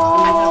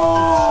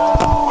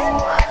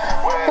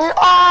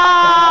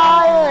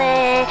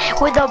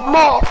 With a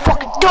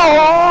motherfucking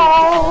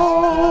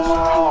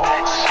dog.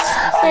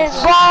 It's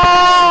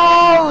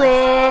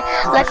ballin'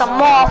 like a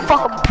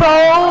motherfucking pro.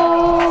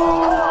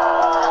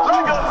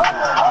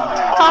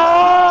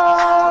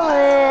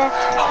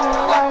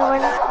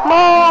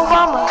 More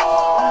mama.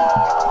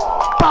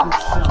 Bum.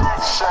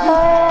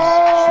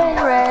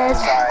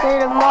 Rest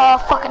with a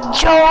motherfucking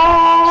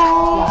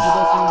jaw.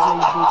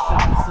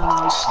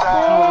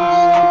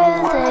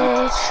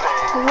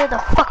 With a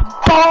fucking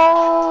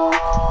ball.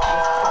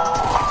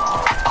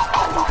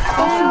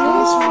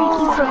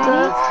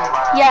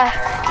 Yeah,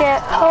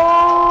 get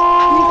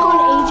Recon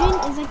Agent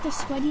is like the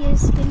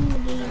sweatiest skin in the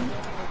game.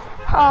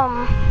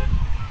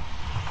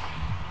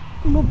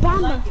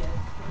 Mobamba.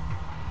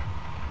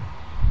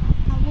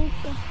 I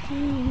woke up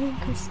clean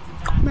because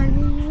my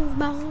name is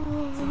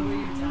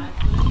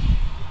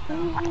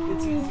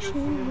it's easier for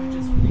you to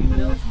just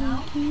rebuild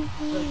now.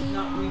 But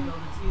not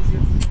rebuild, it's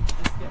easier for you to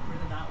just get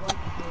rid of that one.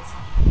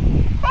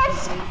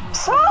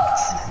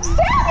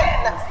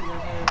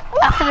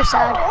 after the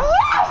sound.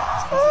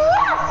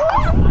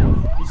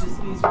 It's just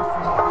easier for you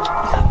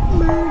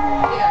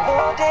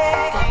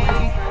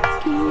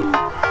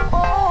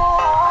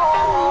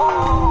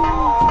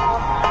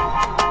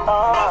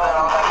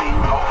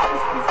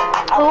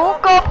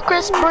Woke up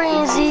Chris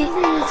Breezy.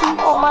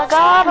 Oh my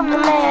god, I'm the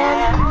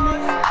man.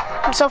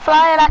 I'm so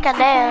fly I can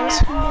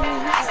dance.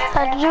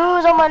 Got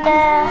jewels on my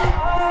neck.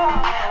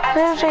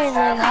 This is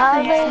like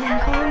highway.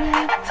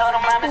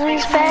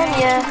 This is fan,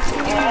 yeah.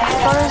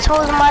 All these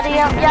hoes in my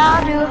DM, yeah, I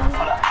do.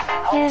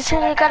 You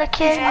said you got a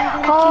kid.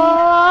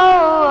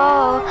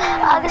 Oh,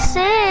 I can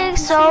sing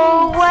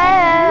so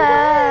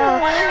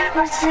well.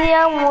 Let's see,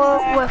 I'm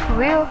what for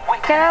real.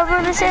 Can I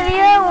really say the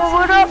yeah,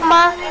 what up,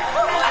 my?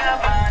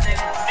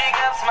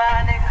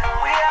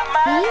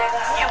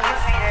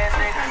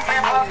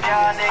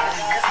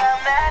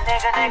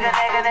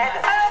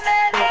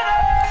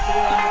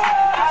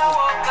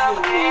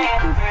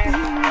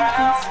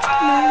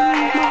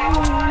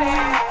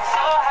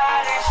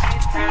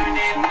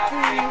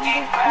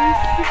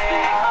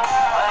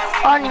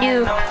 On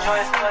you,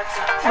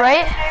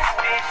 right?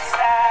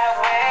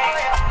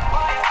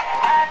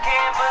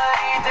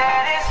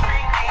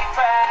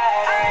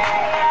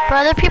 Are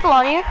other people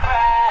on you?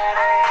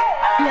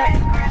 Yep.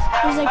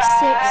 There's like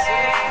 6.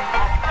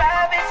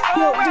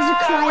 Yo, does it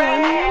cry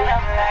on you?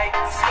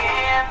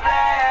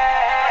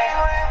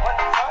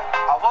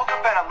 I woke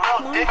up and I'm a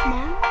little dicky. Come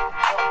on.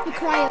 The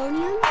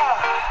cryonian?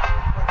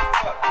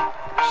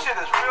 This shit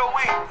is real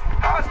weak.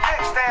 How is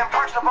Dick staying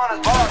perched up on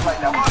his bars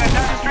like that? Walking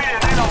down the street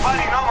and ain't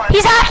nobody know my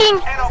He's hacking!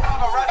 Ain't no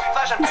paparazzi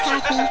flashing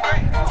pictures, this is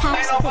great.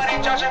 Ain't nobody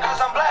judging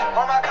cause I'm black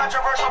or my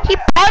controversial. He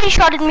body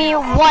shotted me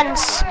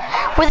once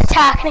with a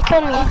tack and it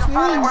killed me.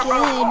 Really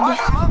good.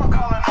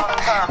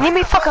 Leave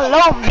me fucking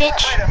alone,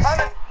 bitch.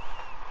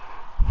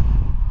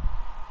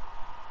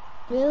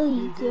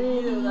 Really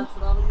good. That's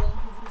what all the young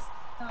kids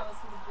are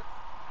saying.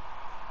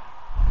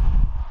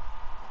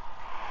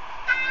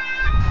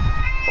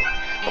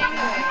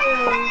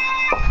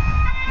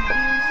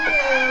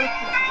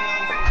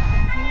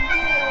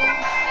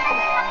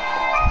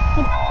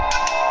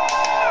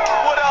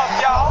 What up,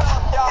 y'all?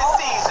 It's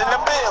C's in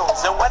the bills.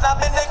 And when I'm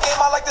in the game,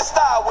 I like to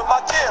style with my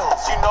kills.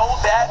 You know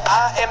that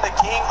I am the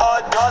king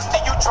of dusty.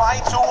 You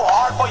trying too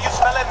hard, boy, you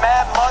smelling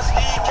mad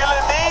musty.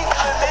 Killing me?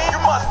 You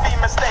must be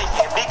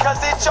mistaken. Because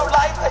it's your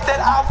life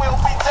that I will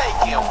be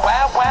taking.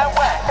 Wham, wham,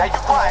 wham. Now you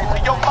crying for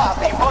your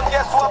mommy. But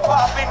guess what,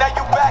 Bobby? Now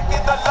you back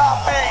in the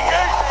lobby.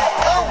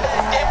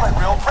 Game went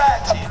real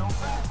ratchet.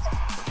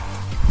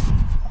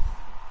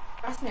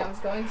 Trust me, I was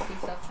going to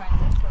stuff trying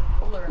to look for a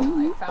ruler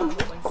and I found a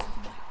bunch of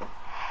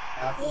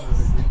After the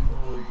green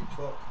rule you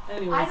took.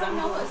 Anyways, I don't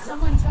know, but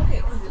someone took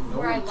it because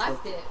where I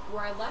left it,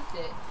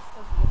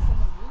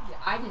 someone moved it.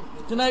 I didn't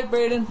move it. good night,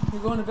 Brayden.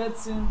 You're going to bed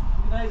soon.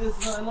 Good night,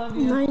 Isabel. I love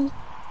you.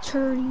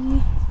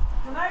 9:30.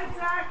 Good night,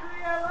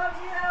 Zachary. I love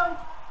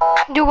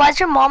you. Dude, why's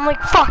your mom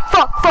like, fuck?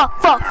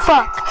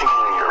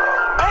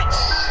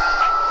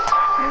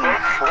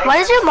 Why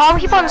does your mom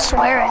keep on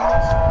swearing?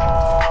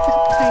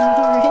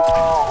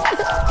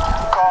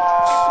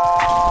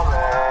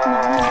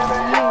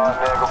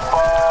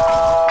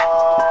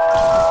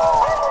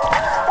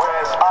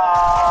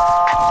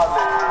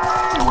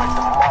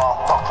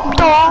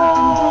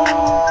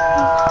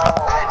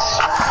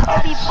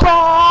 Be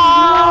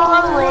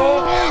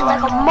ballin'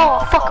 like a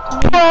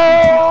motherfucker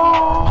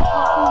pro.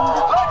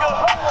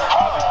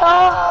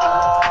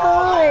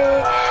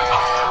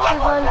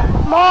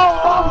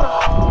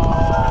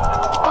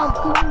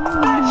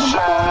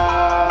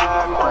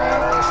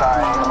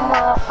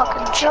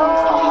 Motherfucking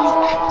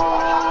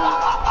Joe.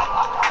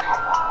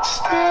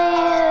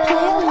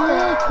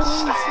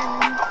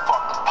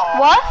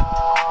 What?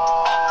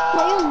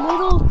 Play a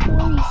little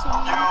Tory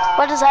song.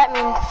 What does that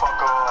mean?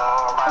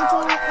 It's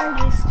an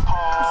artist. A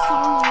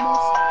song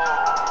artist.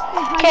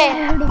 Okay. Have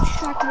you heard of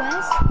Shrek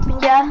West?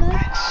 Yeah.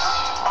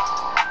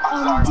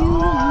 Do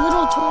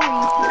Little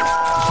Tory.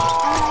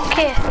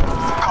 Okay.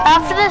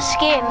 After this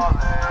game,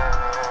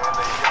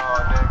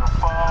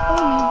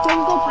 Oh,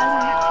 don't go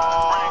present.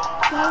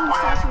 Go in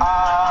session.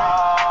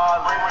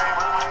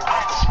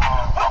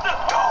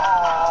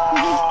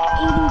 There's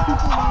like 80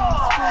 people there.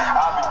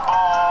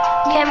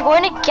 okay, I'm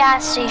going to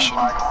gas station.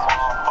 I'm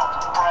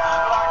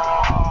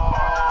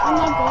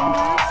not going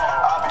guys.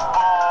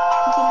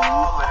 You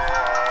know?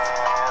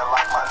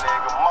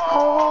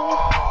 Oh,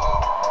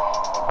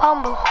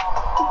 Pumble.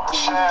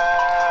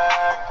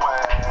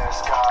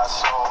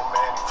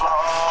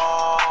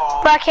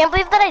 Bro, I can't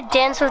believe that I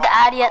danced with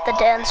Addie at the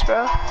dance,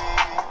 bro.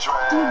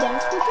 You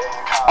dance with it?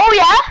 Oh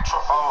yeah?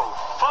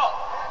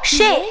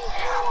 Shit,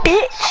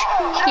 bitch.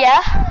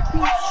 Yeah.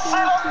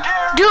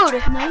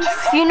 Dude,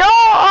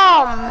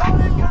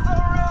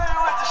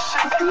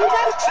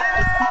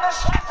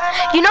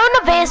 you know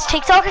Nevaeh's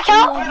TikTok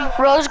account,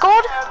 Rose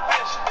Gold?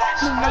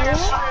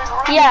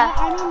 Yeah.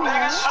 I don't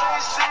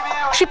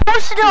know. She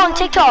posted it on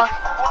TikTok.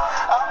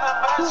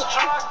 He's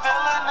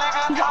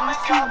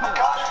asking about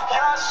it.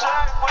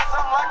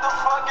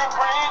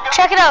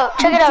 Check it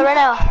out right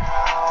now.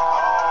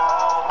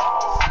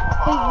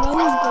 Wait,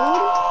 Rose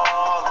Gold?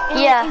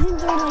 Yeah, Isn't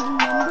there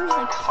like numbers,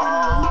 like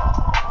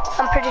 28?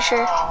 I'm pretty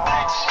sure.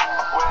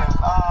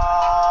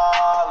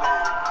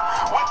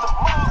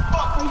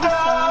 Are you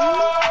following?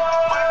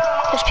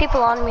 There's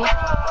people on me.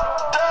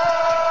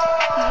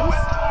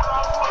 Nice.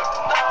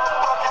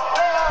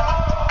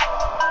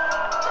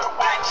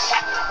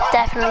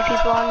 Definitely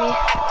people on me.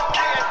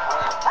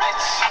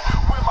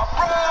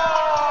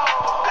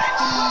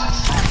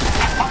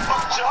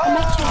 I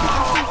might check it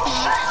out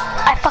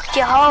now. I fucked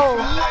your hoe.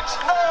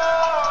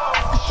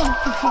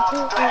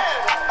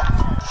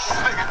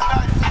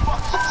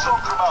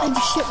 I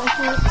just shit my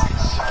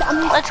pants. Okay, I'm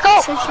gonna Let's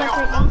go. search it up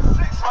right now.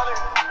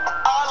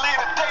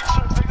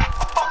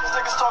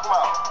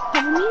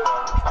 Cover me?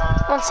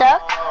 One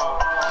sec.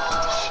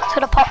 Just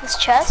gonna pop this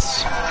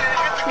chest.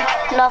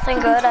 Nothing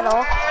good at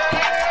all.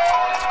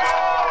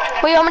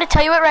 Wait, you want me to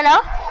tell you it right now?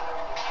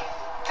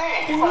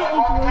 Isn't it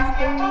like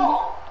rose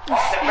gold?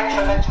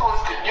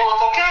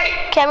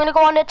 Okay, I'm gonna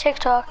go on to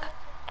TikTok.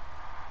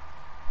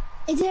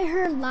 Is it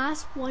her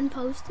last one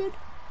posted?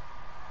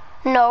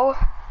 No.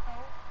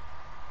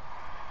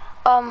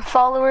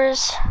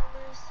 Followers.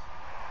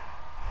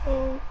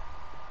 Oh.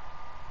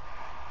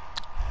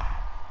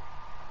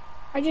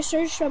 I just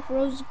searched up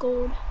rose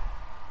gold.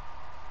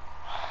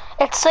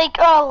 It's like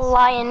a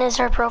lion is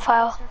her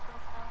profile.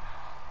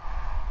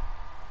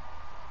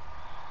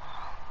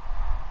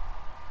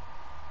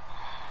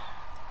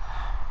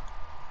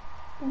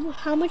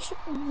 How much,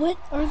 what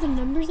are the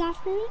numbers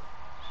after it?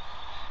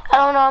 I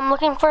don't know, I'm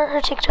looking for her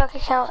TikTok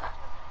account.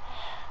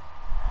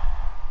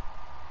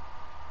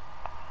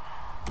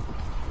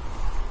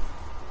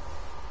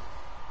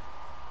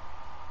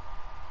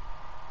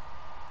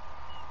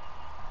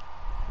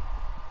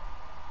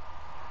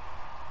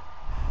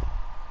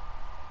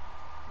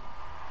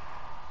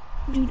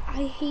 Dude,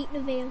 I hate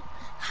Nevaeh.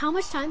 How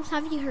much times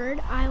have you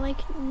heard I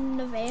like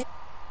Nevaeh?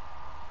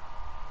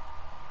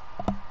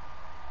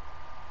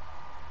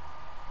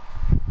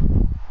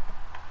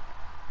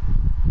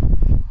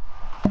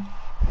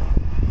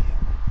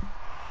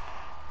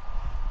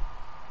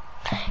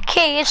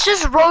 Okay, it's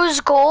just rose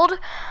gold,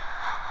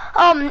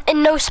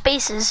 and no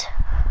spaces.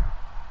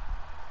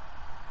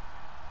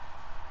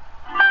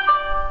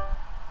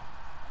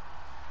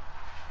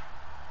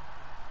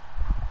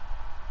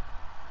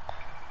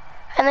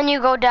 And then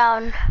you go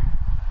down.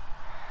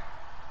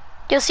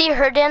 You'll see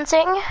her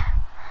dancing,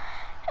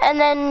 and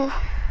then,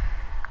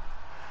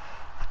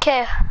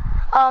 okay,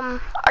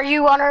 are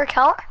you on her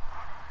account?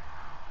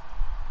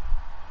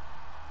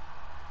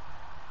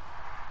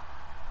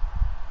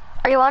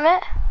 Are you on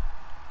it?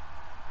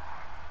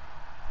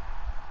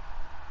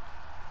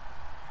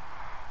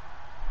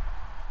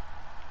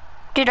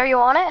 Dude, are you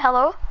on it?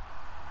 Hello?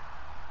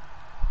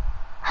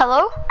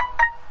 Hello?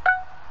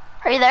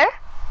 Are you there?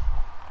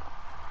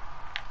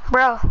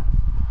 Bro.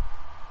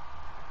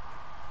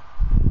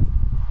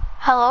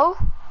 Hello?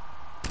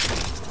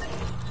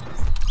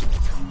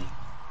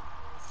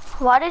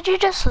 Why did you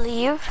just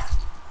leave?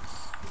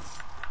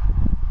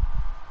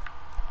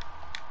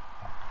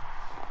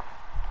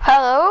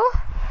 Hello?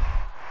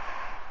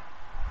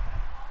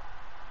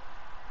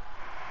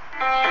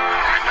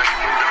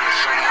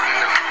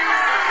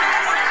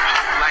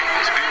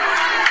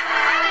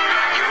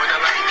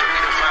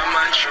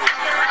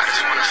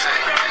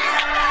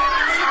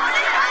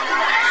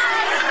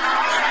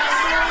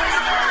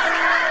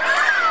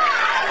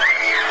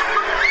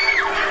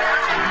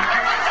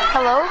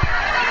 Hello?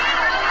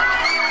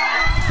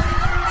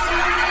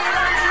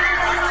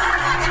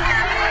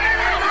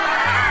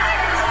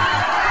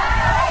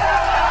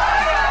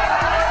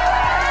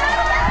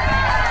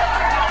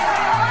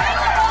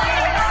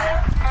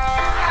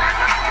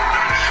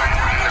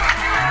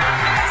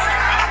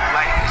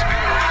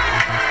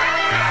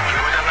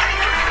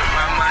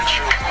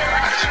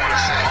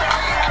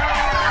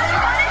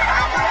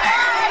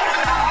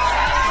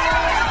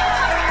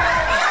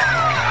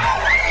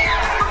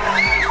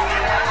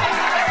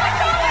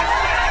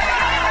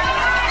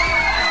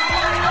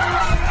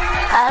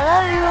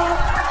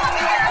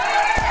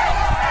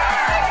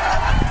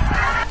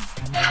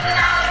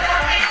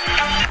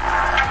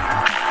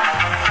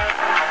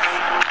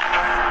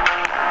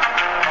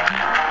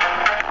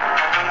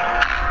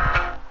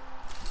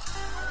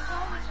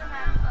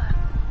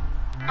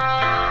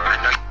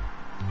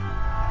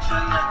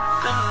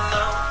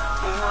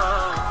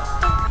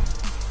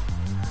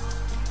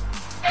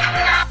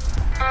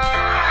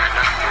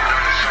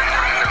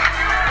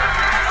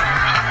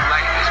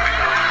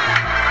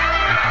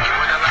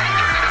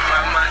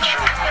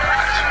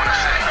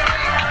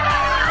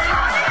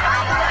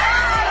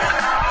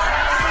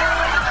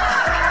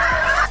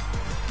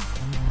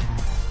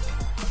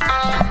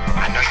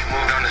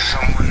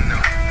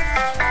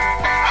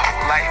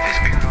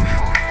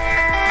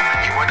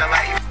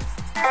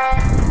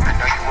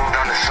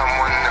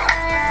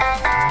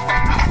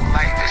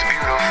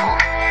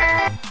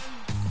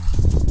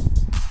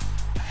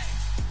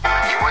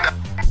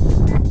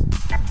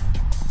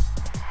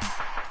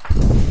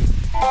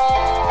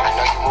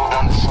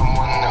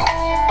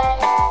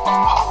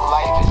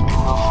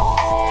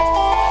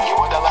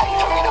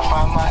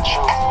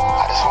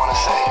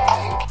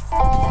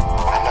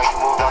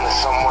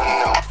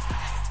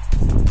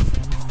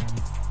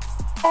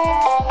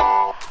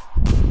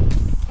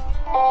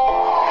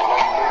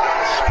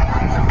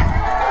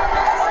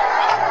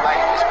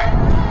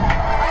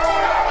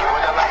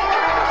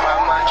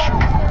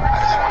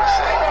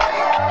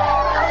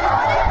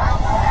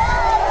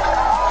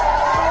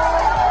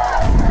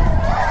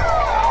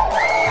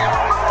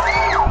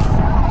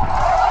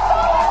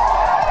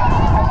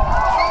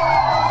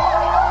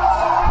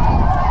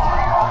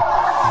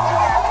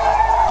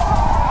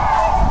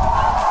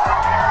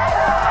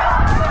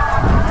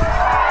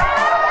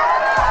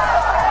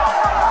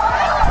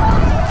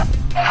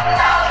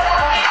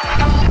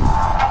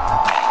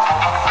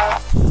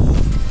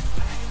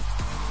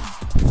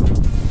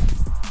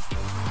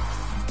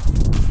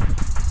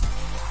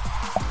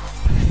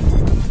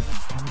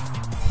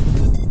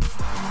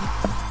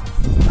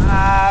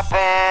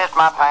 pissed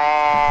my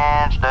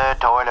pants, the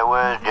toilet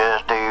was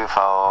just too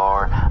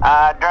far.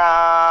 I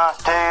drank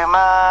too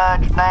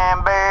much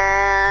damn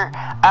beer.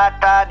 I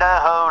tried to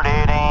hold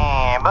it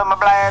in, but my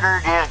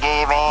bladder just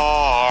gave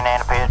in, and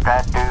I pissed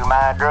right through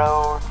my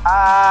drawer.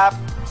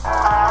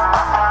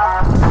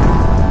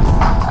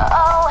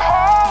 Oh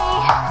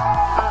hey,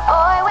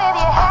 boy with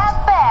your hat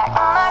back,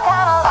 I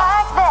kinda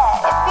like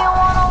that. If you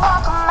wanna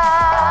walk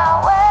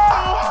my way,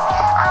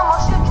 I'ma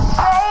shoot you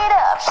straight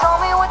up. Show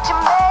me what you're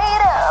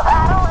made of. I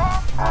don't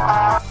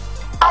have.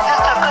 I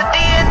just took a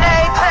DNA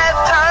test,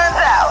 turns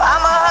out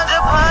I'm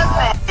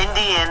 100%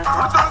 Indian. I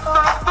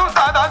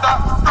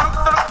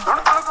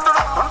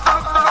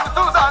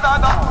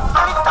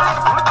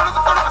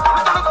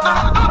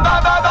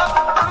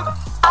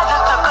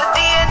just took a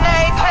DNA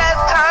test,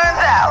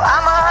 turns out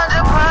I'm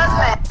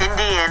 100%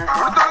 Indian.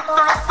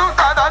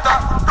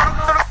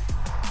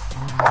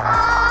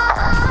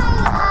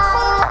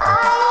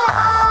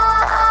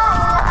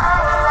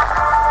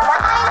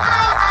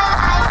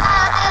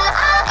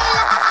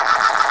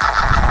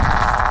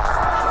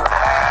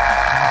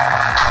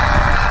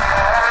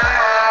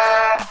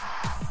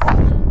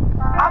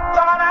 I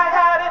thought I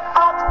had it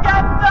all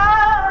together,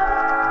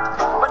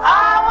 but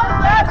I was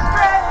led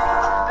astray.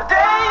 The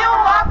day you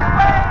walked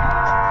away,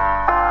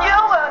 you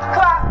were the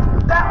clock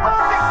that was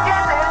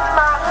ticking in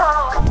my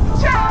home.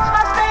 Changed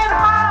my state of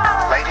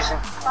mind. Ladies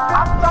and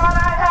I thought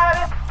I had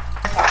it.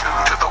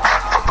 To the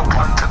one, from the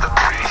one to the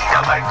three. I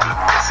like good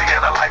pussy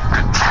and I like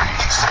good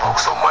trees. Smoke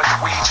so much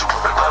weed you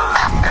would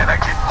believe, and I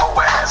get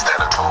more ass than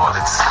a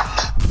toilet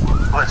seat.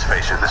 let's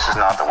face it, this is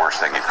not the worst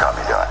thing you've got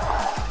me doing.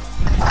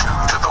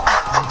 To the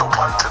one, from the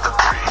one to the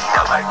three.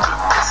 I like good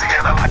pussy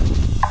and I like.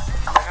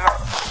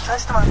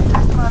 Testimony.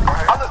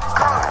 I look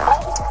good.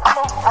 Ooh,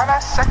 I'ma run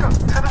that second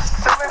to the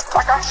ceiling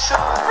like I should.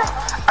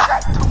 I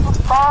got 2 for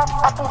 5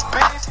 apple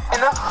bitties in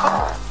the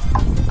hood.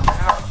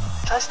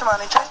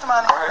 Testimony. I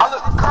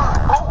look good.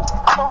 Ooh,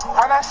 I'ma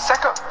run that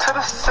second to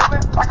the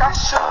ceiling like I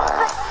should.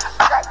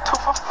 I got 2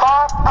 for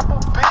 5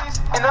 apple bitties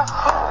in the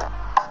hood.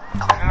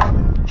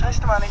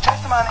 Testimony.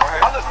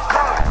 I look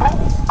good.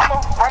 Ooh, I'ma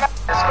run that.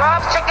 The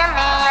scrub's checking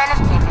me and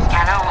his baby's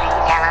kinda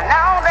weak, and I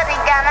know that he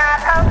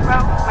gonna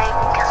approach me,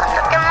 'cause I'm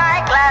looking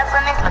like glass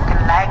and he's looking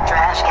like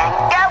trash. Can't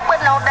get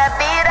with no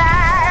deadbeat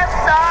ass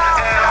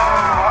song. No,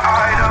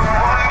 I don't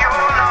want your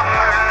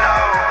number, no.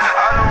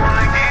 I don't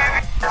wanna give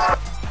you.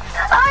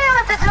 All you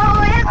have to do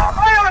is,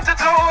 All you have to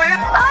do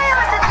is. all you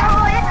have to do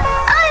is,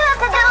 all you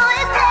have to do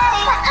is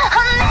take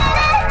a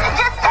minute,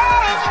 just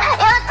take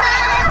your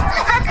time.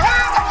 The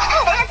clock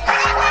is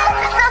ticking,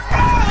 so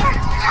take.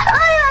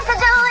 All you have to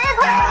do is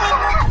wait.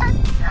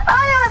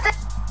 All you have to.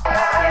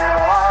 If you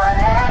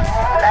want it,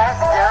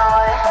 let's do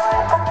it.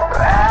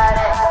 Ride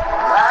it,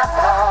 my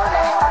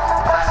pony.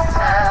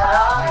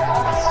 Marcelo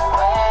is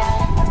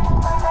waiting.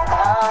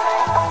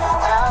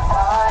 Jump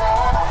on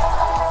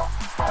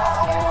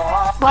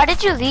it. Why did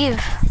you leave?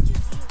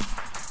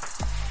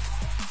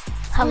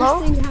 Hello?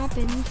 Worst thing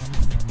happened.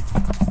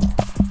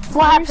 What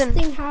Worst happened?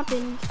 thing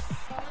happened.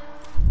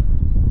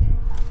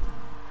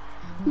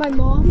 My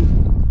mom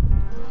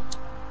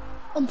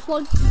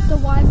unplugged the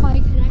Wi-Fi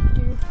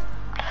connector.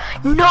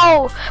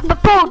 No!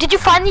 But bro, did you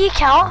find the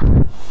account?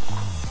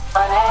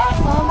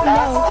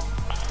 No.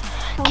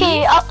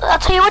 Okay, I'll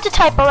tell you what to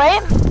type,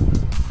 alright?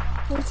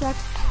 One sec.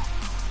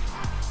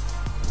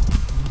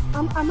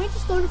 I might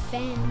just go to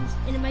fans,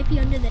 and it might be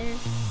under there.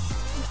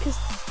 Because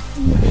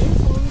in the band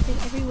forums and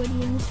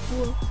everybody in the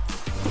school.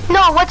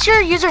 No, what's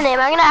your username?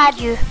 I'm gonna add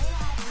you.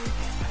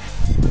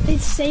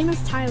 It's same as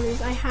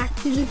Tyler's. I hacked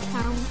his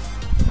account.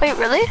 Wait,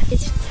 really?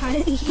 It's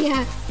Tyler,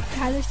 yeah.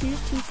 Tyler Sears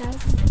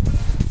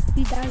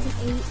 2008.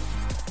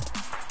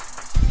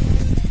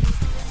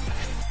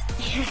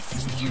 I hacked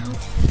his account.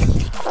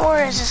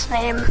 Where is his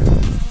name?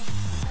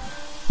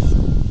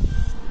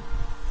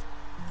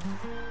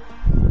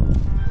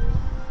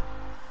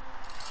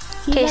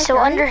 See Okay, that so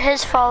guy? under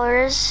his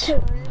followers.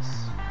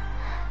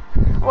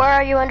 Where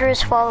are you under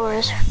his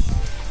followers?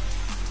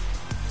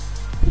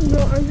 No,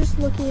 I'm just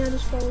looking at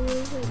his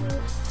followers right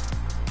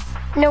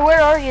now. No,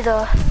 where are you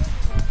though?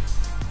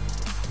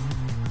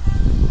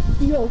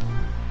 Yo,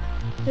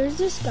 there's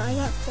this guy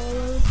that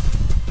followed.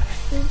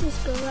 There's this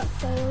girl that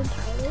followed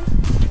Tyler.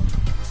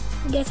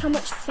 Guess how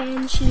much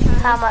fans she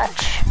has? How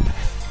much?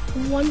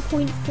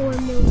 1.4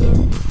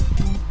 million.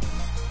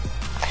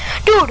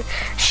 Dude,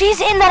 she's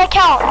in that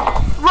account.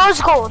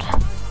 Rose gold.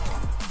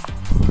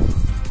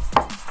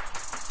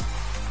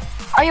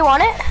 Are you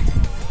on it?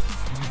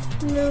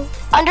 No.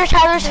 Under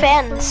Tyler's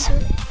fans.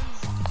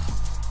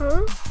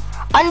 Huh?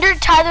 Under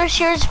Tyler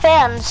Sears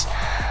fans.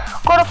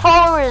 Go to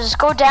followers.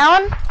 Go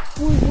down.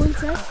 Wait, one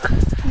sec.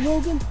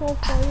 Logan Paul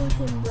followed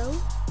him, bro.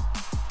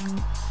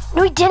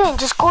 No, he didn't.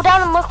 Just go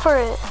down and look for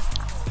it.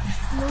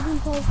 Logan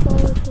Paul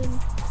followed him.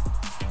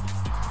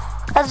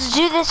 Let's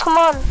do this. Come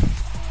on.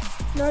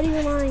 Not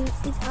even lying.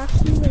 It's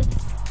actually like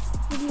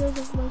videos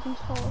of Logan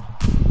Paul.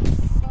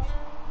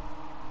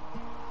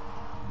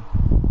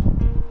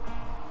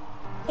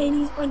 And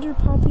he's under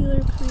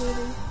popular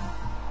creator.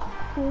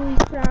 Holy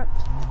crap.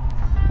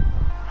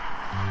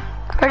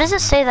 Where does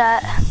it say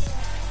that?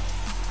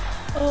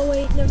 Oh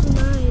wait, never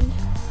mind.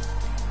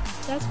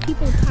 That's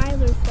people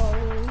Tyler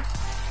following.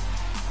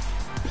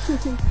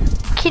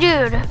 Okay,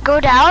 dude, go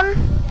down.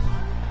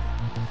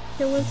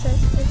 Here, one sec.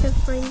 I can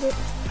find it.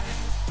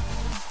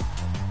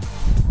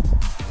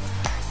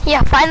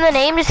 Yeah, find the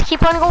name. Just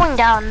keep on going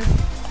down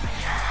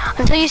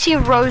until you see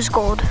rose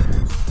gold.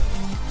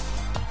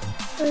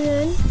 And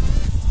then?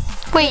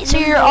 Wait, so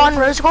you're on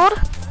rose gold?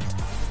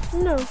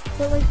 No,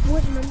 but like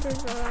what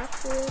numbers are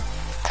after it?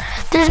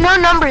 There's no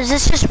numbers.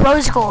 It's just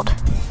rose gold.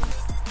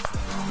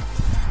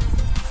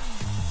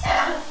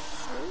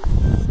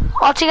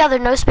 All together,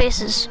 no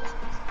spaces.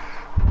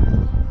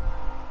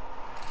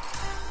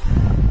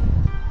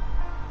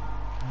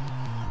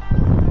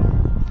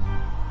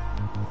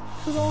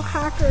 Little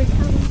hacker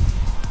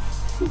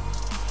account.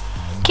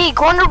 Okay,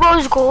 go under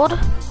rose gold.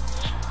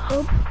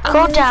 Oh,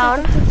 Go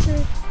down. Like a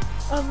picture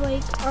of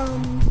like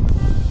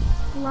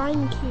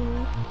Lion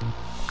King.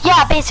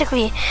 Yeah,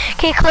 basically.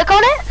 Okay, click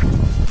on it.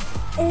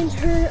 And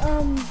her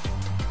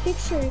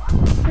picture,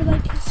 her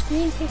like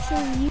screen picture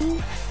of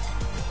you.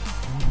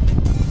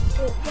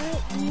 Is that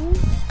you?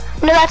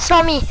 No, that's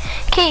not me.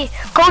 Okay,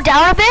 go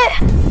down a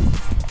bit.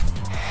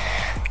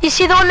 You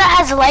see the one that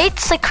has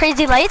lights, like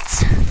crazy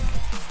lights?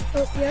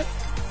 Oh, yep.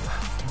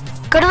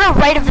 Go to the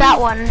right of that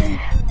one.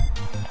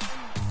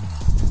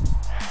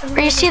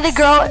 Where you see the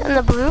girl in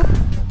the blue?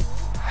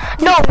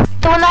 No,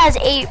 the one that has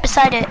 8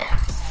 beside it.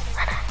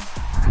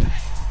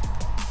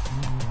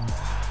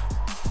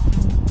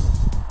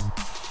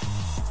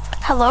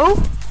 Hello?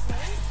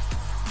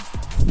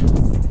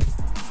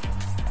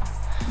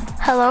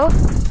 Hello?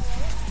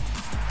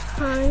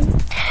 Hi.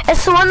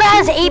 It's the one that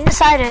has 8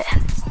 beside it.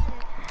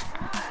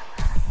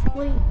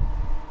 Wait.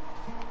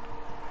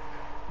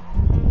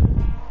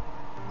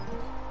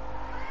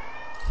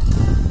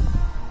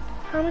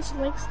 How much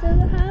likes does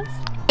it have?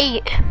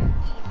 8.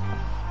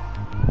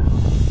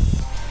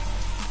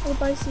 Oh,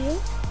 I see you.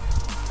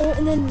 Oh,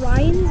 and then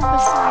Ryan's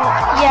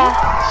beside it. Yeah.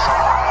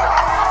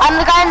 I'm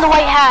the guy in the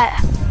white hat.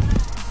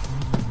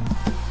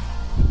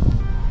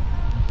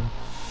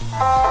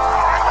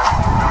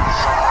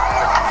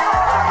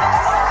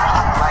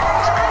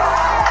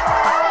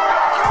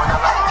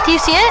 Do you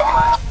see it?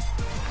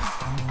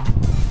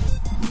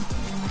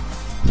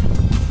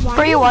 Why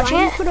Were you watching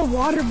Ryan it? Put a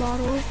water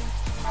bottle in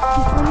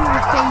front of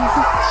your face.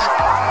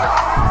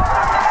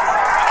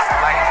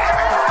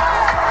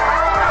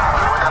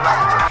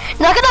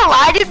 Not gonna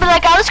lie, dude, but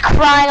like I was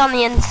crying on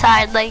the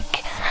inside.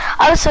 Like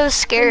I was so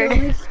scared.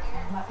 Dude,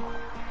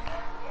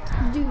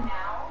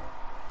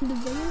 the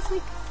video's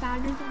like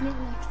fatter than it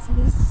looks.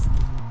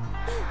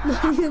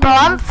 Bro,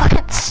 I'm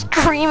fucking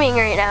streaming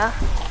right now.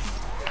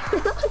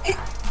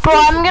 Bro,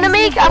 I'm gonna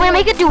make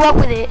a duet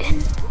with it.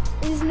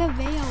 Is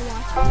Nevaeh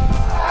watching?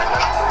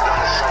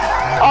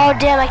 Oh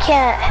damn, I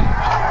can't.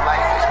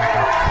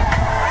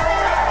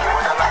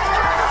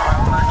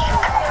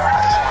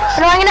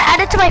 No, I'm gonna add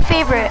it to my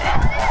favorite.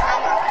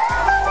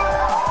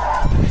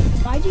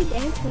 Why'd you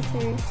dance with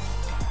her?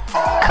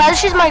 Cause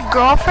she's my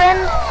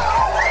girlfriend.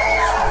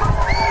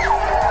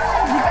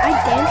 I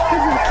danced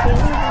with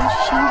Michaela when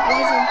she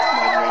wasn't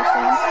my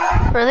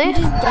girlfriend. Really? We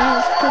just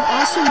danced because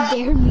Austin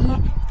dared me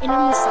and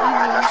I'm the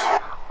savage.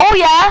 Oh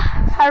yeah,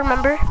 I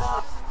remember.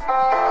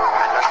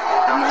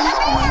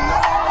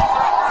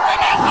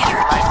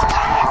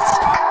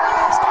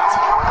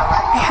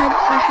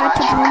 I had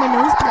to blow my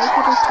nose, but I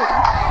hit her too.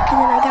 And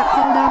then I got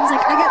held down. I was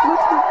like, I got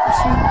looked at.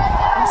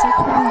 I was like,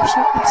 holy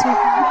shit, I'm so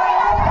bad.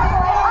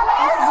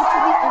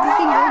 Literally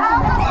everything going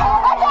through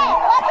my head.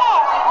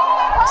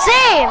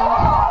 Same.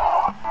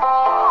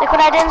 Like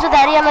when I dance with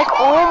Eddie, I'm like,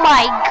 oh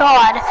my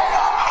god.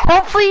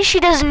 Hopefully she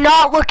does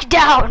not look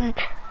down.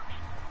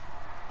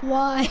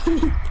 Why?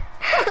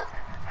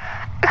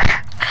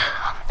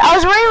 I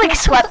was wearing like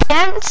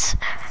sweatpants,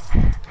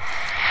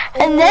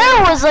 and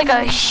there was like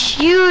a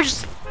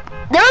huge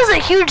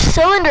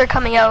cylinder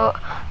coming out.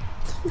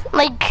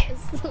 Like,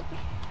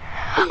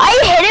 I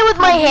hit it with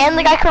my hand,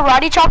 like I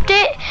karate chopped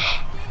it,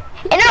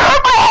 and it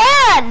hurt my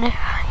hand.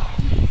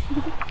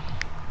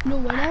 No,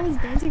 when I was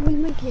dancing with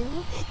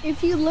Michaela,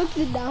 if you looked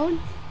down,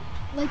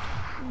 like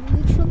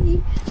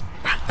literally,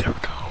 my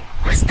dildo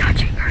was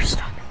touching her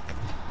stomach.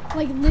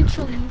 Like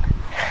literally.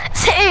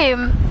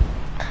 Same.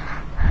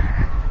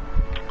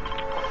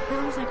 And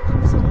I was like,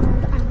 I'm so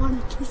hard, I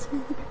wanna kiss me.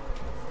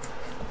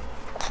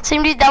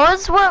 Same, dude, that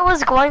was what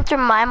was going through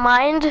my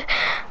mind,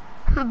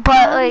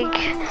 but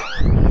like...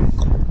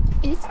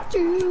 It's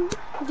true.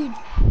 Dude,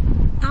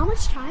 how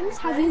much times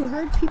have you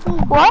heard people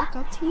walk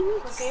up to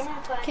you?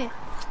 Okay.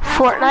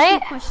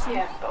 Fortnite?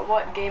 Yeah, but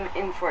what game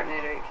in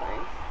Fortnite are you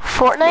playing?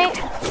 Fortnite?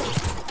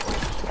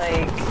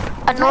 Like...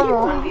 A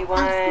normal.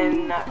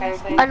 1v1, that kind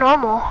of thing? A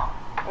normal.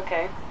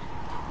 Okay.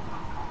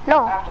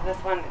 No. After this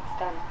one, it's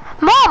done.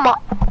 Mom!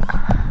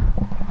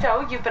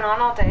 Joe, you've been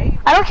on all day.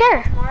 I don't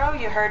care. Tomorrow,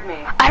 you heard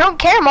me. I don't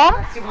care, Mom.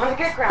 You want to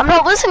get I'm grounded?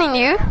 not listening to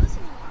you.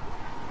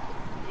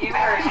 You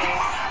heard me.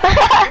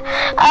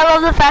 I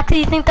love the fact that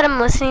you think that I'm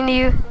listening to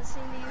you.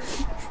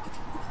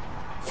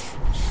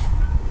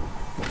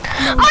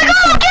 Oh my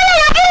god,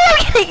 I'm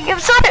kidding! I'm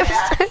sorry.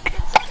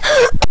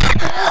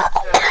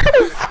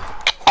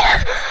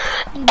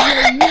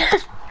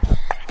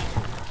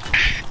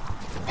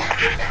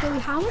 Joey,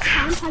 how much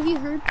times have you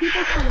heard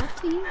people come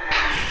up to you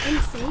and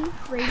say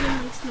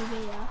Brayden likes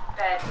Nevaeh?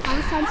 How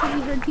much times have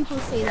you heard people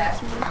say that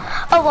to you?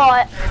 A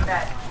lot.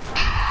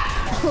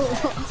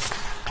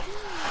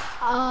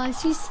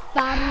 She's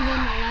fatter than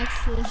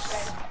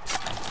Alexis.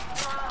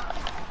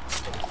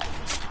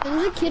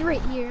 There's a kid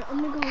right here.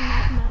 I'm gonna go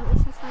knock him out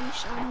if I find a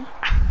shiny.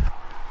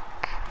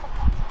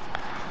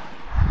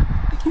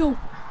 Yo,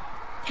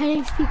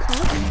 10 HP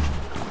cut.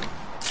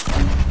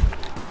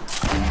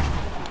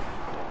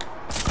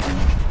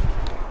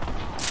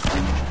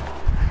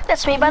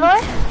 That's me, by the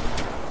way.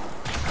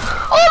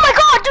 Oh my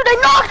god, dude, I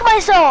knocked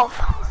myself!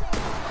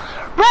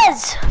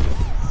 Rez!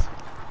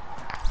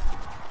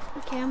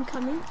 Okay, I'm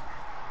coming.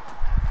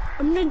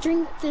 I'm gonna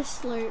drink this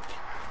slurp.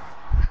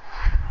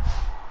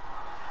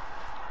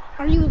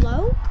 Are you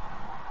low?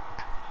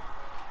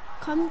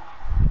 Come,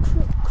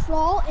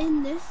 crawl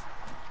in this.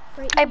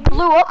 Right I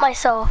blew up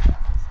myself.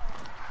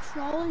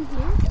 Crawl in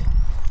here.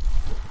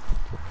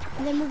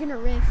 And then we're gonna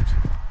rift.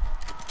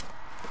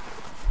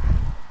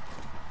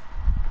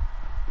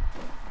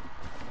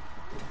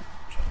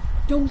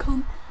 Don't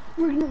come.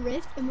 We're gonna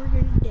rift and we're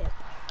gonna dip.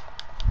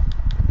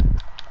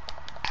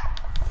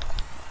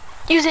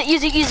 Use it,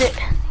 use it, use it.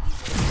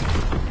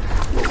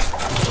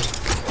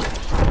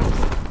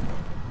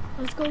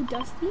 Let's go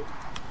Dusty.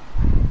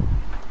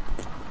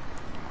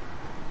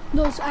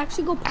 No, let's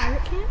actually go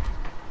pirate camp.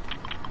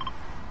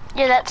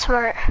 Yeah, that's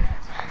smart.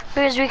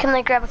 Because we can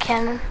like grab a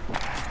cannon.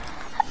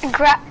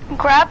 Grab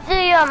the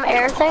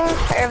air thing,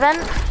 air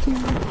vent.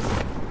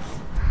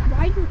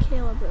 Why did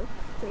Kayla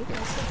break up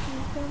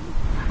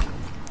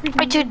with me?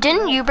 Wait, dude,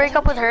 didn't you break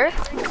up with her?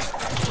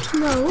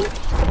 No.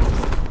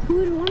 Who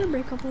would want to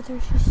break up with her?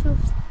 She's so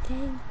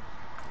dang.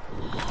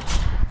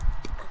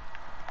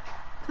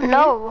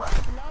 No.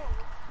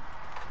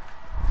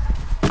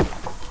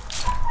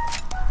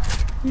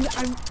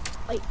 I'm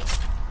like,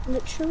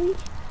 literally,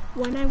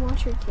 when I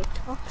watch her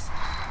TikToks,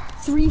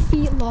 3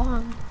 feet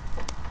long.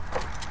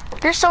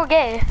 You're so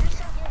gay.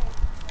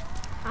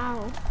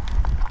 Ow.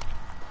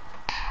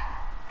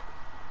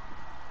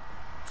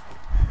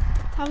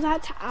 Tell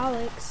that to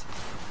Alex.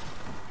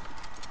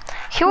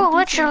 He will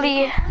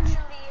literally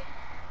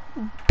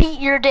beat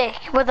your dick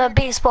with a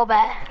baseball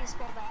bat.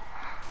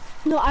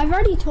 No, I've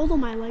already told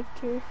him I liked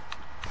her.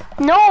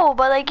 No,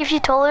 but like if you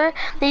told her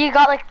that you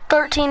got like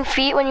 13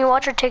 feet when you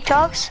watch her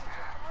TikToks,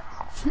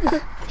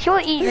 he will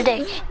eat your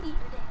dick.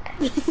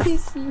 He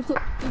will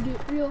eat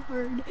it real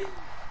hard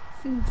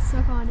and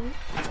suck on it.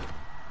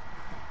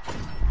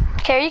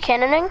 Okay, are you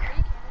cannoning?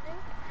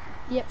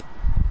 Yep.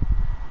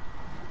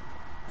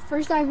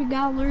 First I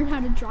gotta learn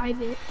how to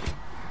drive it.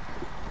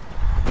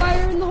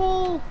 Fire in the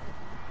hole!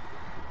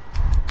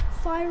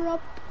 Fire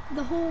up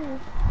the hole.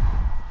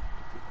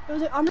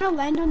 I'm gonna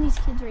land on these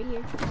kids right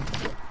here.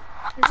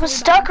 I'm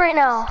stuck right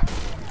now.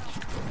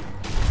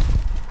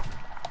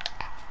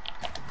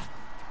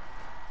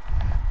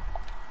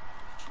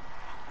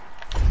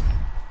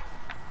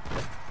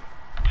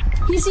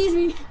 He sees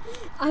me.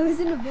 I was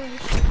in a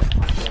bush.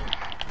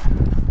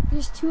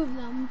 There's 2 of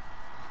them.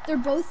 They're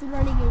both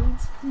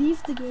renegades.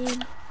 Leave the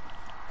game.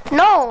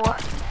 No.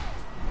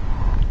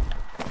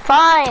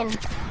 Fine.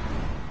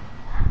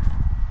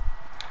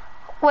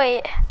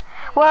 Wait,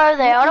 where are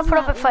they? I wanna put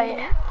up a fight.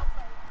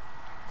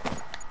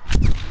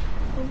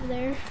 Over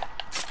there.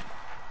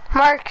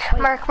 Mark.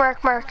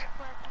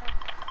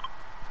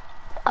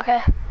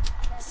 Okay.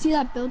 See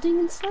that building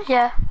and stuff?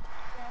 Yeah.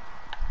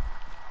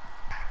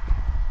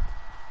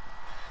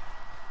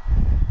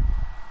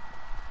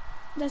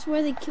 That's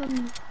where they killed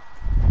me.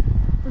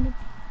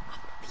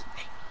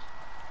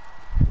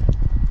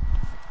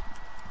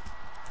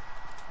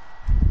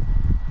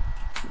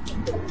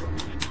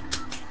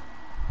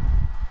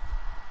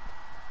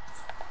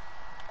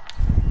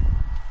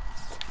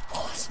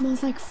 Oh, it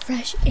smells like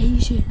fresh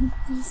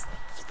Asians.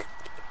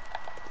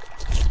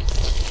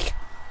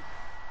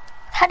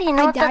 How do you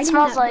know what that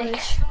smells like?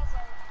 Bush.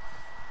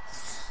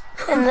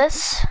 In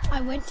this? I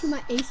went to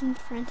my Asian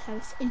friend's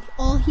house and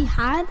all he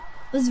had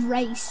was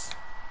rice.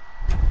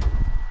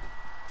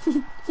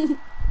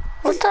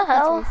 What the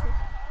hell?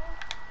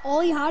 All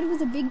he had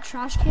was a big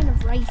trash can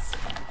of rice.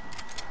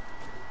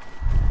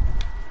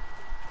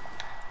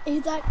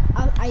 He's like,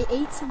 I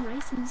ate some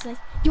rice and he's like,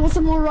 you want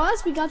some more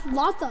rice? We got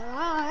lots of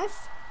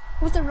rice.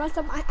 What's the rest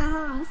of my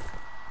ass?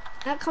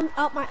 That comes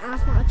out my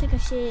ass when I take a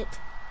shit.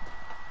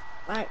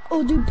 Like,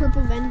 oh dude,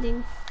 purple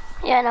vending.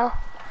 Yeah, I know.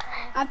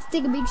 I have to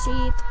take a big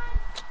shit.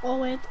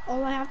 All I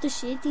have to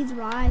shit is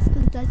rice,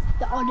 because that's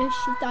the other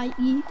shit I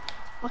eat.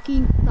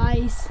 Fucking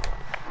rice.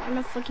 I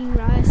love fucking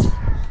rice.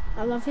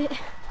 I love it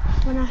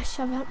when I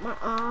shove it up my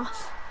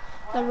ass.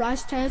 The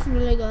rice tastes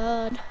really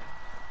good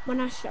when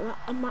I shove it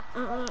up my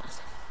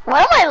ass.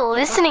 What am I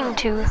listening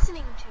to?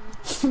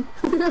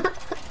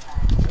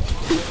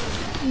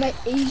 My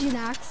Asian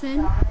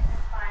accent.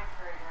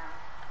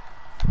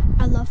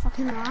 I love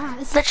fucking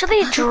rice.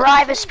 Literally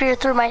drive a spear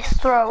through my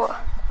throat.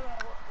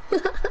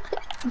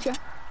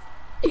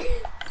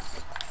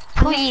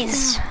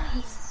 Please.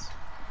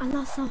 I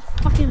lost some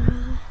fucking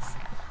ass.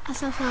 I lost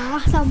some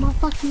rocks on my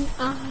fucking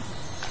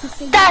ass.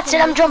 That's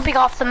it, I'm jumping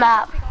off the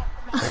map.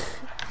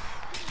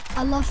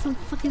 I lost some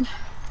fucking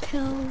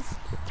pills.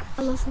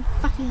 I lost some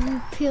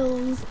fucking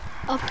pills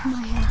up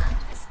my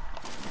ass.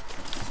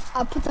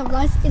 I put the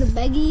rice in a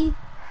baggie,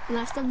 and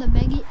I stuffed the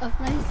baggie of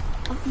rice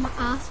up my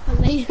ass for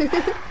later.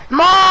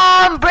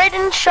 Mom,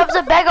 Brayden shoves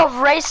a bag of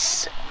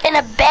rice in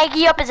a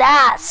baggie up his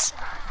ass.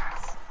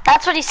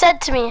 That's what he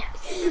said to me.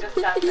 You're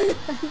disgusting.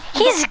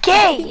 He's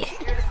gay.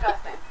 You're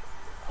disgusting.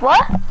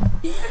 What?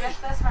 Finish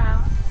this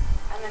round,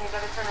 and then you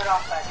gotta turn it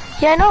off later.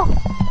 Yeah, I know.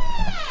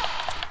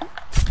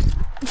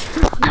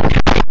 I'm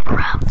doing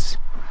rounds.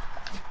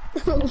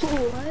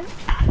 What?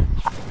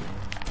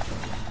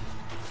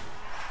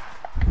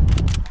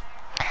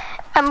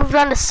 I moved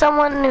on to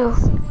someone new.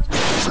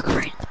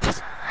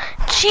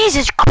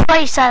 Jesus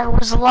Christ, that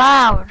was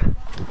loud.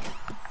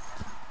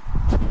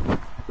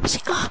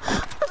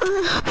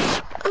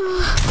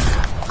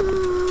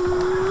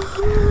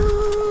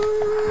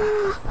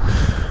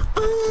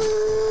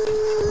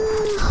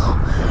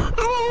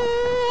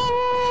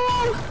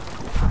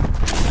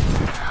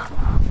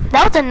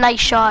 That was a nice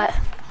shot.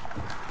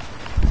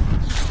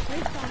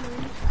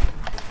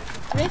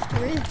 Rift.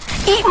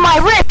 Eat my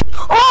rift!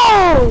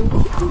 Oh!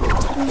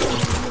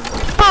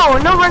 Oh,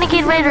 no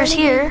renegade raiders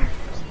here.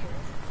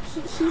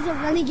 He's a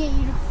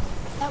renegade.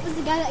 That was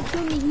the guy that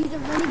killed me. He's a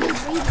renegade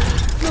raider.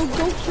 No,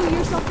 go kill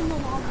yourself in the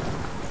lava.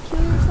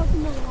 Kill yourself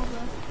in the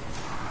lava.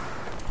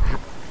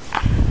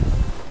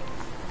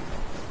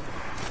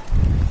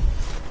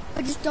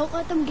 But just don't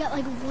let them get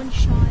like one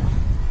shot.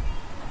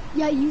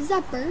 Yeah, use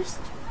that burst.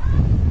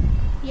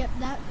 Yep,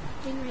 that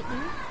thing right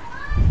there.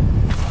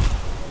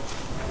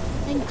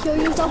 And kill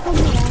yourself on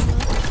the lava.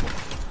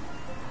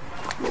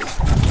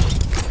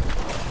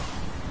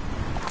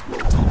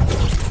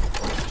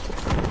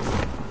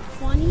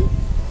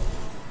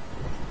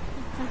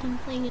 Fucking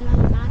playing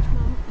another match,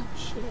 mom. Eat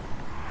shit.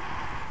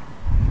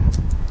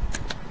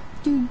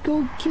 Dude,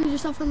 go kill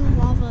yourself on the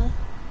lava.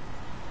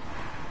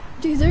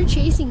 Dude, they're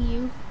chasing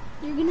you.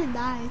 You're gonna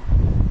die.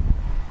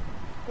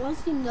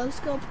 Once you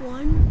no-scope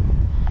one,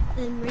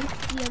 and rape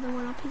the other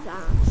one up his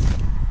ass.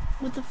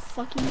 With a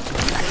fucking...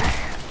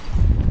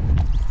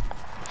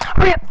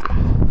 Rip!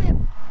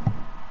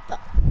 Oh,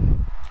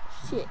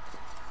 shit.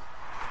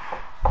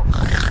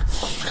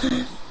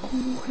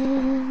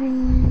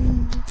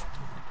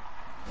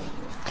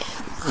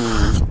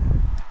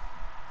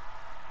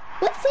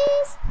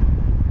 Whoopsies!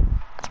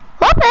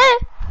 Whoopie!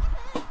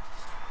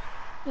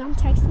 I'm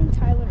texting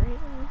Tyler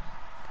right now.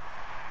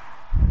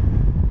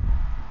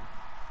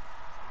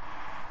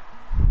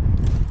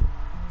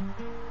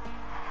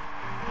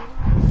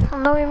 Oh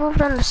no, we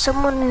moved on to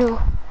someone new.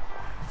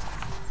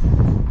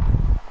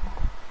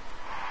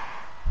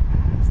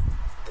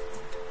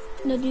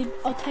 No, dude,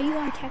 I'll tell you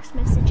on text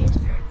messages.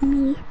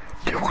 Me,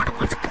 do you want to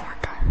watch porn?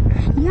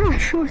 Yeah,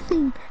 sure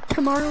thing.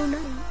 Tomorrow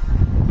night.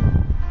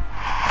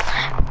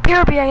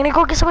 BRB, I'm gonna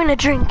go get something to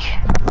drink.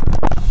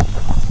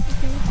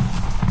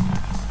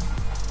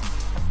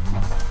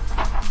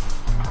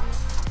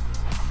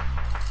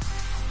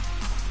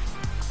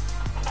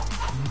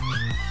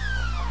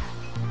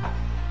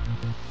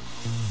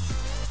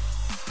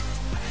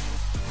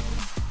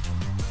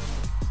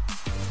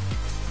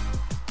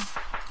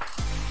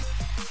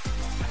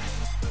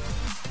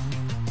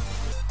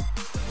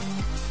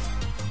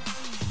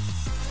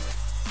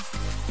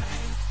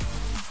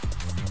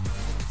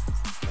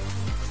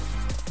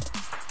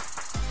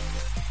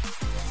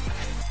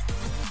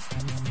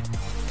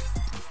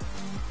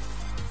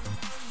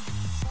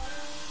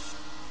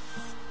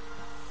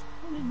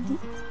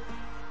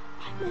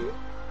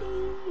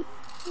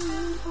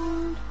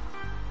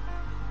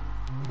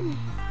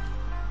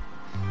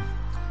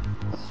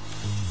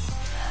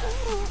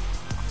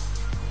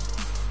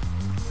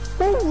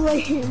 Oh,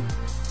 right here.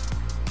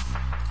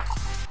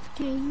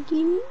 Take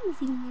it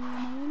easy,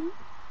 man.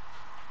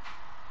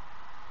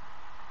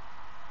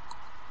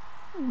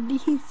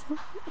 Diesel.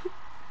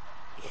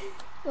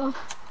 Oh.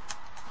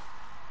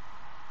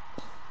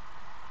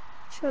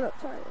 Shut up,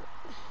 Tyler.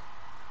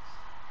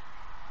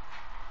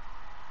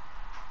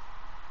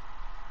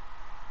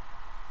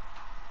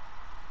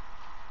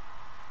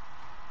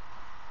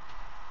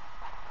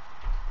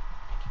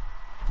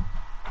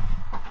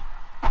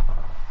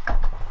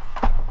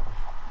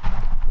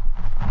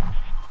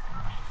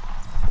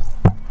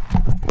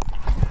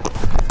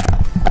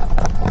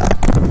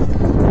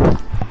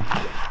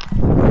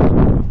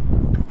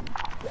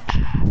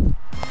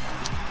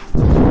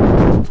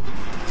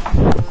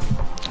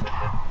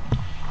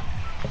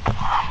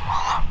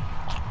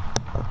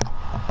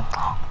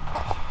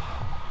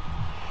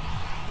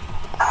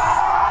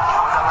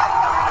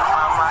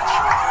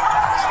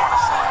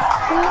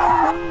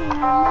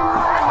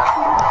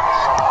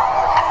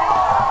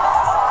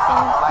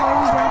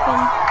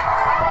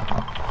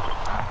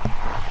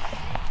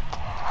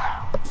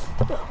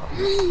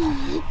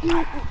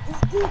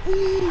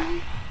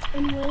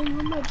 I'm laying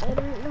on my bed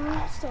right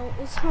now, so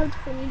it's hard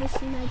for me to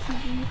see my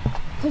TV.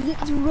 Because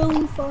it's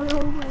really far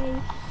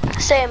away.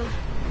 Same.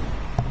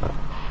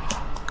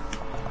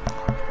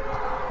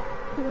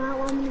 And I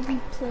want me to be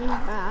playing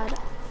bad.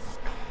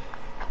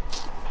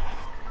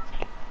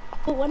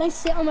 But when I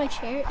sit on my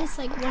chair, it's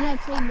like when I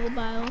play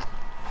mobile.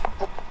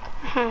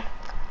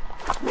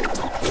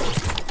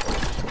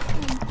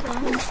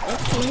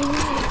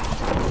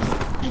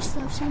 I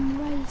still have some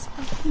rice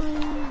up my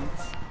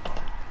ass.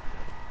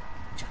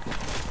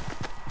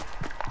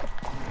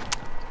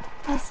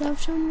 I still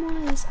have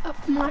some rice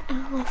up my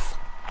ass.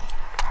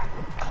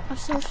 I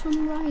still have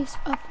some rice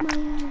up my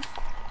ass.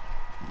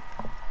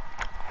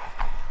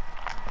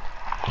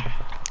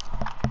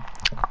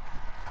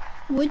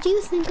 What do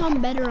you think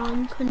I'm better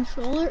on,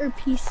 controller or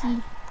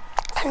PC?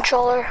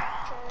 Controller.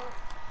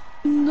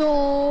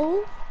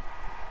 No.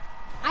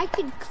 I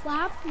could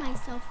clap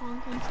myself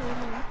on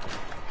controller.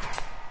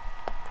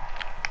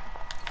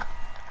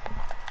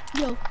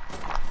 Yo.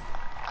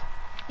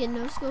 Get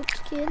no scopes,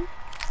 kid.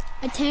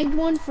 I tagged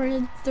one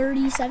for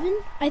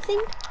 37, I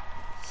think.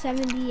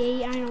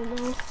 78, I don't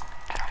know.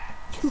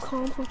 Too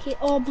complicated.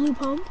 Oh, blue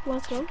pump,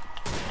 let's go.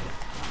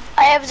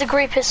 I have the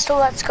gray pistol,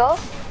 let's go.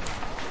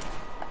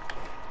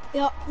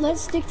 Yeah,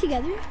 let's stick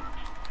together.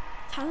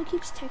 Tyler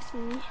keeps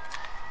texting me.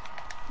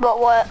 But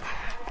what?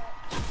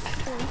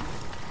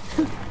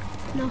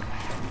 No.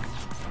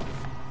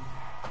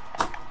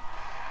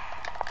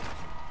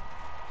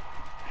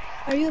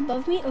 Are you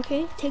above me?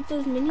 Okay, take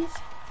those minis.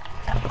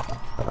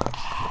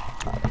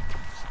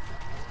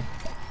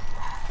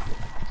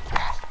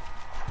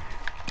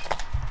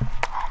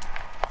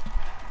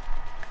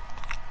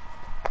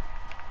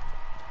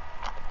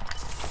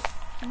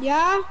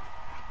 Yeah?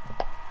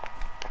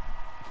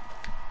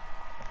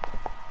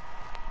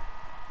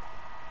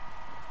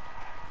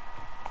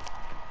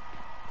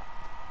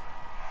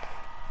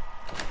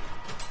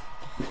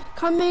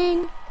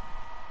 Coming.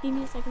 Give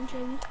me a second,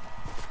 Jamie.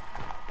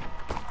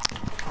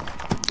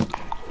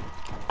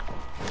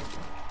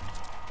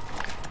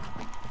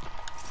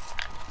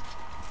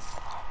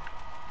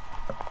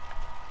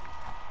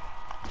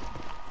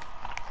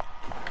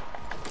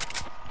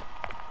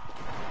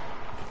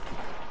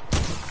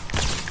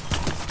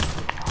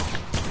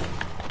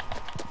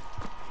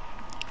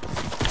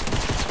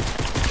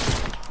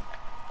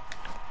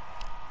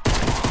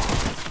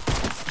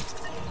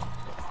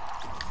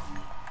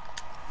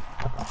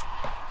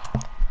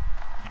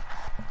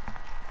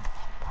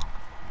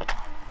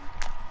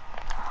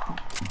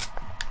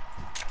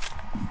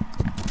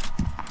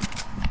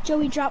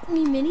 Joey dropped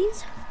me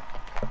minis.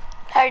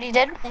 I already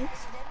did.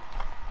 Thanks.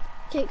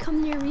 Okay,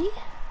 come near me.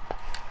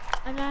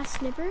 I got a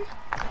sniper.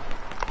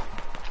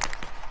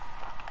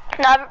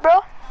 Can I have it, bro?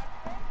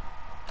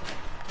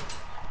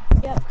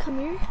 Yep, come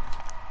here.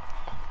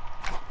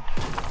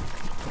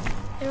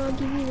 And I'll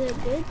give you the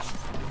goods.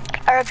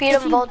 I repeat,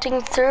 I'm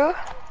bolting through.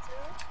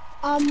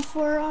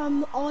 For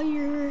all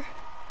your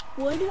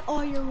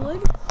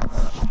wood.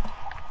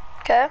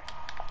 Okay.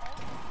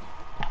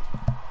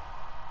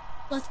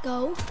 Let's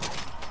go.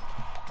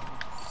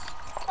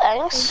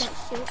 Thanks.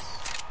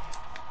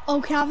 Oh,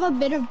 can I have a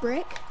bit of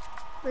brick?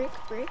 Brick.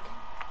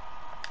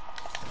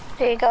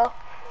 There you go.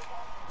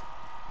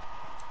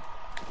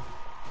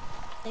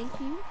 Thank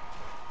you.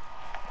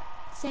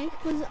 Sank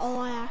was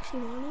all I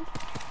actually wanted.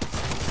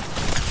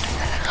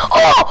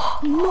 Oh!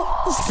 No.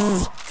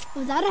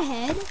 Was that a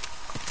head?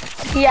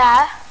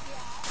 Yeah.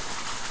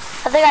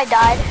 I think I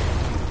died.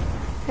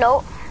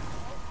 Nope.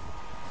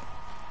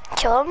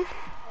 Kill him.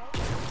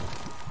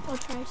 I'll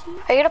try to.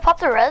 Are you gonna pop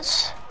the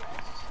res?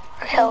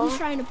 Or kill He's him?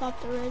 trying to pop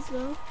the res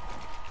though.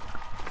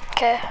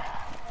 Okay.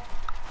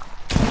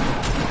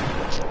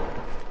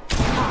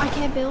 I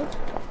can't build.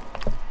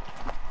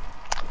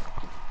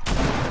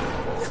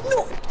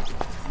 No.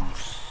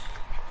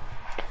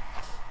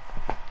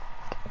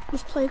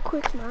 Let's play a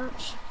quick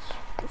match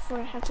before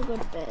I have to go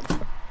to bed.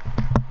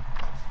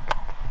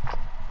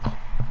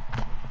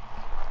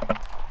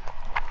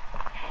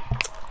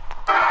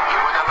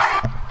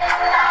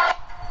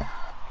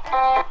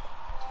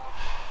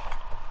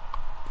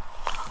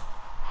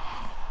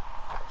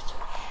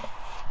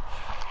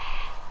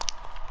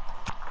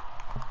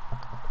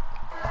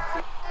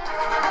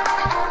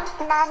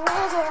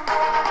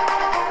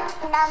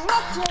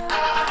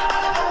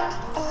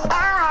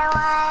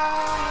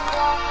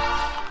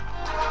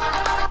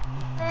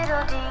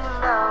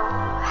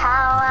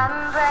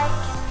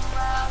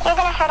 You're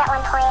gonna hurt at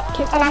one point,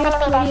 and I'm gonna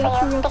be there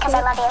for you because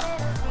I love you.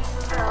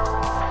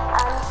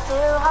 I'm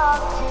still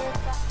haunted,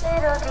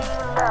 little do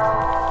you know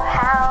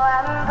how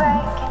I'm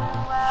breaking.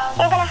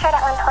 You're gonna hurt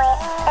at one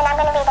point, and I'm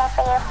gonna be there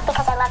for you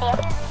because I love you.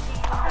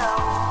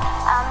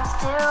 I'm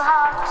still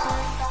haunted,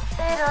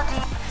 little do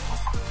you know.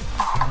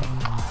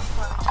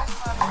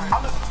 I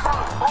look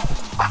good,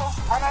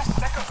 run that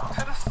stack up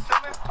to the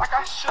ceiling like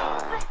I should.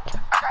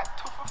 I got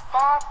 2 for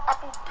 $5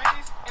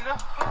 Applebee's in the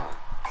hood.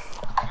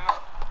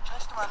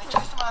 Chase the money.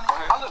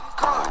 I look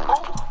good,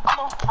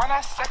 I'ma run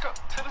that sack up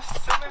to the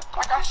ceiling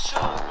like I should.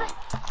 I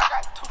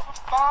got 2 for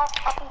 $5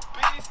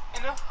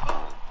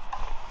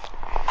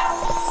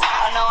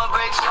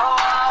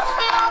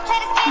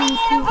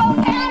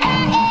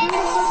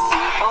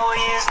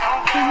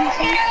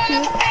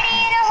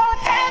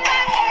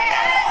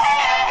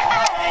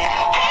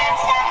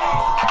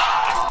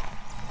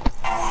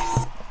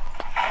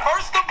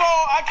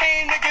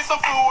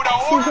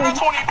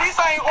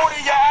 order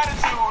your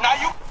attitude. Now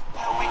you.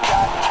 We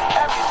got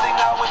everything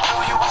I went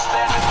through. You were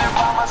standing there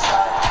by my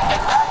side,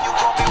 and now you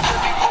gon' be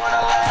with me for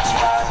the last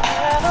ride.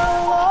 Been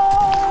a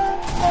long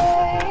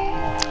day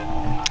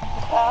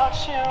without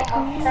you,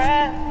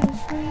 my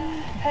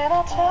friend, and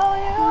I'll tell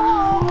you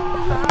all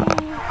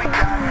about you. We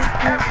got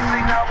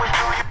everything I went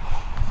through.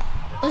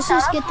 Let's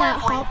just get that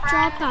hop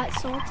drop at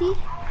Salty.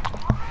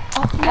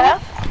 Okay.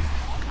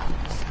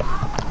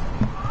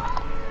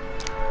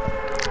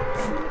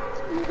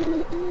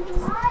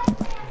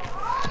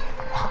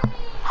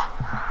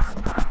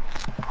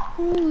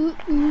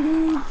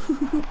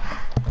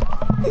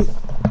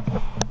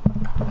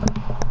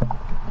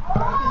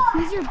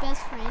 Who's your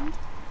best friend?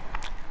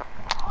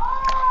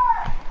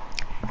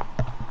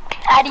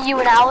 Addie, you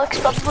and Alex,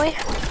 probably.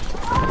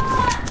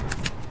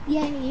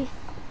 Yay.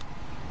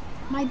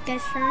 My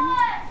best friend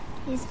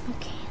is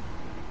okay.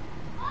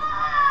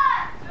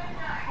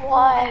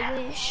 Why? I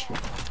wish.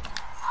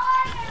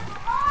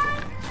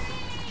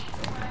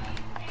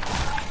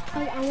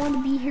 I want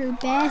to be her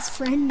best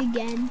friend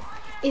again,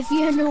 if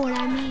you know what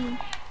I mean.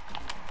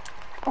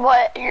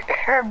 What?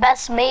 Her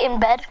best mate in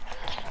bed?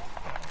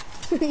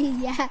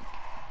 Yeah.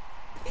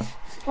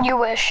 You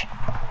wish.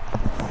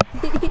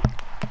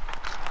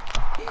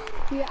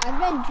 Yeah, I've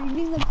been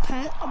dreaming the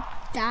past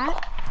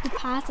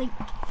like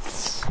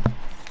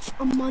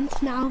a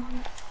month now.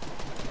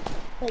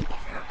 Like,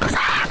 I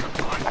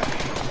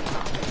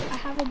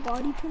have a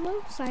body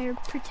pillow, so I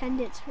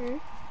pretend it's her,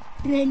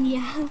 and then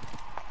yeah,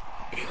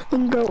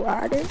 and go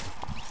at it.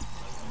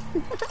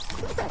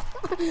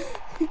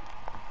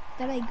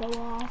 Then I go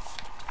off.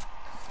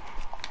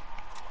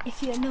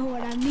 If you know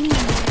what I mean.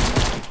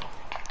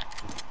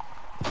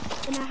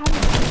 And I have a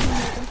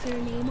body with her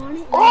name on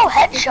it. Oh,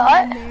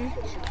 headshot!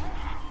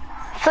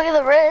 Look at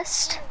the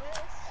wrist.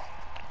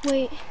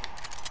 Wait.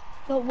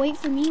 But wait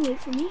for me, wait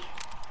for me.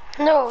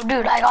 No,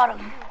 dude, I got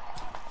him.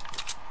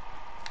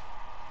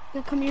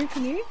 Now come here,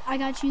 come here. I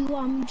got you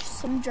just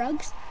some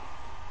drugs.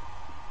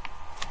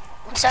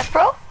 What's that,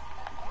 bro?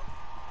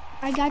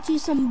 I got you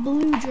some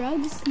blue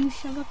drugs. You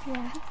shove up your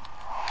ass.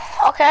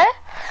 Okay.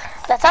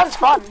 That sounds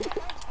fun.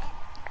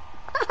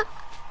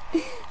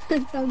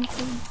 That sounds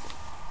fun.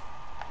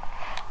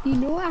 You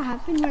know what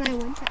happened when I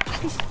went to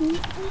ice cream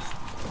place?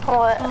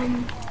 What?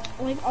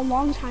 Like a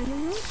long time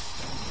ago,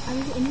 I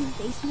was in his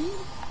basement,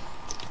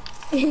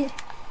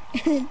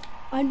 and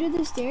under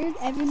the stairs,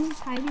 Evan was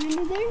hiding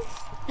under there,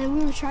 and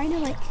we were trying to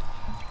like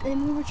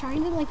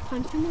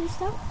punch him and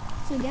stuff.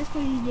 So guess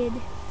what he did?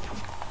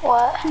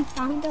 What? He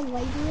found a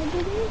lighter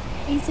under there.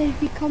 He said,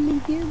 "If you come in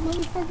here,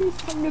 motherfuckers,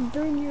 come to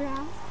burn your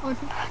ass on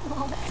the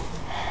cross."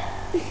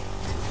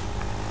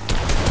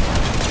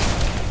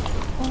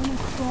 On the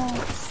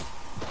cross.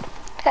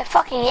 That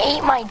fucking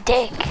ate my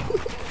dick.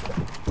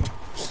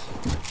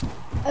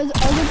 Are the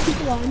other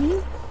people on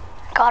you?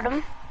 Got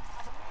him.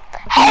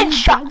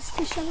 Headshot! Headshot!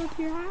 To shove up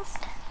your ass?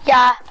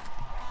 Yeah.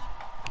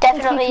 Okay,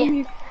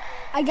 Definitely.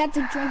 I got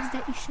the drugs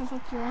that you shove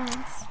up your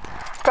ass.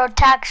 Bro,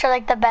 tacks are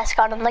like the best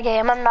gun in the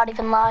game. I'm not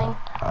even lying.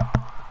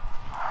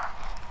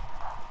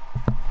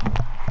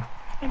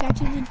 I got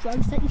you the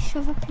drugs that you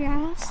shove up your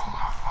ass.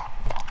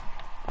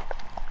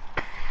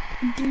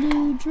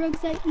 Blue drugs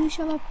that you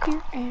shove up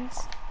your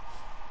ass.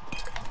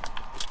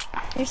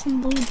 There's some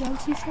blue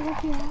drugs you shove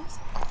up your ass.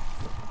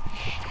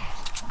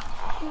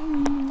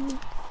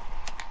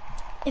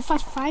 If I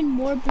find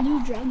more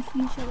blue drugs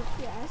you shove up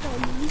your ass, I'll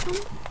give you some.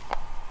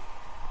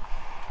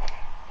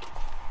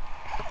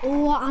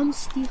 Oh, I'm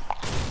still.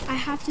 I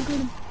have to go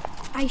to.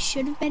 I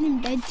should have been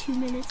in bed 2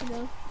 minutes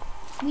ago.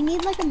 We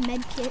need like a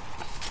med kit.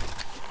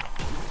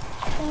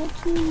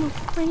 Thank you, my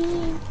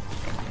friend.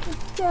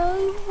 I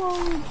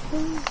won't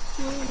when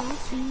I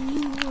see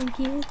you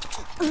again.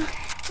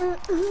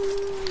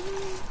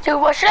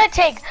 Dude, what should I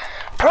take?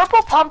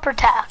 Purple pump or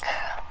tack?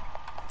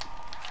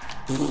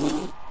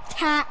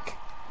 Tack.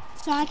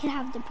 So I can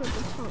have the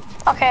purple pump.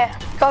 Okay,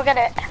 go get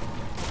it.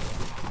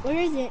 Where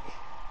is it?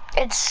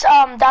 It's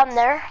down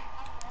there.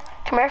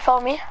 Come here,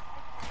 follow me.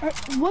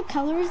 What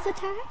color is the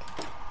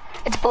tack?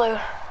 It's blue.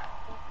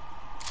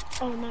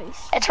 Oh,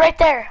 nice. It's right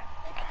there.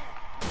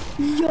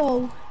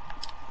 Yo.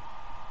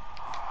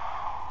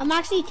 I'm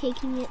actually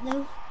taking it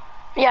though.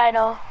 Yeah, I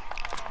know.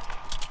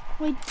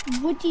 Wait,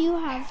 what do you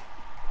have?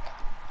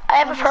 I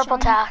have a purple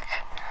tack.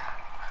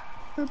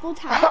 Purple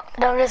tack?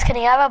 No, I'm just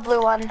kidding. I have a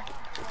blue one.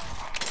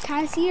 Can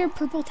I see your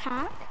purple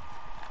tack?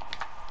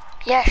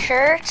 Yeah,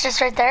 sure. It's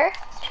just right there.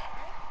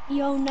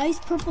 Yo, nice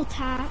purple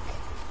tack.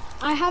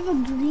 I have a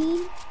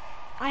green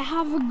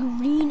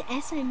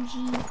SMG.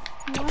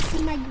 You wanna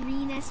see my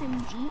green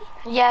SMG?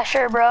 Yeah,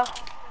 sure, bro.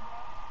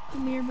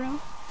 Come here, bro.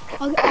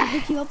 I'll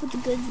hook you up with the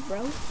goods,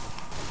 bro.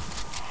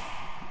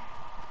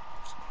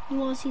 You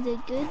wanna see the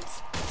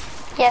goods?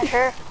 Yeah,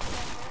 sure.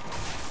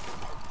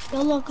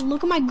 Yo, look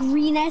at my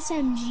green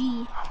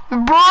SMG.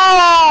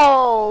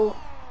 Bro!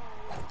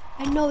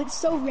 I know, it's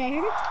so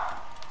rare.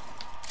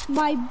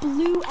 My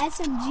blue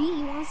SMG.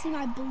 You wanna see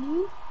my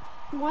blue?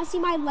 You wanna see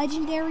my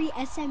legendary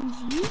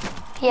SMG?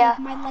 Yeah. Like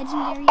my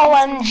legendary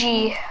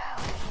OMG. SMG.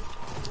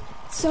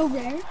 So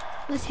rare.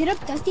 Let's hit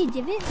up Dusty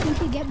Divot so we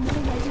can get more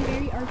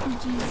legendary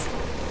RPGs.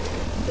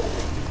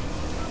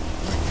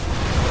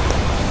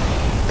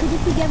 Because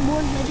if we get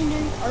more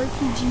legendary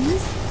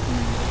RPGs,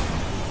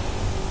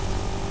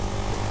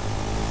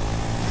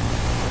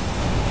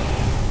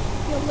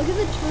 yo, look at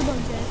the turbo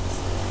jets.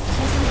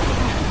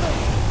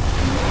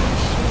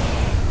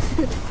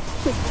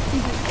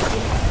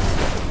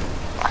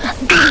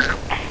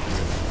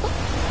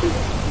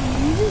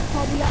 You just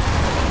probably got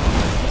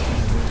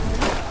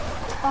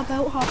hop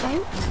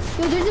out.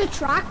 Yo, there's a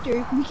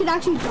tractor. We can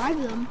actually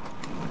drive them.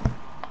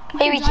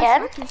 Wait, we can?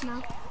 Tractors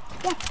now.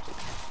 Yeah.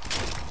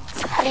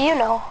 How do you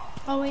know?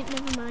 Oh wait,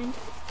 never mind.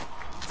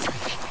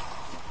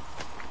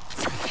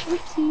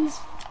 Oopsies.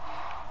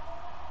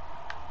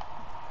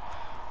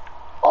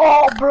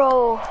 Oh,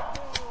 bro.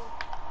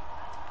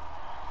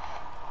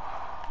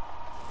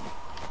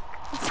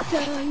 Let's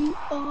tell you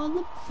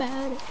all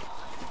about it.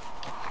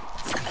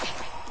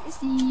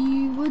 See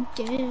you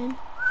again.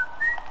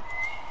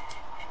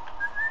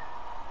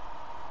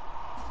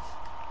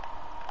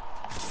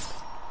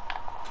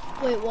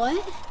 Wait,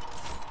 what?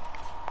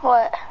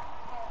 What?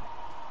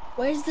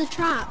 Where's the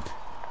trap?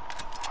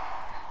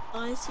 Oh,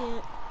 I see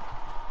it.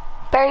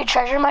 Buried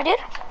treasure, my dude?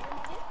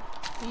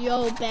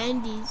 Yo,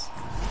 bandies.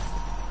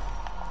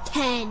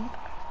 10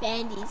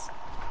 bandies.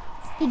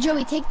 Hey,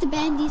 Joey, take the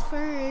bandies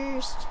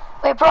first.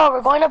 Wait, bro,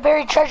 we're going to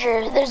buried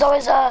treasure. There's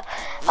always a,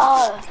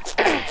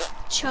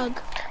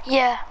 Chug.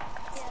 yeah.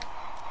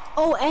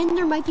 Oh, and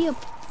there might be a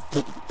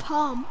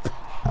pump.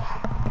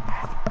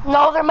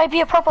 No, there might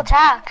be a purple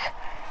tack.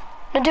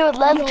 No, dude,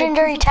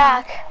 legendary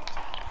tack.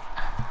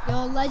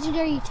 Yo,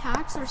 legendary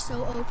tacks are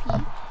so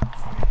OP.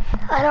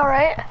 I know,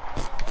 right?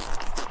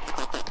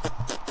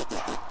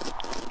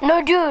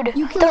 No, dude,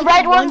 You can the like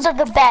red one- ones are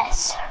the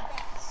best.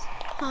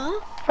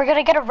 Huh? We're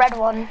gonna get a red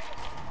one.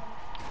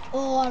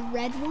 Oh, a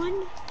red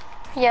one?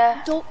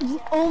 Yeah.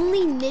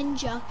 Only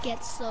Ninja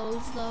gets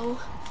those, though.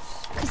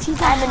 Cause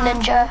he's I'm a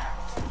ninja.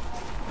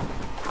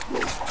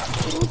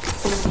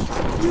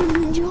 You're a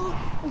ninja?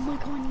 Oh my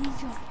god,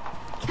 Ninja.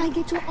 Can I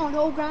get your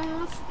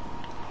autograph?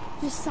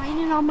 Just sign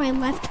it on my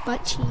left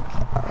butt cheek.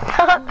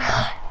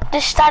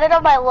 Just started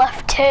on my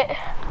left tit. Yeah,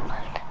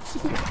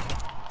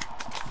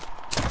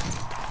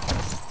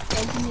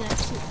 give me that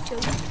shit,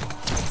 Joey.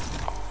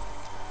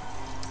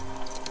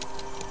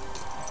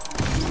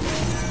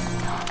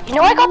 You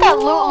know I got that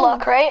loot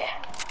luck, right?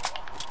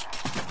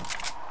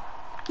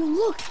 Yo,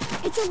 look,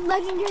 it's a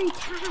legendary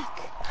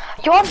tack.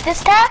 You want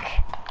this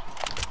tack?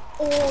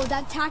 Oh,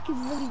 that tack is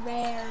really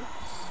rare.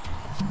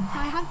 Can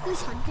I have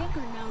this hunting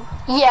or no?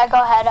 Yeah,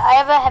 go ahead. I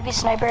have a heavy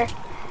sniper.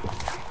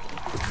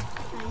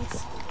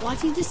 Nice.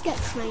 Watch you just get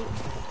sniped.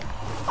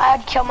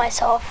 I'd kill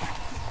myself.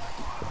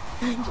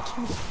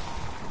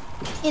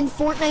 In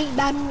Fortnite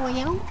Battle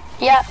Royale?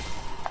 Yeah.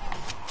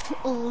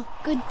 Oh,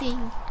 good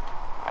thing.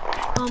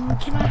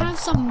 Can I have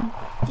some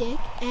dick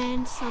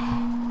and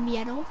some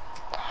yellow?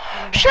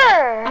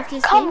 Sure. After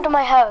this Come game? to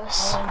my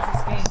house. How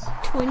long is this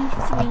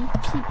game?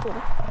 23 people.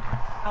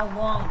 How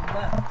long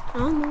left? I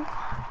don't know.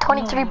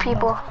 23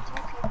 people.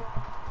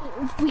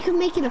 We could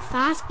make it a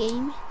fast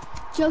game.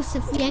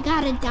 Joseph, we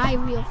gotta die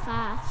real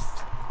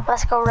fast.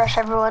 Let's go rush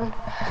everyone.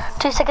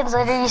 2 seconds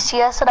later, you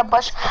see us in a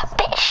bush.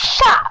 Bitch,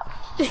 shot!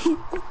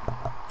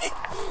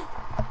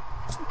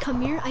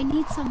 Come here, I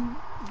need some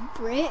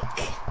brick.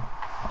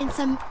 And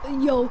some,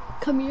 yo,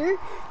 come here.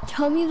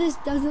 Tell me this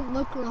doesn't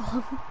look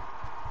wrong.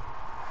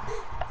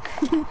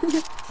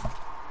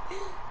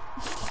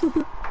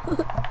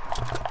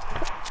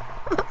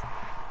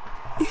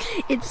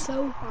 It's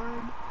so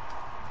hard.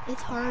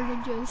 It's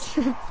hard,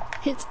 Joseph.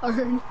 It's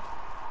hard.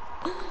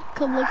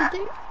 Come look at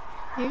it.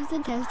 Here's the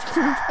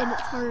testicles, and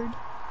it's hard.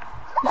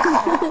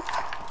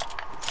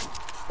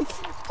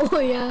 Oh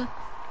yeah.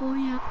 Oh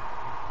yeah.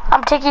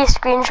 I'm taking a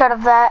screenshot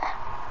of that.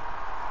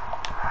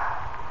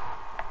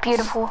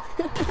 Beautiful.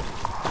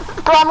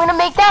 Bro, I'm gonna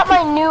make that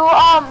my new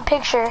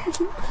picture.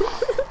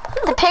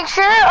 The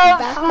picture of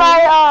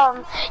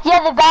my yeah,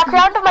 the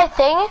background of my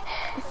thing.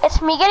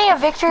 It's me getting a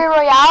victory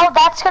royale.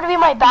 That's gonna be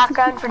my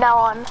background from now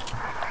on.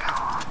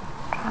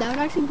 That would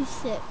actually be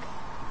sick.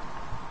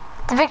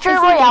 The victory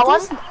royale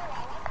one.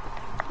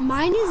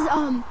 Mine is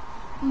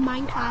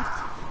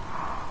Minecraft.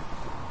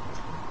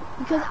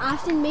 Because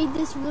Ashton made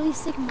this really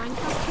sick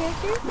Minecraft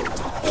character.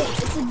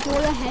 It's a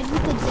Dora head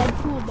with a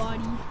Deadpool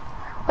body.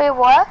 Wait,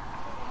 what?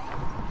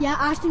 Yeah,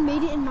 Ashton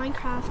made it in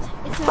Minecraft.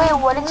 It's a Wait,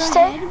 what did you Dora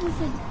say? head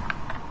with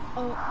a,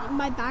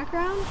 my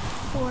background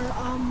for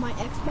my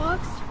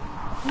Xbox.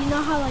 You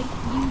know how like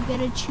you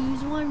gotta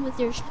choose one with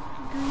your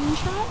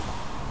screenshot?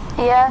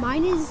 Yeah.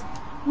 Mine is,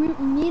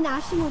 me and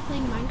Ashton were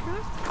playing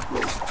Minecraft,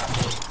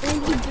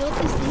 and he built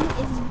this thing.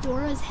 It's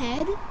Dora's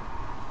head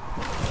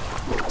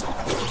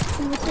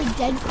with a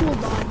Deadpool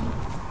body.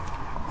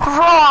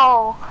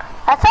 Bro,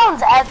 that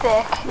sounds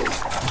epic.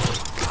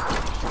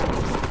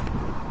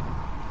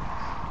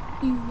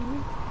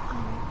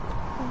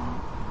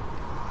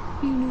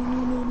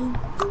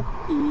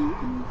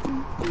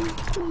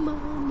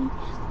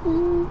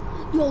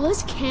 Yo,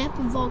 let's camp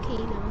a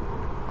volcano.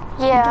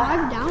 Yeah.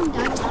 Dive down,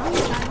 dive down,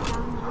 dive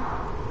down.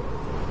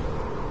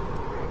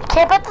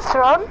 camp at the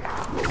throne?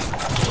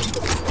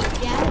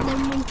 Yeah, and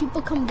then when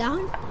people come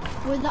down,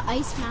 we're the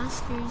ice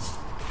masters.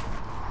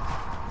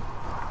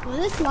 Will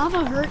this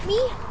lava hurt me?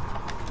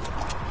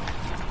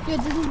 It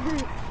doesn't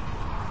hurt.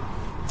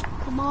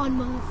 Come on,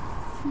 mother.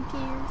 Who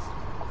cares?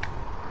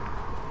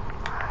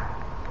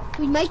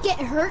 We might get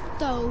hurt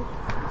though.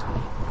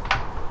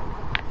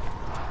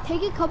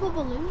 Take a couple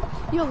balloons.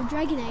 Yo,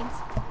 dragon eggs.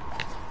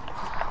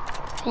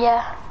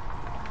 Yeah.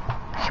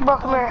 She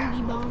broke Oh, her.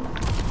 booty bomb.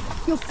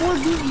 Yo, 4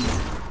 booties.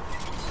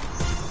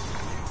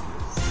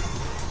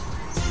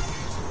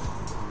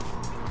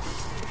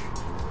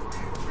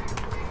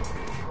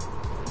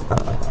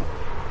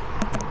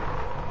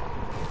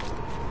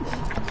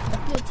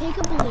 Yo, take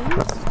a balloon.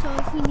 So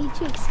if we need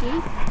to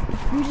escape,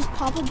 we just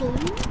pop a balloon.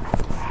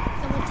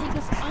 That will take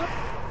us up.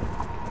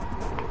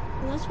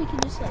 Unless we can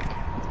just like,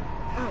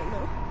 I don't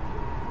know.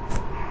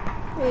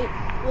 Wait,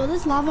 will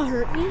this lava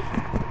hurt me?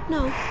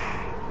 No.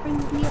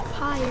 Brings me up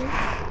higher.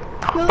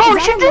 Yo, Oh, we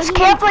should just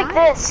camp like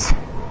this.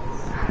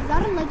 Is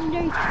that a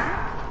legendary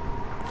cat?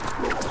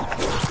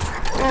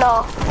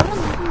 No. Is that a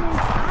legendary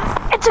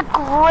cat? It's a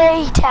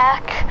gray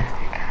tack.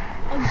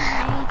 A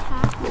gray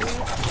cat,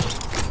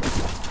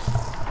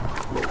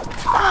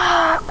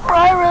 Bro,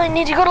 I really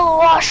need to go to the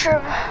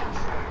washroom.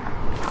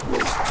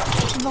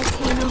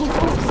 Volcano.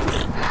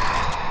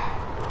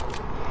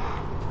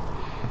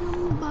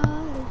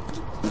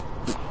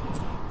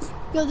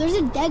 Yo, there's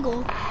a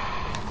Deggle.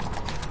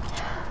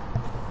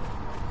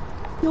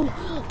 Yo,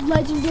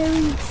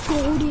 legendary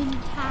golden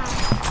cat.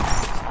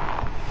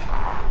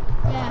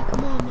 Yeah,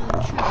 come on, man.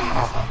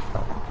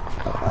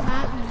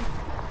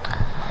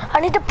 I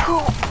need to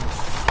poop,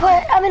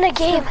 but I'm in a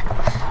game.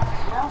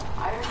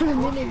 Put him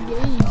in a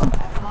game.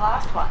 The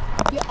last one.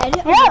 You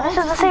edit Yeah, this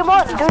is the same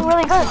one. I'm doing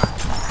really good.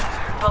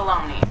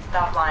 Baloney.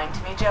 Stop lying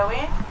to me,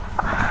 Joey.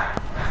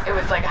 It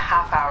was like a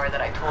half hour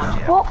that I told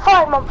you. Well,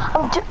 fine, Mom.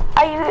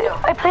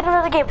 I played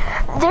another game.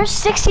 There's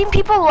 16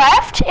 people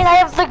left, and I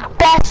have the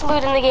best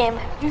loot in the game.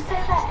 You say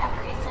that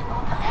every single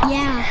time.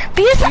 Yeah.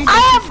 Because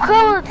I have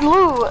good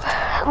loot.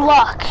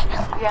 Luck.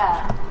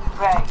 Yeah,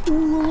 right.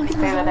 You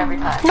say that every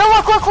time. No,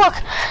 look.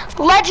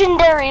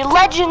 Legendary,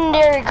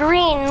 legendary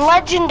green,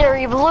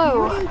 legendary blue. You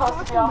were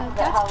supposed to be off of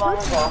it how long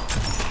ago?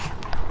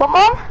 What,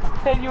 Mom?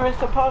 Said you were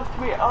supposed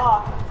to be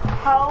off.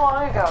 How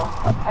long ago?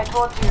 I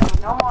told you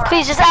no more.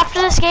 Please, just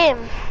after this game.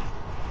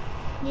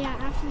 Yeah,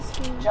 after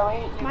school.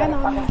 Joey, you My gotta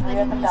mom fucking is hurry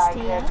up letting and me die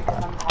stay here up.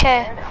 because I'm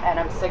Okay. tired and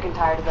I'm sick and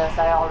tired of this.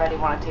 I already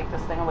want to take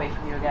this thing away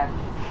from you again.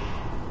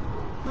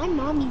 My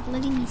mommy's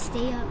letting me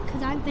stay up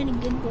because I've been a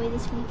good boy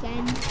this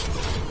weekend.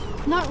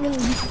 Not really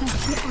because I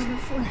shit on her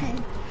forehead.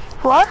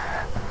 What?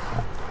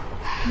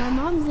 My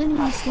mom's letting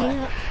me stay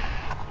up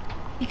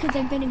because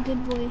I've been a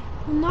good boy.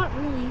 Well, not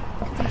really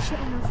because I shit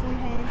on her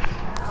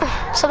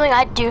forehead. Something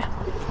I'd do.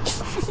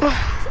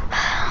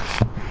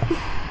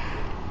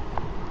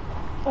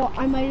 Oh,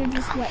 I might have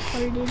just wet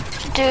farted.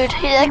 Dude,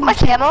 you like my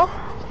camo?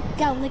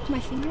 Gotta lick my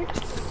finger. It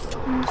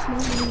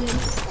smells really good.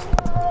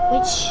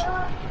 Which,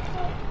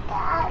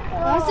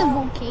 that's a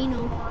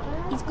volcano.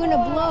 It's gonna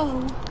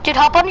blow. Dude,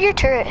 hop onto your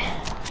turret.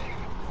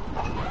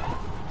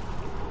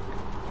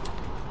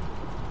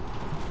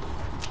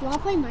 Do I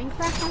play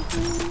Minecraft after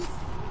this?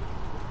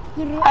 I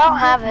don't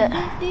have it.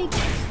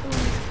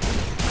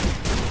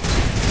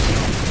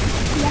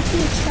 You have to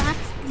attract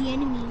the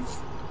enemies.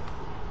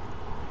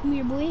 Come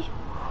here, boy.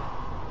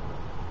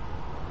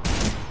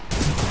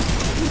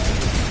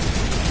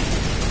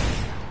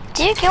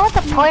 Do you get what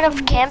the point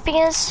of camping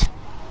is?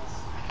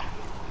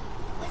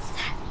 What's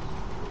that?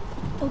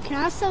 Oh, can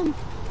I have some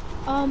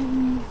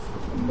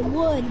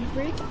wood,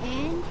 brick,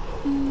 and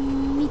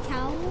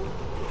metal?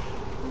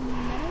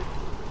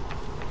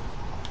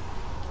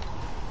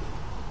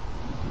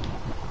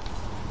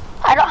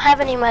 I don't have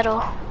any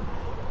metal.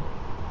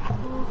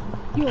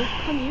 Yo,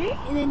 come here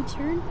and then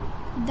turn.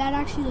 That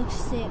actually looks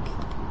sick.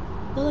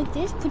 Go like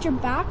this, put your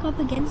back up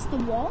against the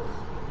wall,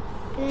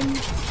 and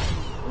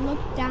then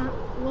look down,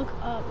 look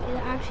up. It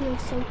actually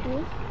looks so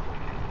cool.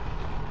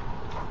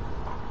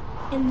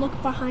 And look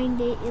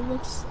behind it, it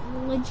looks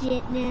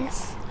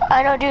legitness.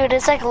 I know, dude,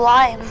 it's like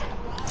lime.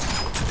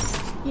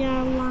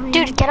 Yeah, lime.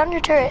 Dude, get on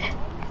your turret.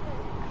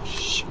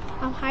 Shh,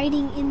 I'm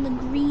hiding in the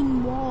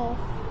green wall.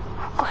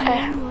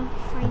 Okay. You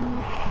find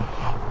me.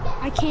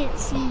 I can't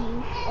see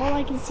you. All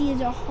I can see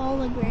is a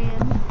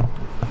hologram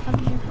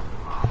of you.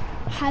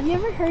 Have you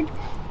ever heard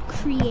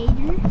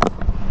creator?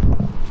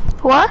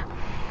 What?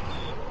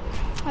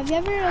 Have you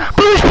ever heard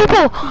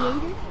people.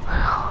 creator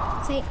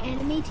say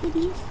anime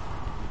titties?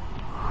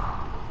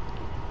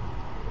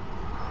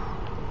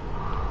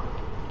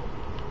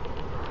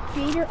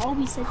 Creator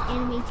always says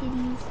anime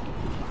titties.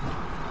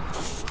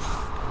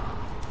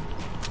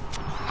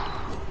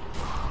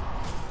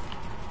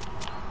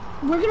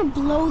 We're gonna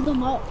blow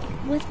them up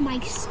with my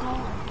star.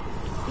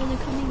 Yeah, they're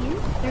coming in.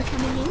 They're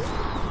coming in.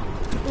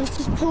 Let's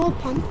just pull a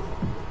pump.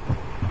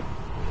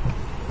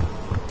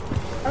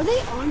 Are they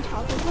on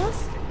top of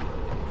us?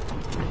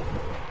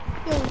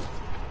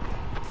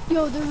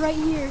 Yo, they're right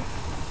here.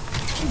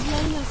 They're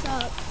blowing us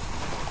up.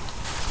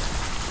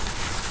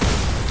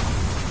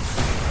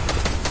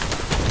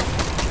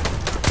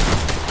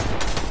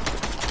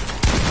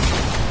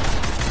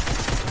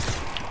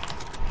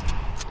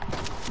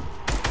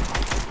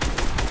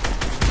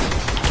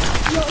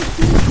 Yo,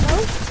 he's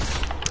low.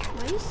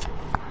 Nice.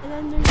 And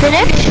then there's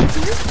Finish?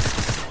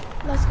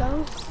 Let's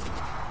go.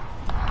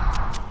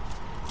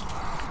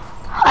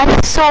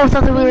 I so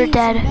thought that we were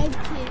dead. Med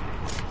kit.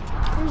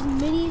 There's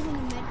minis in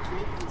the med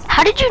kit.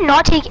 How did you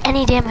not take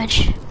any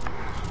damage?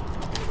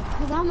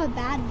 Because I'm a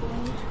bad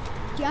boy.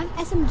 Do you have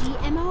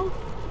SMG ammo?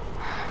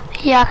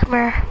 Yeah, come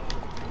here.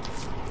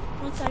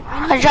 One sec.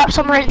 I dropped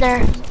some right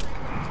there.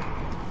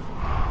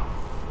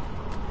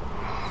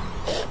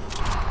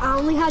 I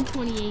only had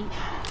 28.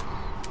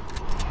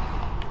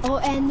 Oh,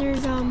 and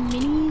there's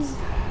minis.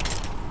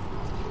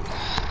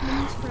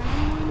 Minis for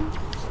everyone.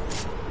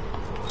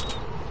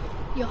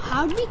 Yo,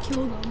 how did we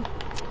kill them?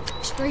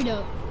 Straight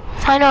up.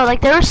 I know,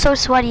 like they were so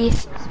sweaty.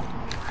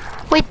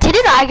 Wait,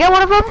 didn't I get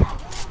one of them?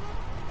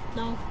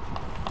 No.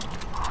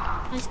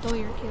 I stole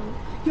your kill.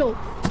 Yo. Look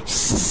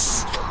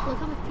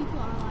how much people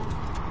are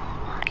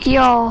alive.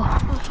 Yo.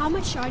 Oh, how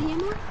much shoddy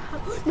ammo?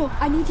 No,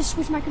 I need to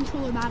switch my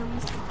controller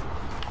batteries.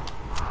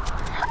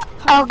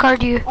 I'll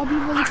guard you. I'll be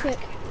really quick.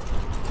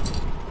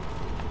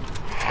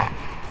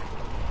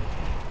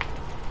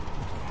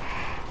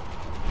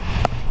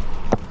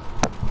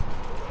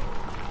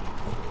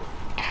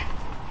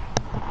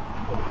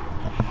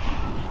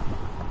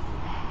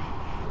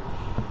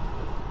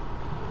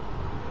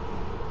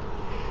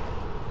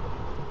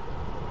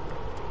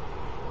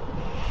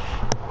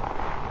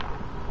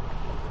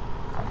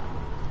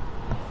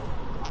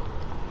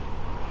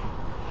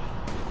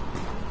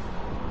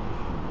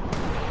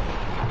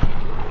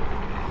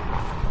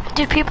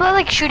 Dude, people are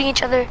like shooting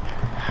each other.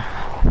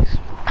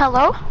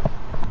 Hello?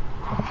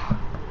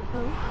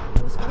 Oh,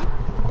 let's go.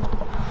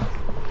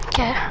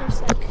 Okay. One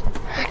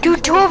sec.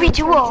 Dude, duo v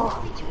duo.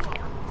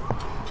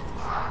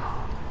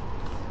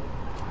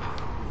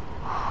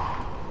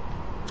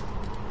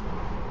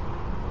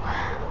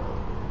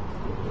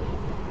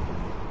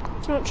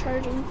 It's not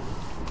charging.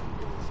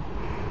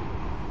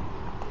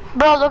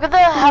 Bro, look at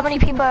how many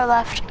people are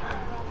left.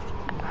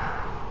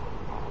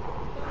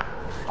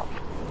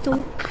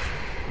 Don't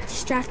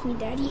distract me,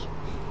 Daddy.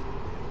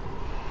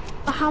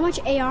 How much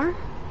AR?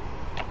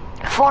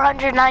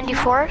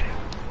 494.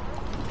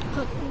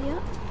 Hook me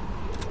up.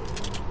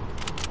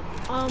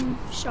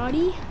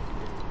 Shoddy.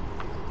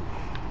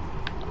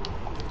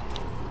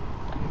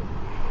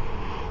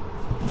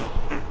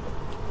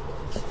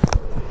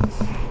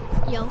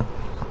 Yo.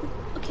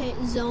 Okay,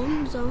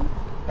 zone.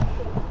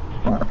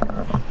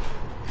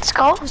 Let's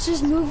go. Let's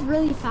just move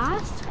really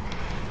fast.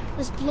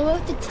 Let's blow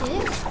out the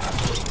tip.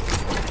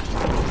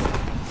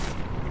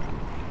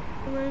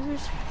 Where's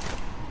this?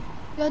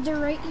 Yo, they're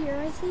right here,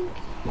 I think.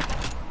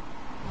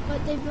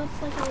 But they built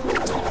like a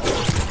little...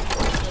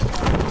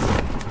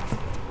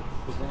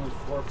 There's only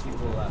 4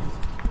 people left.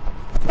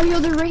 Oh, yo,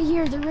 they're right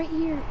here. They're right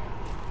here.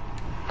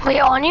 Wait,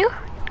 on you?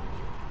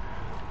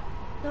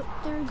 Nope,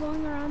 they're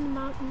going around the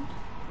mountain.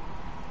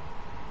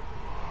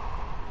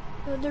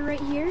 Oh, they're right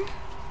here.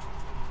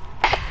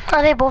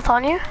 Are they both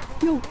on you?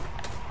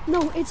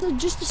 No, it's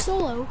just a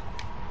solo.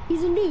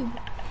 He's a noob.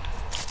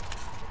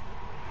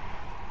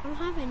 I don't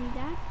have any,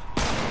 Dad.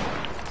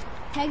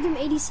 Tagged him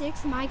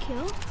 86, my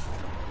kill.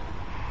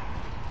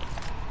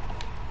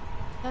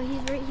 Oh,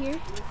 he's right here.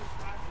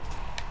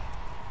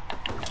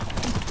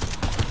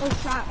 Oh,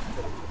 crap.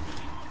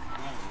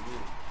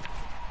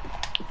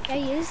 Yeah,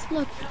 he is.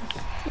 Look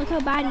how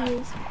bad he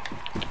is.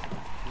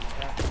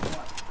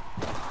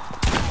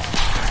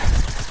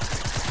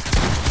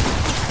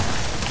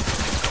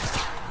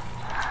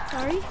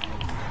 Sorry?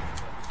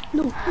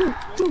 No,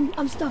 Joey,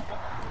 I'm stuck.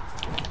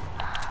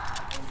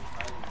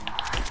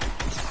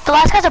 The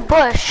last guy's a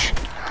bush.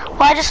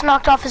 Well, I just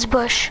knocked off his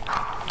bush.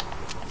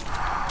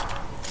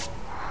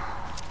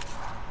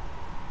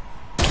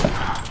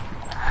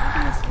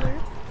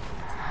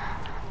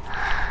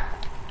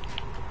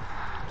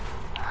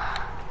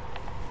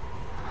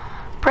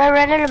 Bro, I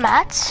ran into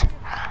mats.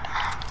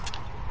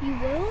 You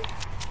will?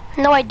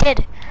 No, I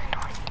did.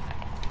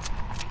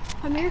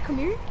 Come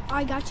here.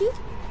 I got you.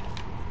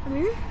 Come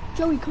here.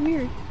 Joey, come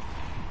here.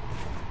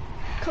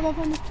 Come up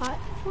on this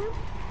platform.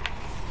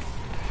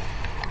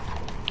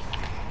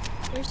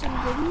 There's some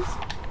goodies.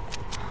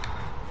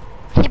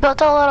 He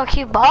built a little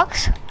cute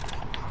box.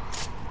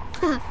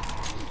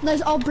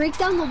 I'll break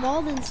down the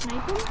wall, then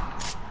snipe him.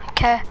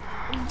 Okay.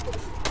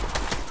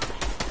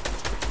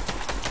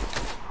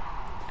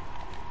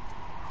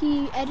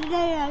 He edited it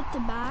at the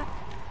back,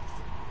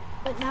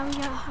 but now we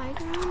got high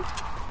ground.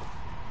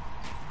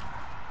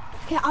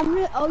 Okay,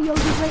 oh, yo,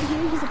 he's right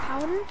here. He's a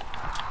powder.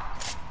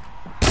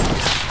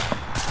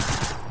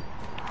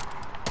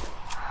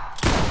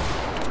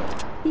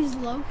 He's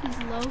low. He's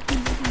no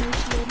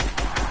shield.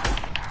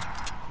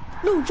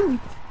 No, Joey.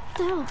 What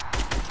the hell?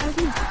 How's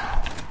he?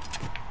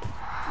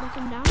 Knock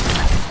him down.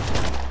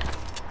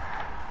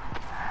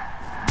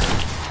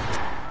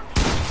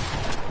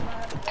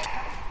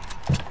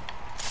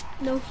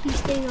 No, he's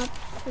staying up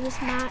for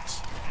this match.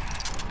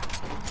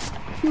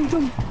 No,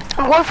 Joey.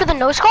 I'm going for the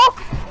no scope.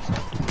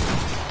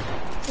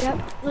 Yep,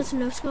 let's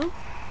no scope.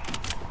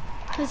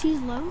 Cause he's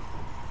low.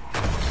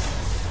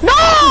 No!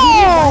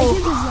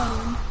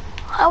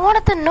 I I want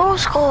wanted the no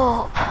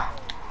scope.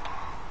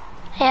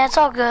 Yeah, it's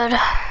all good.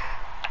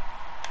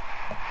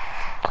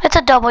 It's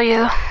a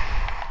W. Is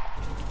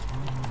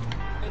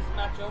the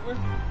match over?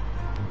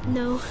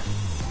 No.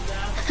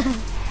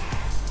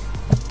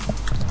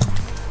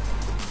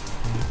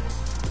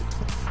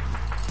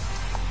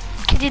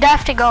 Kid, you'd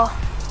have to go.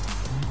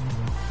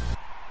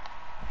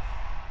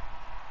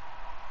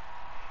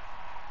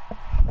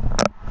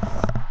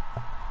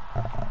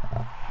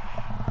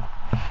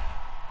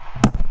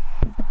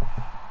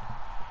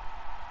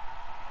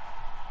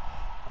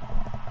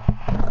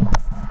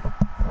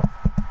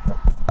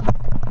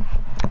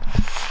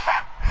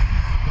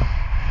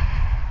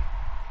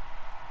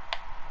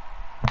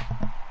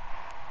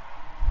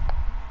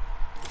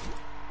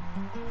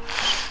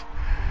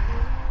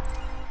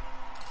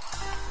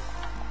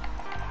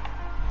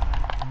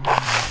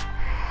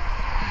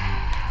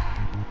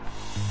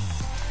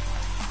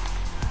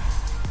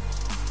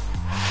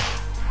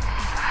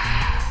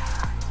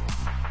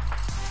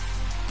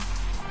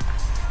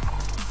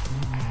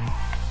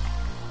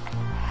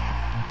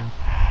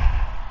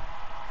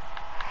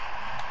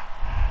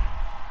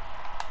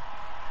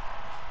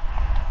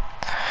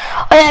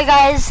 Oh yeah,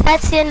 guys,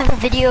 that's the end of the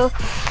video.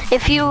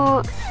 If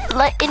you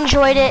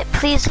enjoyed it,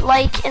 please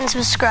like and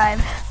subscribe.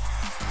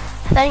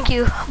 Thank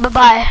you.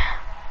 Bye-bye.